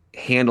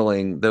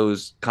handling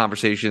those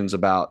conversations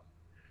about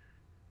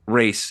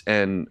race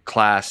and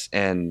class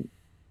and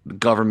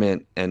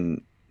government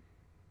and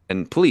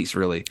police,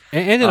 really.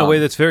 And in a way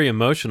that's very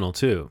emotional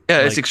too. Yeah,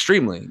 it's Like,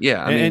 extremely.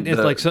 Yeah, I and mean,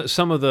 it's like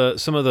some of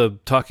the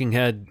talking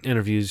head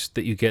interviews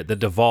that you get that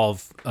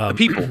devolve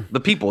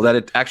the people that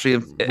it actually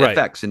right.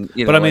 affects, and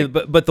But I mean,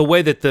 but the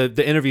way that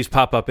the interviews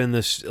pop up in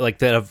this, like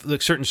that, of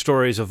like certain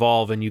stories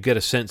evolve, and you get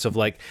a sense of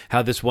like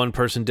how this one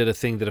person did a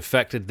thing that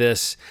affected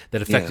this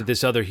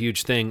other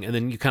huge thing, and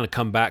then you kind of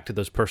come back to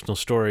those personal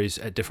stories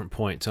at different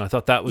points. And I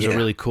thought that was a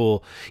really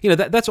cool.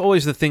 That's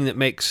always the thing that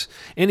makes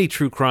any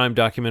true crime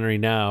documentary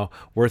now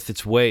worth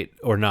its weight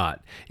or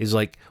not. Is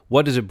like,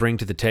 what does it bring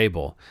to the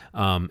table?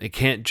 It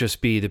can't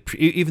just be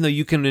even though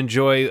you can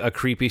enjoy a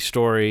creepy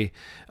story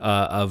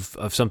of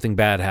something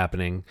bad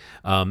happening,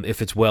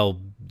 if it's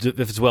well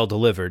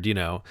delivered,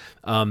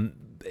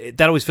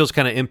 that always feels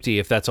kind of empty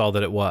if that's all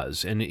that it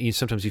was, and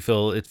sometimes you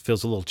feel it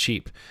feels a little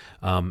cheap,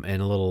 and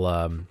a little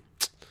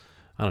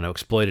I don't know,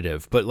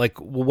 exploitative. But like,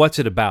 what's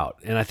it about?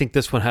 And I think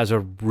this one has a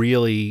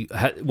really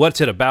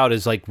what's it about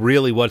is like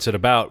really what's it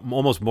about,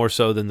 almost more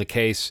so than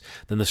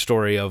the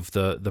story of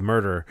the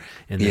murder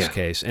in this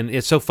case. And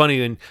it's so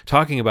funny in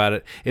talking about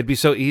it. It'd be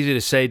so easy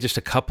to say just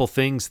a couple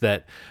things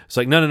that it's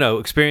like, no,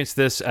 experience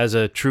this as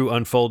a true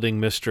unfolding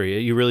mystery.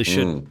 You really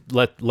should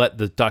let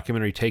the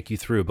documentary take you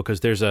through,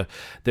 because there's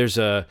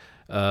a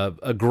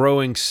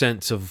growing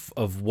sense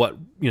of what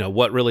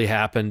what really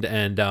happened,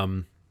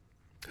 and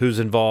who's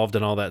involved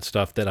and all that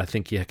stuff that I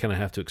think you kind of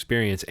have to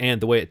experience.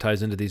 And the way it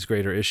ties into these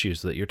greater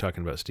issues that you're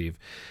talking about, Steve,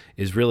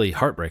 is really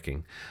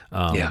heartbreaking.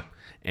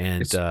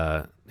 And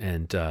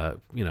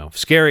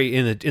scary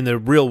in the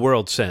real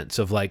world sense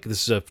of like,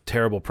 this is a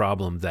terrible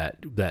problem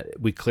that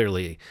we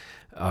clearly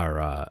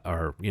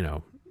are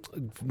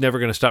never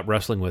going to stop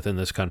wrestling with in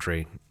this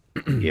country.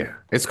 Yeah.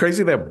 It's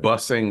crazy that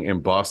busing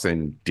in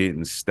Boston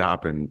didn't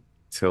stop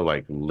until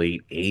like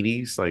late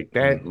 80s. Like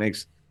that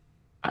makes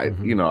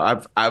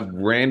I've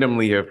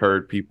randomly have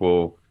heard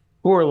people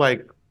who are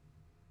like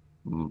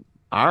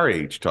our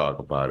age talk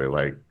about it.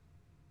 Like,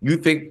 you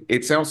think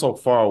it sounds so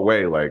far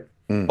away, like,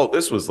 oh,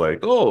 this was like,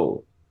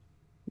 oh,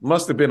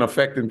 must have been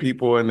affecting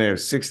people in their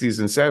 60s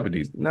and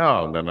 70s.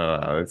 No.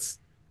 It's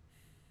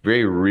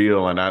very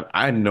real. And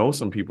I know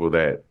some people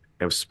that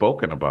have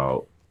spoken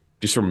about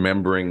just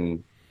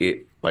remembering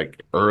it,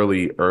 like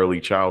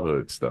early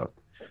childhood stuff,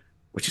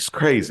 which is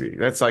crazy.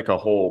 That's like a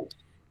whole.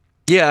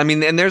 Yeah, I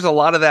mean, and there's a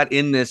lot of that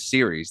in this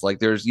series. Like,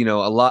 there's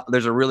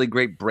there's a really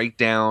great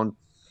breakdown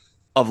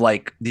of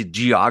like the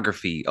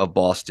geography of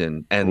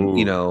Boston, and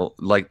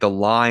like the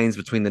lines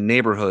between the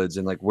neighborhoods,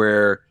 and like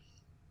where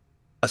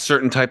a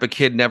certain type of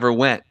kid never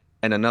went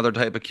and another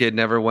type of kid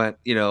never went,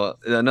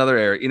 another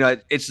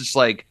area. It's just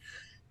like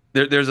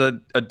there's a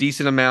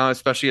decent amount,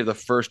 especially of the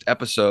first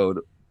episode.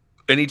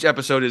 And each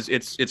episode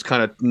it's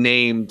kind of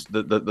named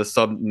the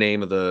sub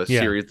name of the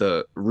series,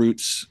 the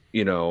Roots,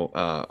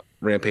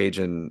 Rampage,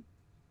 and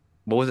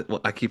what was it? Well,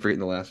 I keep forgetting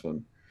the last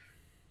one.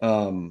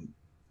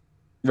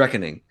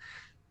 Reckoning.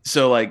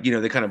 So like,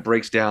 it kind of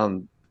breaks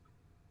down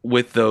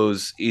with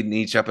those in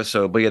each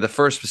episode. But yeah, the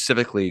first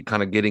specifically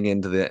kind of getting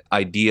into the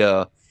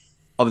idea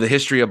of the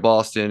history of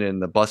Boston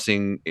and the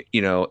busing,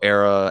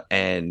 era,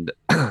 and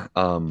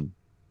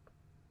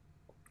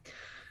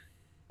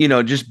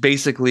just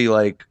basically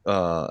like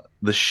the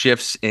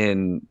shifts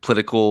in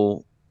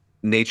political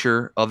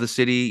nature of the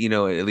city,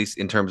 at least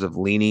in terms of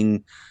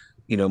leaning,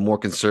 more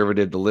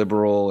conservative to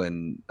liberal.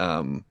 And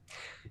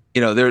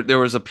there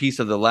was a piece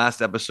of the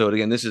last episode.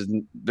 Again,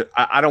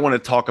 I don't want to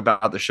talk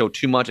about the show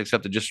too much,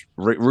 except to just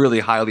really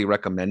highly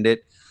recommend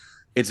it.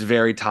 It's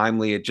very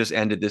timely. It just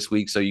ended this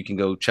week, so you can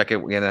go check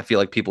it again. I feel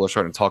like people are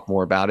starting to talk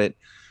more about it.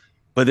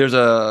 But there's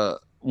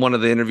one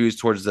of the interviews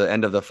towards the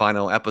end of the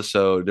final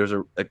episode. There's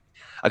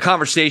a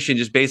conversation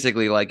just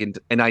basically like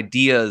in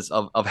ideas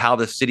of how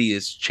the city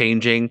is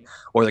changing,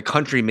 or the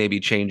country may be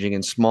changing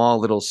in small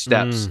little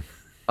steps.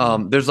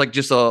 There's like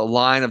just a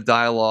line of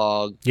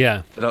dialogue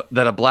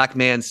that a black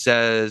man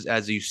says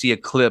as you see a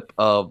clip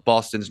of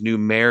Boston's new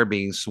mayor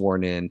being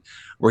sworn in,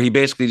 where he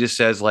basically just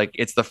says like,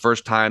 it's the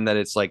first time that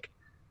it's like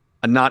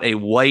not a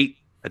white,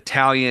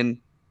 Italian,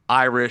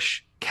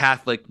 Irish,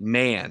 Catholic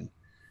man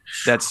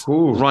that's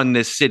run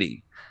this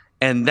city.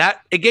 And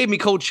that, it gave me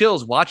cold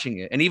chills watching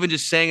it, and even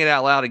just saying it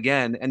out loud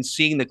again and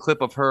seeing the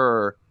clip of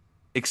her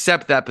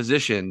accept that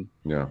position.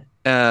 Yeah.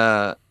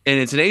 And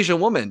it's an Asian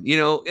woman,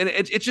 and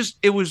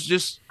it was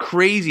just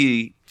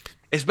crazy,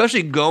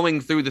 especially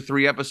going through the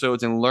 3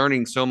 episodes and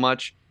learning so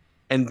much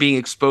and being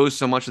exposed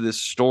so much of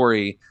this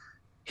story.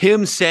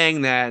 Him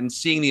saying that and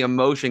seeing the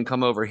emotion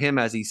come over him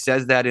as he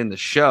says that in the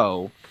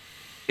show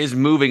is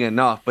moving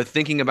enough. But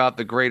thinking about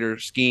the greater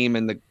scheme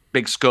and the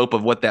big scope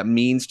of what that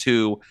means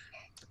to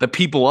the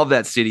people of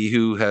that city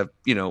who have,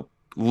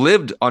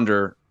 lived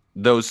under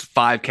those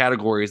 5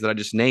 categories that I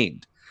just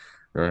named,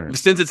 right,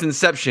 since its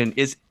inception,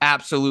 is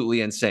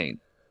absolutely insane.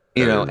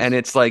 And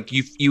it's like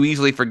you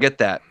easily forget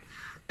that.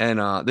 and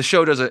the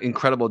show does an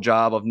incredible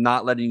job of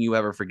not letting you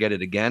ever forget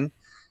it again.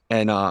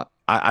 And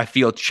I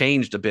feel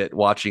changed a bit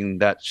watching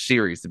that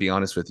series, to be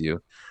honest with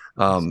you,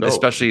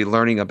 especially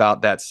learning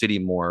about that city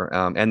more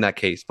and that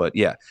case. But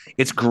yeah,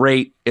 it's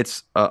great.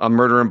 It's a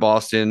Murder in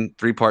Boston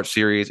 3-part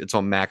series. It's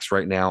on Max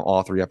right now.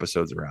 All 3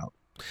 episodes are out.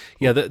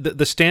 Yeah,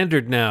 the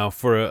standard now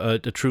for a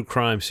true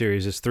crime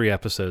series is 3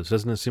 episodes.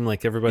 Doesn't it seem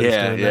like everybody's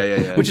doing that?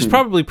 Yeah. Which is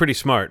probably pretty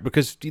smart,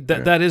 because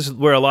that is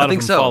where a lot of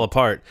them fall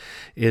apart.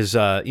 Is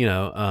you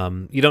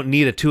don't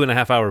need a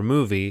 2.5-hour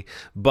movie,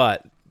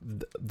 but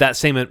that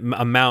same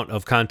amount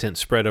of content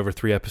spread over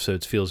 3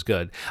 episodes feels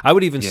good. I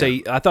would even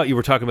say, I thought you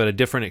were talking about a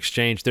different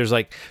exchange. There's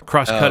like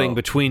cross-cutting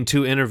between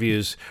 2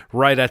 interviews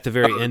right at the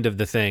very end of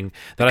the thing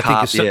that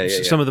I think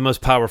is some of the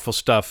most powerful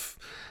stuff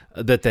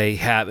that they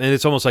have, and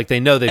it's almost like they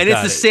know they've got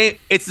it. And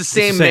it's the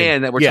same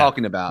man that we're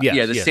talking about.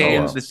 Yes,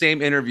 the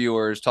same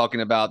interviewers talking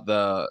about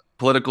the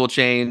political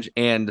change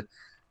and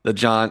the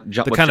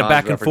kind of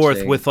back and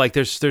forth with, like,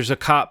 there's a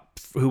cop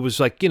who was,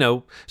 like,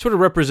 sort of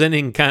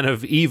representing kind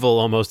of evil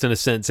almost, in a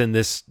sense, in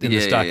this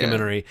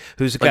documentary.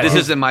 Who's like, this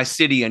isn't my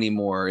city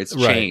anymore. It's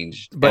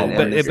changed.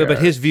 But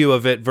his view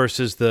of it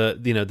versus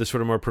the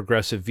sort of more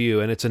progressive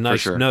view, and it's a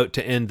nice note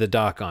to end the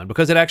doc on,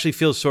 because it actually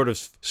feels sort of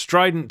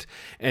strident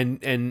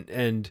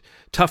and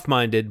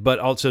tough-minded, but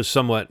also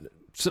somewhat,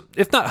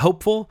 if not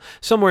hopeful,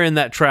 somewhere in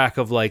that track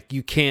of, like,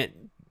 you can't.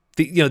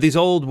 These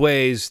old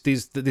ways,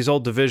 these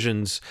old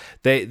divisions,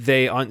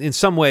 they in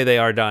some way they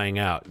are dying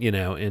out,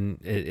 and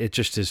it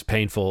just is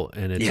painful,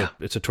 and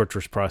it's a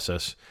torturous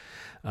process.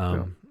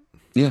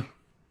 Yeah.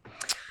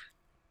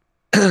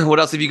 What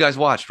else have you guys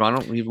watched,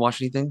 Ronald? Have you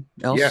watched anything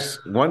else? Yes,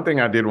 one thing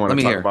I did want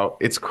to talk about.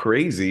 It's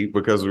crazy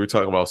because we were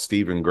talking about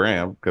Stephen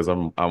Graham, because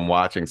I'm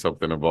watching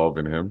something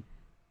involving him.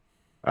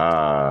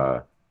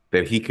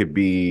 That he could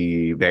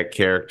be that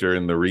character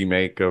in the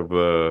remake of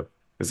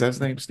is that his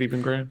name,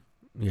 Stephen Graham?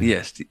 Yeah.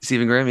 Yes,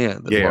 Stephen Graham.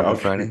 Yeah,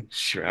 Friday.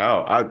 Sure.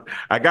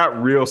 I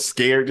got real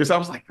scared. I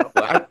was like,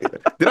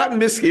 did I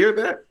mishear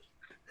that?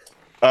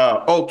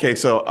 Okay,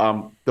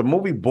 so the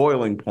movie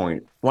Boiling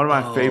Point, one of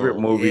my favorite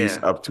movies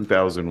of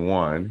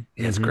 2001.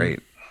 Yeah, it's great.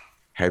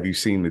 Have you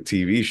seen the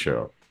TV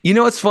show?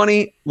 It's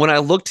funny, when I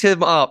looked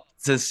him up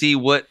to see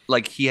what,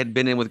 like, he had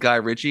been in with Guy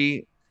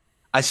Ritchie,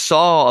 I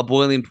saw a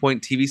Boiling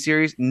Point TV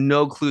series.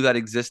 No clue that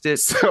existed.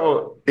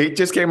 So it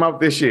just came out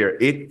this year.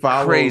 It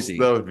follows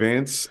the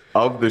events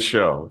of the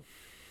show.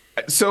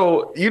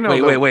 So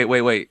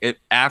wait.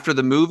 After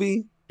the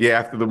movie? Yeah,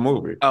 after the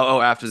movie.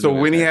 Oh, after the movie.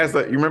 So when he has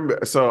you remember?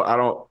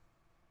 So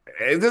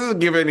it doesn't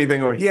give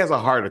anything away. He has a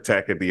heart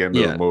attack at the end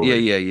of the movie.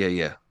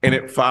 Yeah. And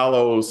it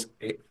follows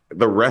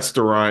the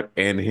restaurant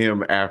and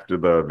him after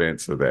the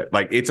events of that.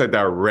 Like, it's a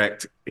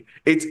direct.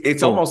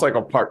 It's almost like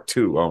a part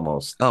 2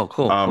 almost. Oh,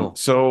 cool.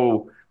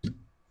 So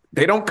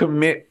they don't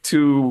commit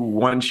to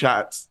one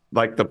shots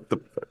like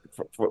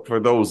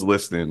for those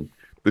listening.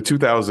 The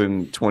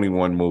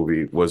 2021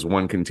 movie was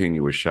one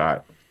continuous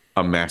shot,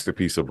 a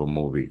masterpiece of a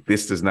movie.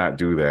 This does not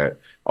do that.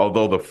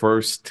 Although the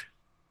first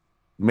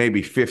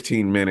maybe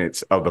 15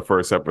 minutes of the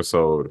first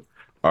episode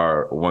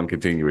are one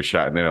continuous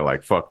shot, and then they're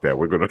like, fuck that,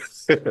 we're gonna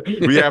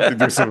we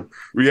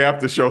have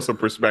to show some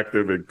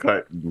perspective and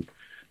cut.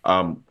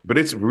 But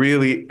it's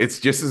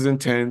just as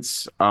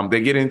intense.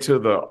 They get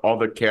into all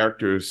the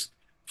characters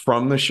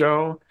from the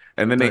show,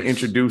 and then they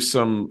introduce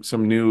some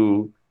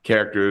new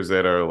characters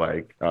that are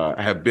like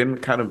have been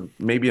kind of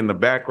maybe in the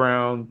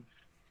background,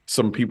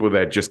 some people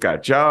that just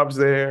got jobs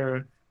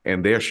there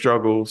and their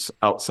struggles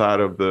outside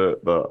of the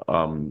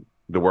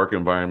work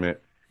environment.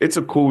 It's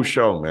a cool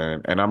show,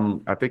 man. And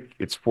I think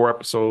it's 4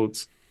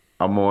 episodes.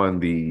 I'm on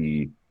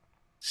the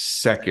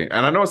 2nd.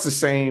 And I know it's the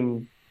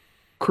same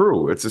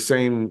crew. It's the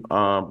same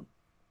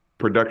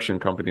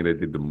production company that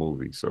did the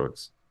movie. So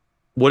it's.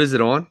 What is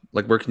it on?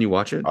 Like, where can you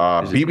watch it?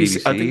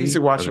 BBC. I think you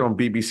should watch it on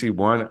BBC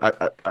One.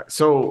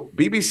 So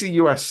BBC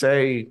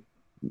USA,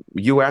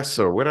 US,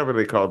 or whatever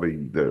they call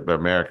the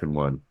American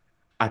one.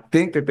 I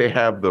think that they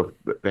have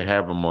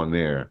them on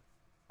there.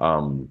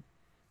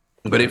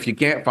 But if you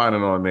can't find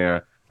it on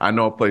there, I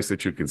know a place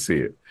that you can see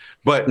it.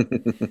 But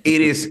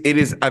it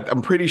is.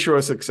 I'm pretty sure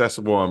it's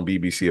accessible on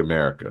BBC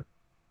America.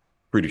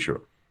 Pretty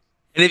sure.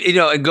 And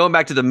and going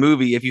back to the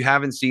movie, if you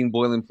haven't seen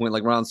Boiling Point,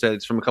 like Ron said,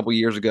 it's from a couple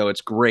years ago.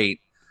 It's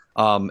great.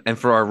 And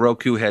for our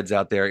Roku heads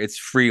out there, it's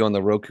free on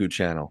the Roku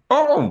channel.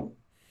 Oh,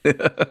 if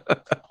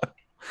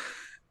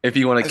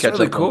you want to catch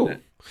up on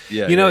it.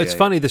 Yeah, it's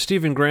funny, the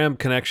Stephen Graham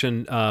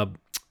connection.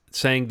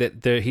 Saying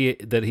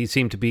that he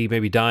seemed to be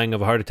maybe dying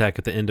of a heart attack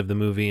at the end of the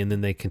movie, and then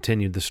they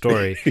continued the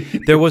story.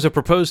 There was a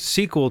proposed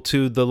sequel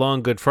to The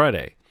Long Good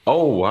Friday.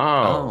 Oh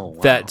wow!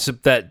 That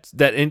said that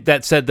in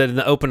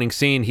the opening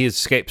scene he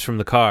escapes from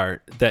the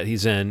car that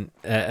he's in,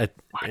 and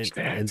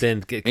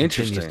then it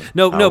continues.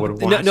 No.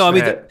 I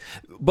mean,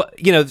 but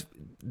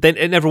then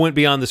it never went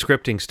beyond the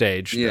scripting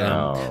stage.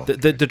 Yeah.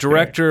 The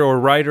director or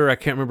writer, I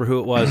can't remember who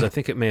it was. I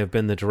think it may have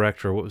been the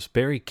director. What was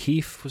Barry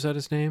Keefe? Was that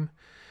his name?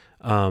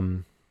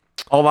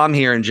 All I'm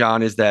hearing,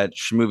 John, is that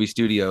Movie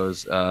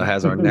Studios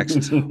has our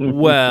next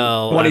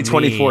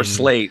 2024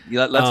 slate.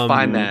 Let's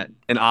find that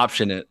and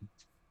option it.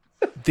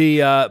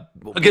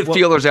 I'll get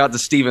feelers out to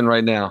Steven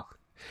right now.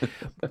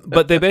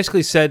 But they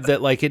basically said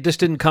that like it just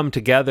didn't come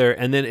together,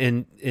 and then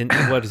in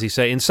what does he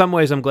say? In some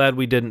ways, I'm glad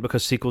we didn't,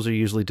 because sequels are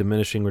usually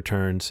diminishing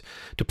returns.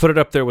 To put it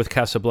up there with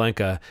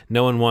Casablanca,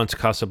 no one wants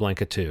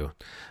Casablanca 2.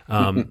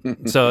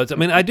 So I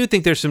mean, I do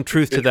think there's some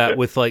truth to that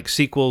with like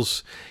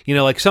sequels. You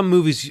know, like some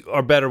movies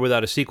are better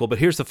without a sequel. But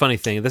here's the funny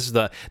thing: this is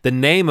the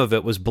name of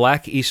it was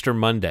Black Easter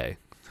Monday.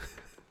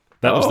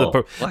 That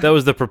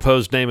was the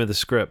proposed name of the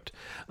script.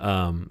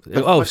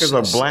 Is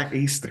a Black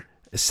Easter.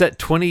 Set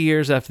 20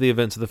 years after the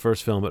events of the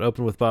first film, it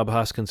opened with Bob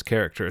Hoskins'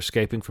 character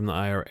escaping from the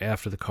IRA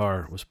after the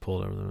car was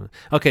pulled over.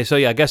 Okay, so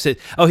yeah, I guess he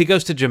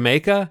goes to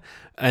Jamaica,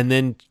 and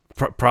then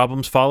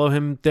problems follow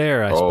him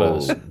there, I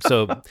suppose.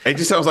 So it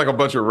just sounds like a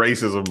bunch of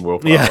racism will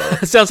follow. Yeah,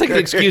 it sounds like an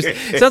excuse.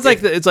 It sounds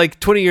like it's like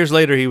 20 years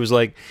later he was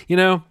like,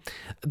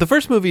 the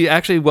first movie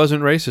actually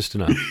wasn't racist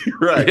enough.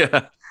 Right.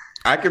 Yeah.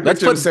 I can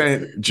picture him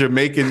saying,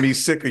 "Jamaican me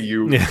sick of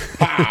you." Yeah.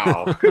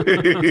 Wow.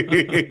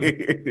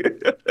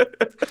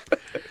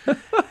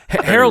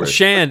 Harold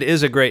Shand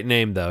is a great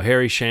name, though.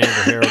 Harry Shand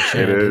or Harold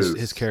Shand is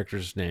his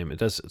character's name. It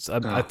does.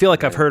 I feel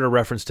like I've heard a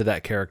reference to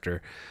that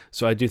character,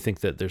 so I do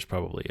think that there's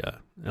probably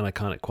an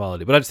iconic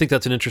quality. But I just think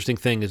that's an interesting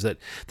thing, is that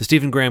the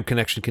Stephen Graham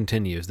connection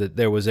continues. That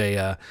there was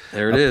a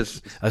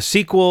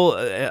sequel.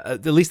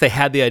 At least they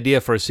had the idea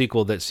for a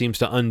sequel that seems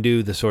to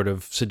undo the sort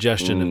of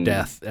suggestion of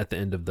death at the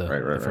end of the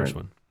first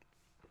one.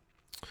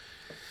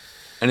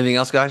 Anything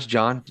else, guys?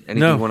 John,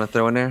 anything you want to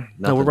throw in there? Nothing?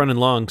 No, we're running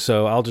long,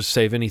 so I'll just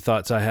save any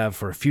thoughts I have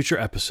for a future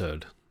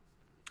episode.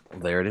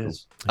 There it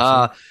is.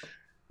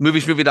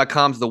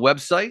 Movieshmovie.com is the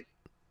website.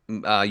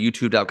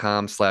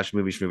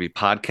 YouTube.com/Movieshmovie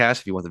podcast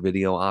if you want the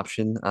video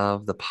option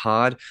of the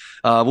pod.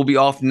 We'll be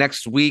off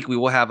next week. We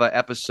will have an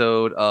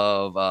episode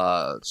of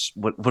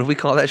what do we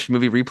call that?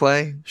 Schmovie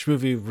Replay?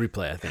 Schmovie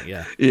Replay, I think,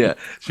 yeah. Yeah,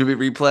 Schmovie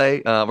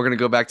Replay. We're going to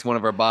go back to one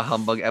of our Bah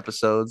Humbug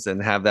episodes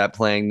and have that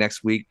playing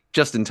next week,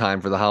 just in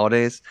time for the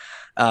holidays.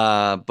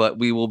 But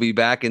we will be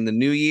back in the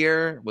new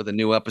year with a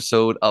new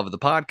episode of the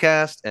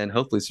podcast and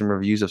hopefully some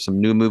reviews of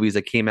some new movies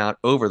that came out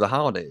over the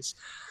holidays.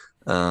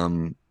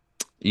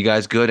 You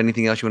guys good?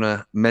 Anything else you want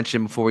to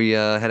mention before we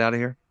head out of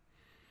here?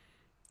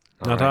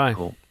 Not right,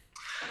 cool.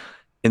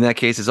 In that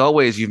case, as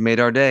always, you've made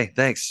our day.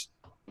 Thanks.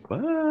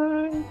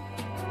 Bye.